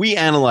is, like, we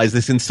analyze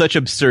this in such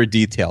absurd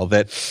detail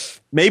that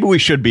maybe we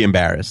should be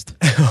embarrassed.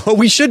 Oh,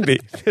 we should be.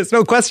 There's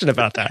no question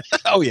about that.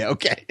 Oh, yeah,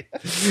 okay.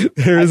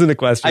 There isn't a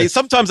question.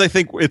 Sometimes I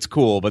think it's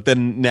cool, but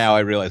then now I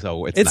realize,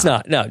 it's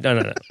not. No,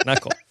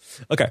 not cool.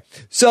 Okay,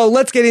 so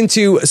let's get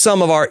into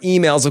some of our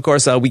emails. Of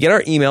course, we get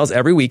our emails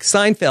every week,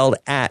 Seinfeld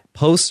at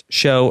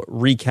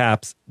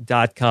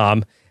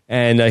postshowrecaps.com.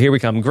 And here we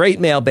come. Great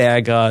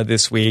mailbag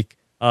this week.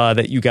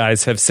 That you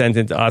guys have sent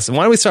into us. And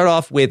why don't we start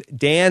off with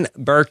Dan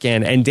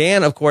Birkin? And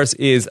Dan, of course,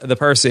 is the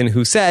person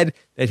who said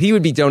that he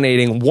would be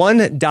donating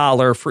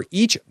 $1 for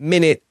each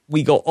minute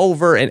we go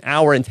over an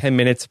hour and 10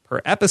 minutes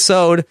per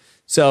episode.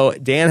 So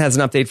Dan has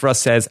an update for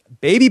us, says,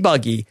 Baby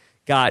Buggy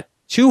got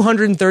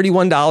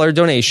 $231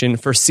 donation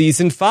for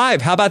season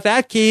 5. How about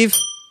that, Keeve?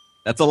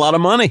 That's a lot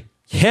of money.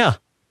 Yeah.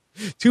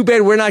 Too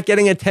bad we're not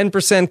getting a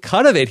 10%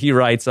 cut of it, he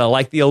writes,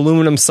 like the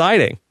aluminum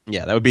siding.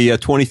 Yeah, that would be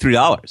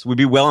 $23. We'd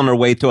be well on our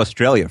way to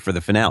Australia for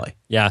the finale.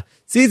 Yeah.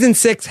 Season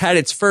 6 had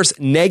its first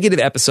negative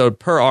episode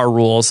per our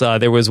rules.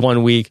 There was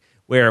 1 week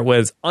where it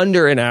was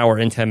under an hour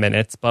and 10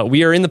 minutes, but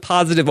we are in the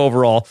positive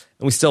overall,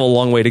 and we still have a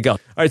long way to go. All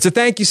right, so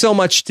thank you so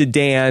much to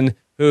Dan,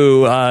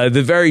 who,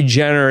 the very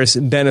generous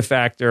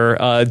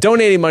benefactor,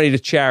 donating money to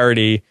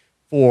charity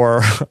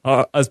for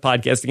us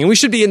podcasting. And we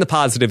should be in the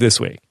positive this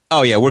week.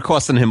 Oh, yeah, we're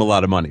costing him a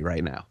lot of money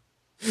right now.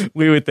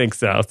 We would think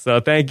so. So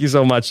thank you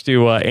so much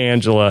to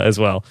Angela as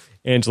well.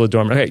 Angela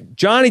Dorman. Okay,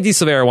 Johnny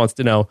DeSilvera wants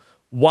to know,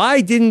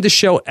 why didn't the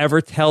show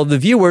ever tell the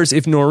viewers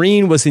if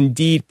Noreen was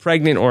indeed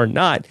pregnant or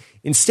not?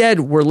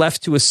 Instead, we're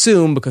left to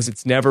assume because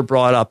it's never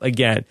brought up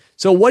again.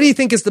 So what do you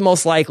think is the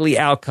most likely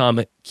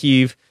outcome,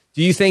 Keeve?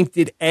 Do you think,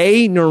 did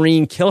A,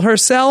 Noreen kill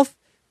herself?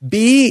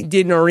 B,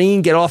 did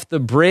Noreen get off the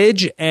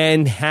bridge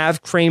and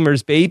have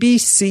Kramer's baby?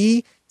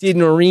 C, did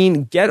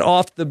Noreen get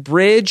off the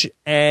bridge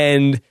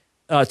and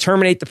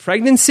terminate the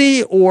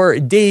pregnancy? Or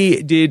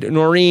D, did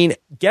Noreen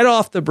get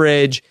off the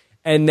bridge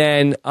and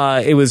then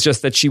it was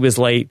just that she was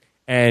late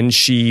and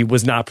she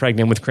was not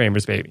pregnant with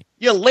Kramer's baby?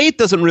 Yeah, late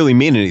doesn't really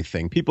mean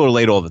anything. People are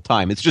late all the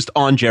time. It's just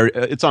on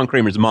it's on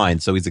Kramer's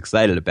mind, so he's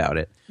excited about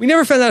it. We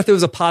never found out if there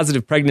was a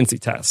positive pregnancy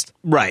test.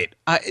 Right.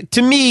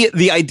 To me,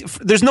 the idea,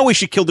 there's no way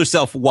she killed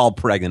herself while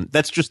pregnant.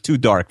 That's just too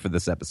dark for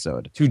this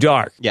episode. Too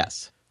dark.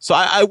 Yes. So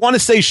I want to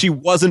say she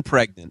wasn't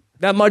pregnant.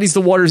 That muddies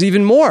the waters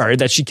even more,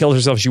 that she killed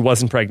herself, she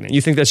wasn't pregnant.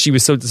 You think that she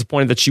was so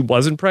disappointed that she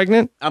wasn't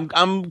pregnant?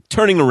 I'm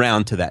turning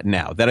around to that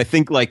now, that I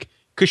think, like,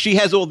 because she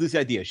has all these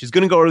ideas. She's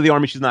going to go to the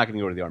army, she's not going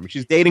to go to the army.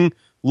 She's dating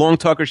Long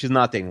Tucker, she's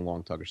not dating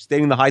Long Tucker. She's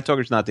dating the High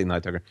Tucker, she's not dating the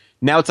High Tucker.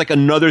 Now it's like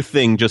another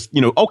thing, just,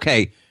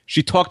 okay,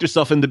 she talked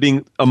herself into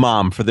being a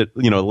mom for the,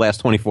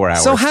 last 24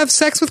 hours. So have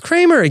sex with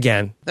Kramer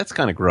again. That's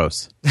kind of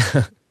gross.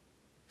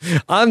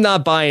 I'm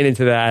not buying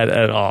into that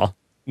at all.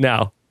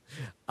 No.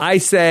 I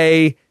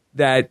say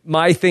that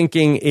my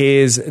thinking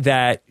is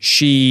that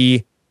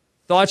she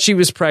thought she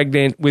was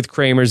pregnant with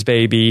Kramer's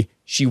baby.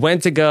 She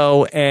went to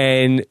go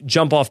and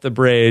jump off the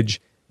bridge.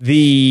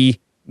 The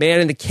man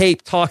in the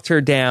cape talked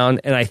her down,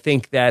 and I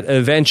think that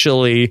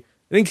eventually,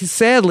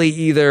 sadly,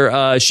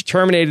 either she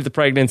terminated the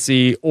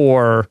pregnancy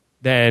or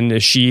then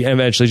she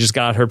eventually just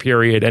got her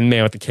period, and the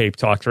man with the cape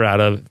talked her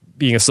out of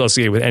being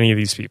associated with any of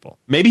these people.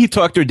 Maybe he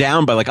talked her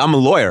down by, like, I'm a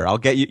lawyer. I'll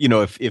get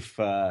you, if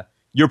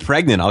you're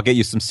pregnant, I'll get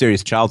you some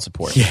serious child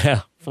support.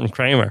 Yeah, from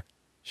Kramer.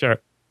 Sure.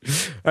 All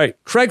right,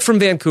 Craig from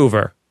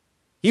Vancouver.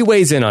 He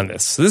weighs in on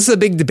this. So this is a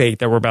big debate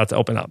that we're about to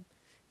open up.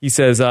 He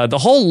says, the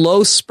whole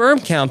low sperm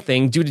count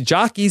thing due to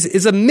jockeys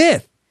is a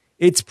myth.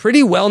 It's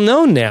pretty well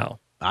known now.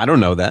 I don't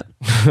know that.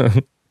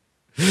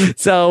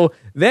 So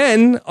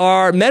then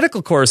our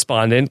medical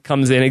correspondent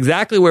comes in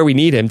exactly where we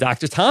need him.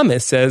 Dr.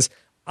 Thomas says,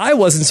 I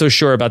wasn't so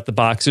sure about the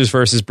boxers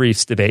versus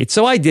briefs debate,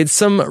 so I did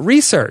some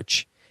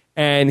research.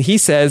 And he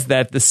says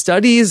that the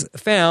studies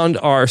found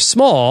are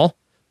small,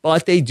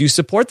 but they do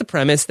support the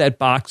premise that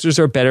boxers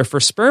are better for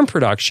sperm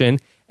production.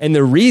 And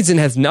the reason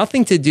has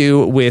nothing to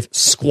do with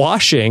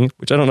squashing,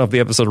 which I don't know if the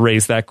episode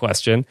raised that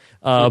question,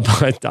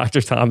 but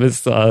Dr.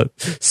 Thomas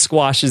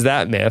squashes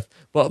that myth,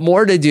 but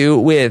more to do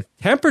with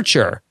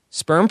temperature.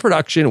 Sperm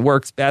production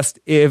works best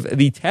if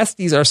the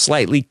testes are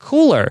slightly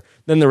cooler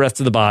than the rest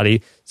of the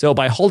body. So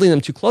by holding them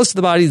too close to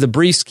the body, the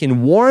briefs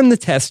can warm the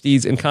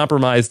testes and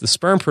compromise the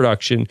sperm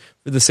production.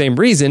 For the same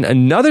reason,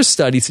 another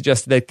study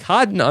suggested that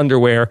cotton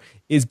underwear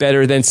is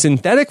better than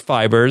synthetic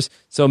fibers.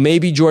 So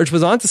maybe George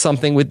was onto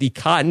something with the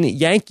cotton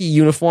Yankee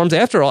uniforms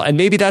after all. And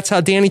maybe that's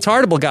how Danny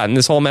Tartable got in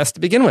this whole mess to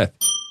begin with.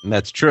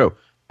 That's true.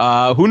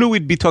 Who knew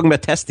we'd be talking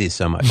about testes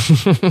so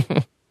much?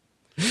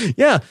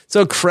 Yeah.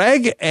 So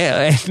Craig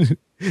and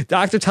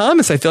Dr.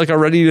 Thomas, I feel like, are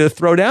ready to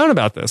throw down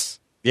about this.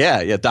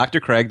 Yeah. Dr.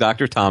 Craig,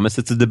 Dr. Thomas.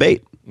 It's a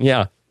debate.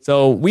 Yeah.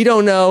 So we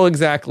don't know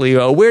exactly.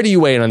 Where do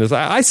you weigh in on this?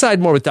 I side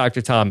more with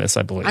Dr. Thomas,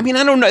 I believe. I mean,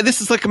 I don't know. This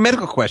is like a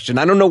medical question.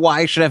 I don't know why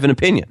I should have an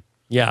opinion.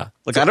 Yeah.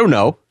 Like, I don't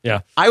know.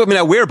 Yeah. I mean,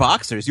 I wear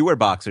boxers. You wear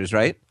boxers,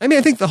 right? I mean,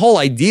 I think the whole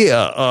idea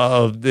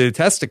of the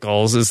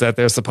testicles is that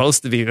they're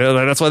supposed to be,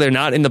 that's why they're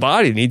not in the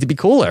body. They need to be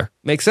cooler.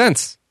 Makes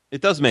sense. It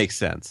does make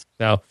sense.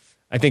 So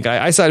I think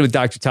I side with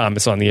Dr.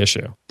 Thomas on the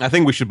issue. I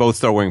think we should both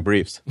start wearing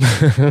briefs.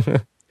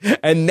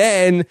 And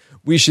then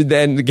we should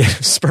then get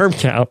a sperm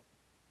count.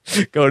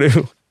 And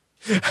then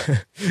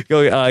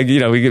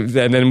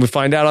we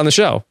find out on the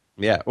show.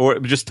 Yeah, or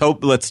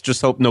let's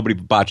just hope nobody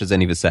botches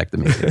any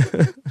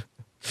vasectomy.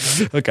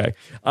 Okay.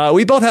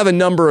 We both have a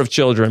number of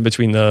children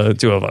between the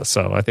two of us,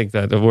 so I think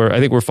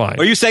we're fine.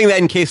 Are you saying that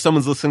in case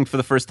someone's listening for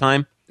the first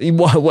time?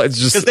 What,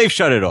 just because they've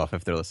shut it off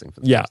if they're listening for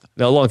the first time.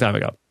 No, a long time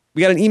ago.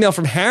 We got an email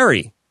from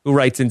Harry who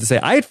writes in to say,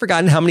 I had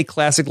forgotten how many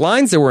classic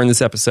lines there were in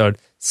this episode.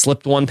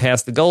 Slipped one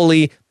past the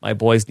goalie. My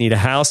boys need a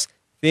house.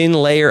 Thin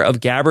layer of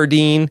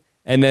gabardine.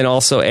 And then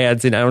also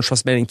adds in, I don't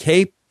trust men in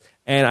cape.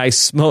 And I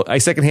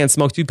secondhand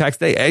smoked 2 packs a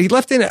day. I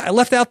left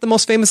out the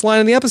most famous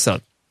line in the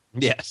episode.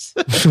 Yes.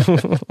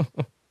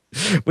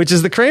 Which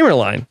is the Kramer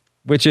line.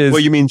 Which is, well,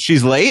 you mean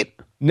she's late?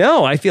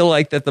 No, I feel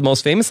like that the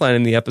most famous line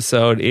in the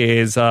episode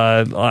is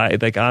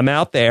like, I'm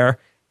out there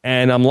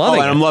and I'm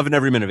loving it. I'm loving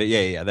every minute of it.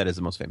 Yeah. That is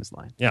the most famous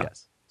line. Yeah.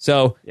 Yes.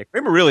 So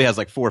Kramer really has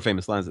like 4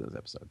 famous lines in this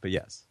episode, but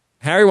yes.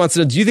 Harry wants to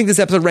know, do you think this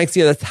episode ranks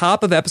near the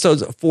top of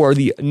episodes for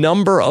the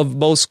number of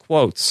most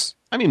quotes?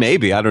 I mean,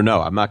 maybe. I don't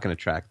know. I'm not going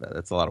to track that.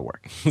 That's a lot of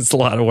work. It's a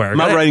lot of work. I'm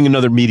not writing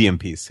another Medium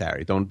piece,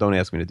 Harry. Don't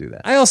ask me to do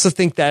that. I also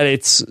think that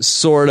it's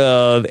sort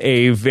of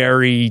a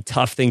very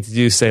tough thing to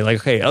do. Say like,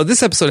 okay,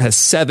 this episode has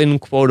 7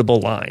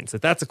 quotable lines.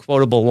 If that's a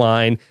quotable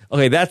line,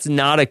 okay, that's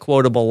not a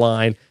quotable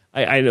line.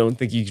 I don't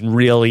think you can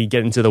really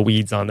get into the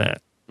weeds on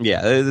that.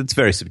 Yeah, it's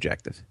very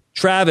subjective.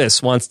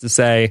 Travis wants to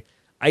say,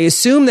 I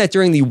assume that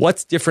during the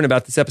What's Different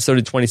About This Episode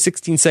in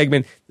 2016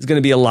 segment, there's going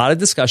to be a lot of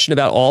discussion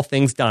about all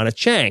things Donna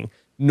Chang.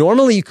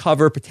 Normally, you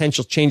cover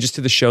potential changes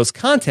to the show's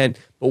content,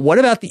 but what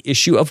about the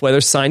issue of whether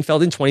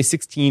Seinfeld in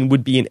 2016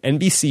 would be an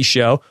NBC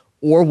show,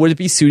 or would it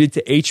be suited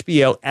to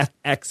HBO,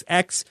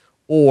 FXX,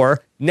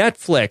 or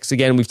Netflix?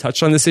 Again, we've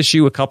touched on this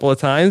issue a couple of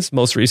times,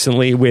 most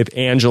recently with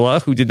Angela,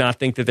 who did not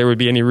think that there would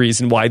be any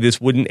reason why this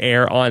wouldn't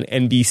air on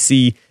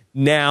NBC.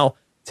 Now,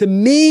 to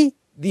me,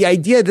 the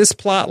idea of this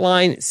plot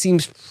line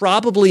seems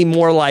probably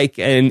more like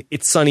an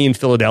It's Sunny in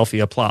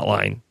Philadelphia plot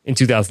line in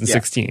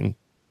 2016. Yeah.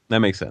 That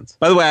makes sense.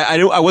 By the way,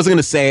 I wasn't going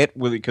to say it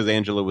because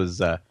Angela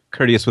was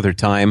courteous with her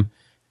time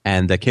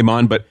and came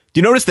on, but do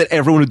you notice that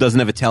everyone who doesn't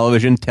have a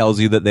television tells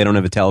you that they don't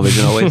have a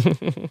television always?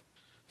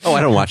 Oh,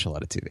 I don't watch a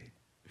lot of TV.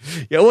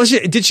 Yeah, well,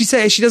 did she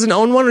say she doesn't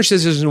own one, or she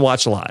says she doesn't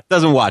watch a lot?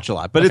 Doesn't watch a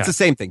lot, but It's the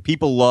same thing.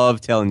 People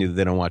love telling you that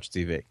they don't watch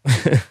TV.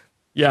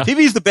 Yeah. TV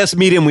is the best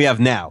medium we have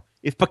now.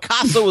 If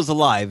Picasso was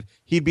alive,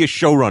 he'd be a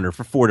showrunner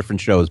for 4 different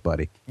shows,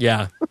 buddy.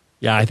 Yeah.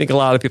 Yeah, I think a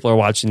lot of people are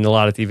watching a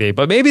lot of TV,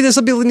 but maybe there's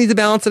some people who need to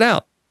balance it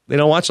out. They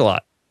don't watch a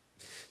lot.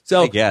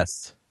 So I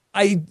guess.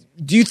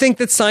 Do you think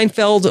that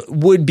Seinfeld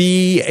would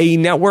be a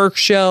network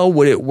show?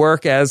 Would it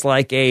work as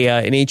like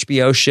an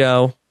HBO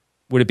show?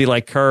 Would it be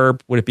like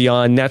Curb? Would it be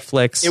on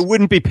Netflix? It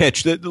wouldn't be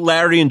pitched.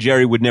 Larry and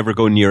Jerry would never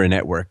go near a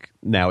network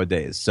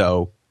nowadays.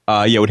 So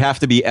it would have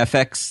to be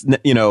FX.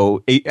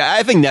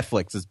 I think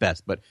Netflix is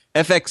best, but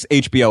FX,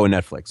 HBO, and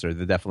Netflix are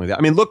definitely.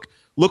 I mean,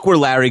 look where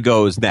Larry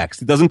goes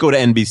next. He doesn't go to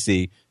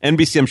NBC.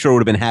 NBC, I'm sure,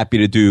 would have been happy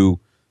to do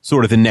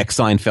sort of the next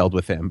Seinfeld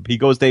with him. He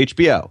goes to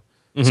HBO.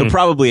 Mm-hmm. So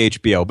probably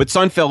HBO. But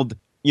Seinfeld,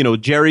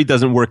 Jerry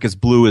doesn't work as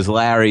blue as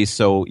Larry,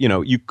 so,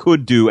 you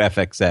could do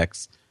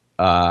FXX.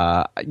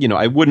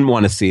 I wouldn't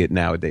want to see it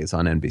nowadays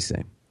on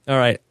NBC. All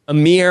right.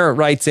 Amir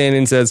writes in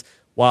and says,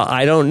 while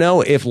I don't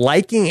know if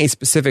liking a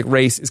specific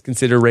race is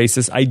considered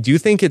racist, I do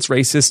think it's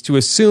racist to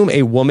assume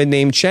a woman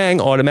named Chang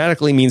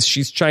automatically means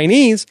she's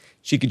Chinese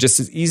She could just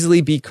as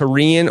easily be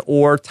Korean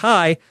or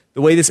Thai.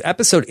 The way this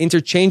episode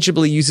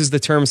interchangeably uses the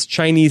terms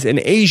Chinese and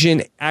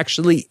Asian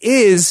actually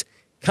is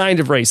kind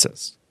of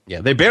racist.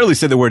 Yeah, they barely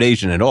said the word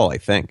Asian at all, I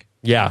think.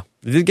 Yeah,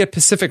 they did get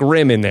Pacific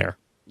Rim in there.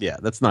 Yeah,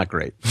 that's not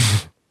great.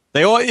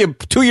 They all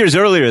 2 years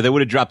earlier, they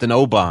would have dropped an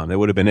O-bomb. That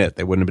would have been it.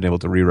 They wouldn't have been able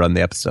to rerun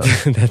the episode.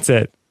 That's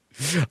it.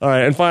 All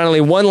right, and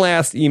finally, one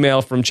last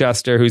email from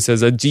Chester who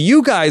says, do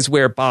you guys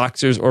wear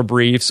boxers or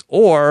briefs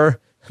or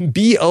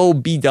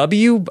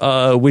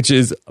BOBW, which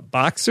is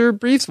boxer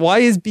briefs? Why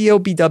is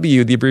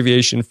BOBW the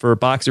abbreviation for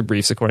boxer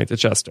briefs, according to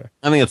Chester?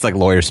 I think it's like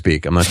lawyer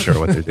speak. I'm not sure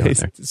what they're doing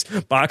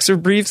there. Boxer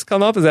briefs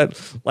come up? Is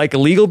that like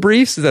illegal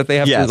briefs? Is that they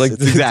have to like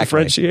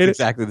differentiate it?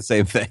 Exactly the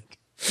same thing.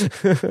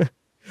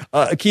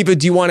 Akiva,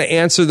 do you want to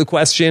answer the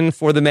question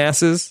for the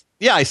masses?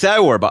 Yeah, I say I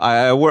wear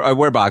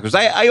boxers.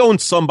 I own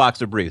some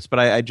boxer briefs, but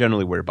I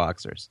generally wear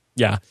boxers.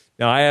 Yeah.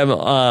 Now, I am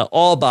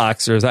all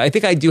boxers. I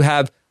think I do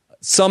have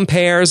some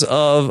pairs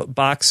of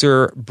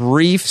boxer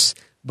briefs,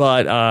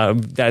 but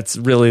that's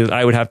really,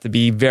 I would have to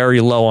be very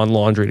low on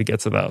laundry to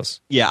get to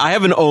those. Yeah, I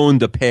haven't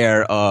owned a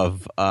pair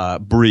of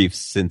briefs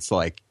since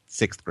like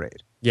 6th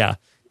grade. Yeah.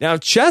 Now,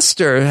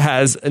 Chester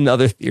has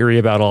another theory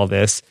about all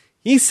this.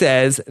 He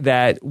says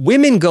that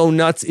women go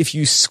nuts if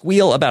you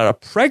squeal about a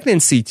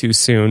pregnancy too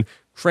soon.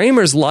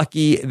 Kramer's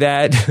lucky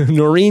that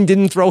Noreen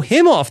didn't throw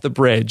him off the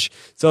bridge.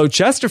 So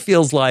Chester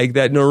feels like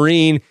that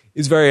Noreen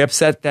is very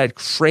upset that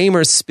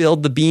Kramer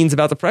spilled the beans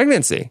about the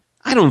pregnancy.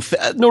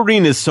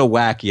 Noreen is so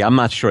wacky. I'm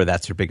not sure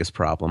that's her biggest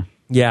problem.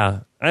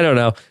 Yeah, I don't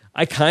know.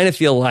 I kind of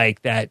feel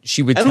like that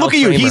she would. And look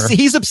at Kramer, you.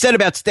 He's upset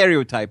about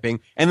stereotyping,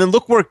 and then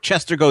look where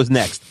Chester goes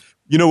next.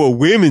 You know what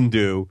women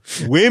do?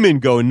 Women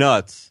go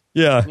nuts.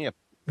 Yeah.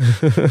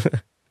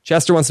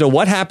 Chester wants to know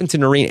what happened to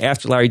Noreen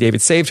after Larry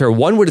David saved her.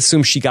 One would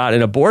assume she got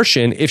an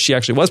abortion if she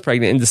actually was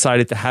pregnant and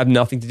decided to have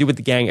nothing to do with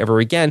the gang ever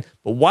again.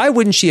 But why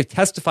wouldn't she have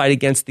testified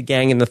against the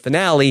gang in the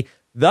finale?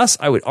 Thus,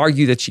 I would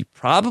argue that she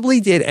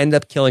probably did end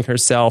up killing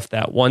herself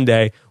that one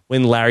day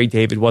when Larry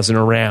David wasn't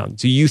around.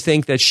 Do you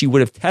think that she would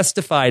have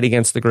testified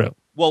against the group?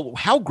 Well,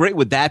 how great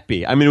would that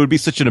be? I mean, it would be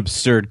such an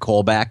absurd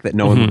callback that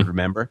no one would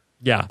remember.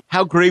 Yeah.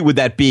 How great would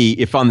that be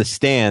if on the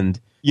stand,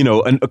 you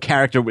know, a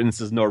character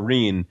witnesses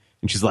Noreen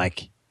and she's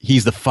like,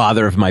 he's the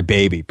father of my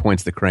baby,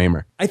 points to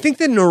Kramer. I think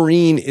that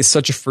Noreen is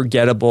such a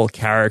forgettable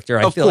character.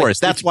 Of course.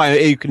 That's why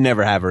you could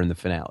never have her in the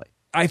finale.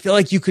 I feel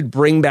like you could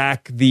bring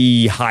back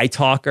the high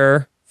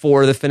talker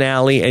for the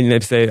finale and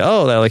they'd say,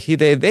 oh,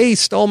 they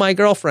stole my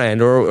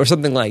girlfriend or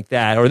something like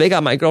that. Or they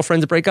got my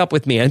girlfriend to break up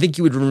with me. I think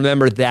you would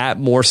remember that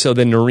more so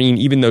than Noreen,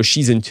 even though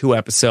she's in 2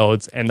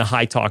 episodes and the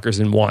high talker's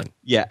in 1.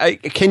 Yeah.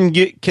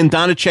 Can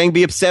Donna Chang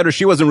be upset or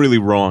she wasn't really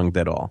wronged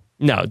at all?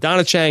 No,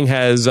 Donna Chang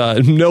has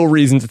no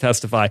reason to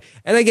testify.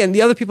 And again,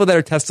 the other people that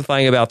are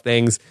testifying about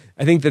things,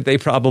 I think that they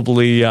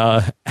probably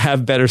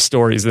have better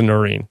stories than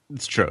Noreen.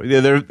 It's true.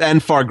 They're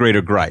and far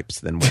greater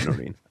gripes than what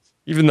Noreen has.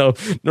 Even though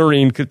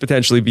Noreen could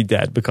potentially be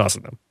dead because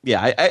of them.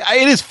 Yeah,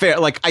 it is fair.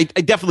 Like, I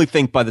definitely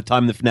think by the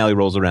time the finale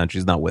rolls around,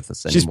 she's not with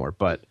us anymore.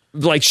 But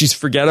like, she's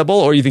forgettable,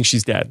 or you think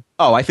she's dead?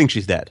 Oh, I think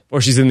she's dead.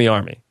 Or she's in the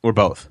army. Or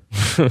both.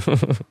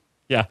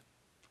 Yeah.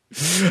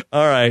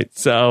 All right.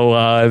 So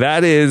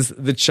that is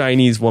The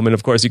Chinese Woman.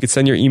 Of course, you can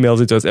send your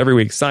emails to us every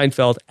week.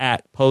 Seinfeld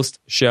at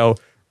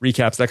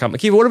postshowrecaps.com.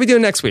 Akiva, what are we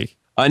doing next week?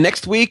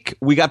 Next week,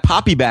 we got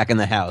Poppy back in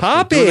the house.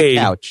 Poppy!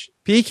 Couch.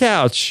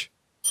 P-Couch.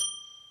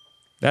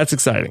 That's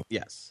exciting.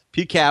 Yes.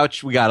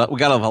 P-Couch. We got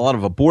a lot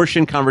of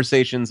abortion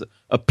conversations.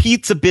 A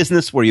pizza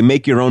business where you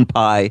make your own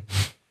pie.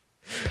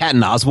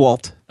 Patton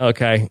Oswalt.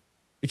 Okay.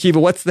 Akiva,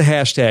 what's the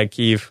hashtag,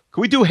 Keeve?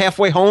 Can we do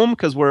halfway home?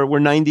 Because we're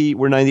 90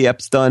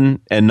 eps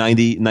done and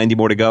 90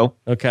 more to go.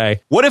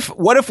 Okay. What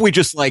if we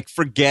just like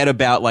forget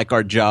about like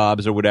our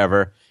jobs or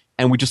whatever,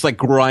 and we just like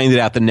grind it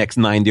out the next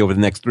 90 over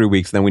the next 3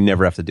 weeks, and then we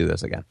never have to do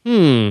this again?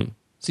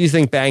 So you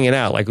think bang it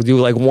out? Like we'll do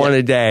like one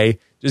a day,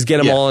 just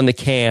get them all in the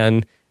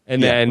can.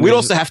 And then we'd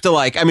also have to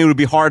like, I mean, it would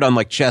be hard on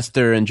like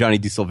Chester and Johnny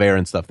DeSilvera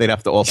and stuff. They'd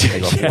have to also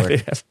take off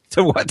work.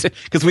 So what?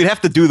 Because we'd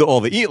have to do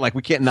all the like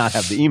we can't not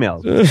have the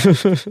emails.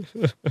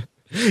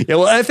 Yeah,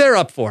 well, if they're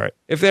up for it,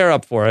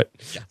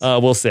 yes.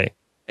 We'll see.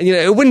 And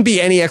it wouldn't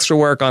be any extra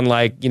work on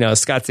like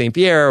Scott St.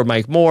 Pierre or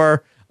Mike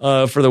Moore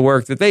for the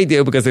work that they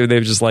do because they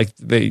would just like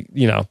they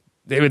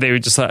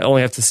would just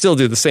only have to still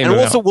do the same. And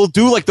amount. Also, we'll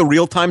do like the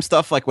real time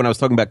stuff, like when I was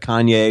talking about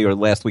Kanye or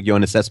last week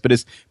Jonas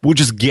Cespedes. We'll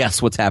just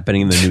guess what's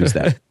happening in the news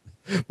then.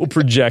 We'll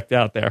project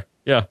out there.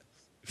 Yeah.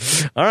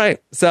 All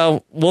right.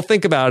 So we'll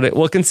think about it.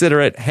 We'll consider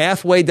it.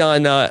 Halfway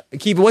done.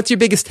 Akiva, what's your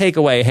biggest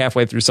takeaway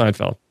halfway through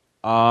Seinfeld?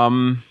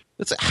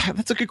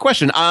 That's a good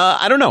question.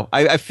 I don't know.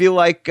 I feel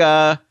like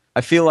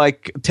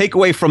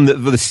takeaway from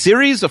the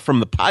series or from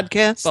the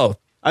podcast? Both.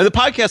 The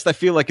podcast, I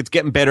feel like it's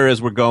getting better as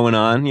we're going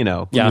on. Who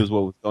knows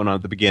what was going on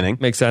at the beginning?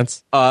 Makes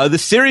sense. The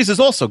series is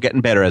also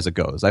getting better as it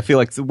goes. I feel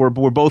like we're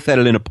both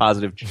headed in a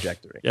positive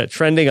trajectory. Yeah,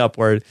 trending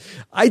upward.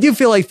 I do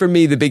feel like for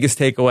me, the biggest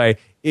takeaway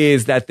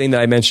is that thing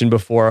that I mentioned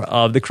before.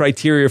 The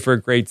criteria for a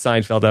great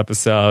Seinfeld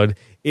episode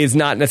is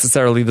not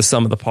necessarily the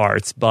sum of the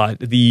parts, but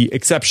the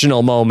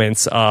exceptional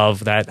moments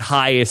of that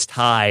highest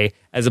high,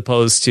 as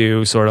opposed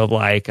to sort of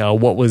like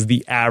what was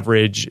the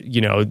average,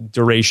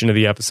 duration of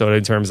the episode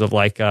in terms of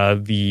like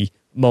the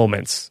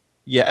moments.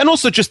 Yeah, and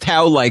also just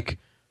how like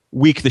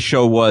weak the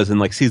show was in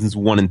like seasons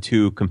 1 and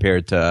 2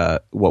 compared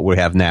to what we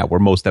have now, where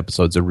most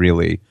episodes are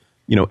really,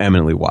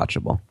 eminently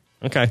watchable.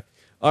 Okay.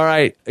 All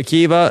right,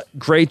 Akiva,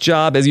 great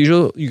job. As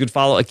usual, you could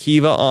follow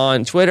Akiva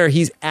on Twitter.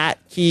 He's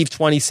at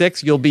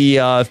Keeve26. You'll be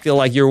feel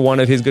like you're one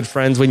of his good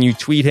friends when you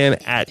tweet him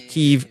at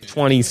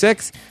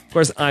Keeve26. Of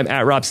course, I'm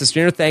at Rob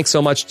Cesternino. Thanks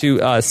so much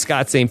to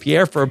Scott St.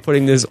 Pierre for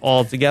putting this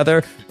all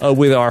together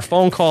with our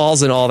phone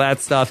calls and all that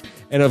stuff.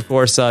 And of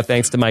course,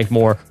 thanks to Mike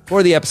Moore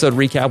for the episode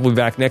recap. We'll be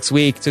back next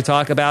week to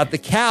talk about The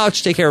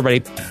Couch. Take care,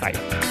 everybody.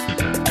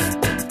 Bye.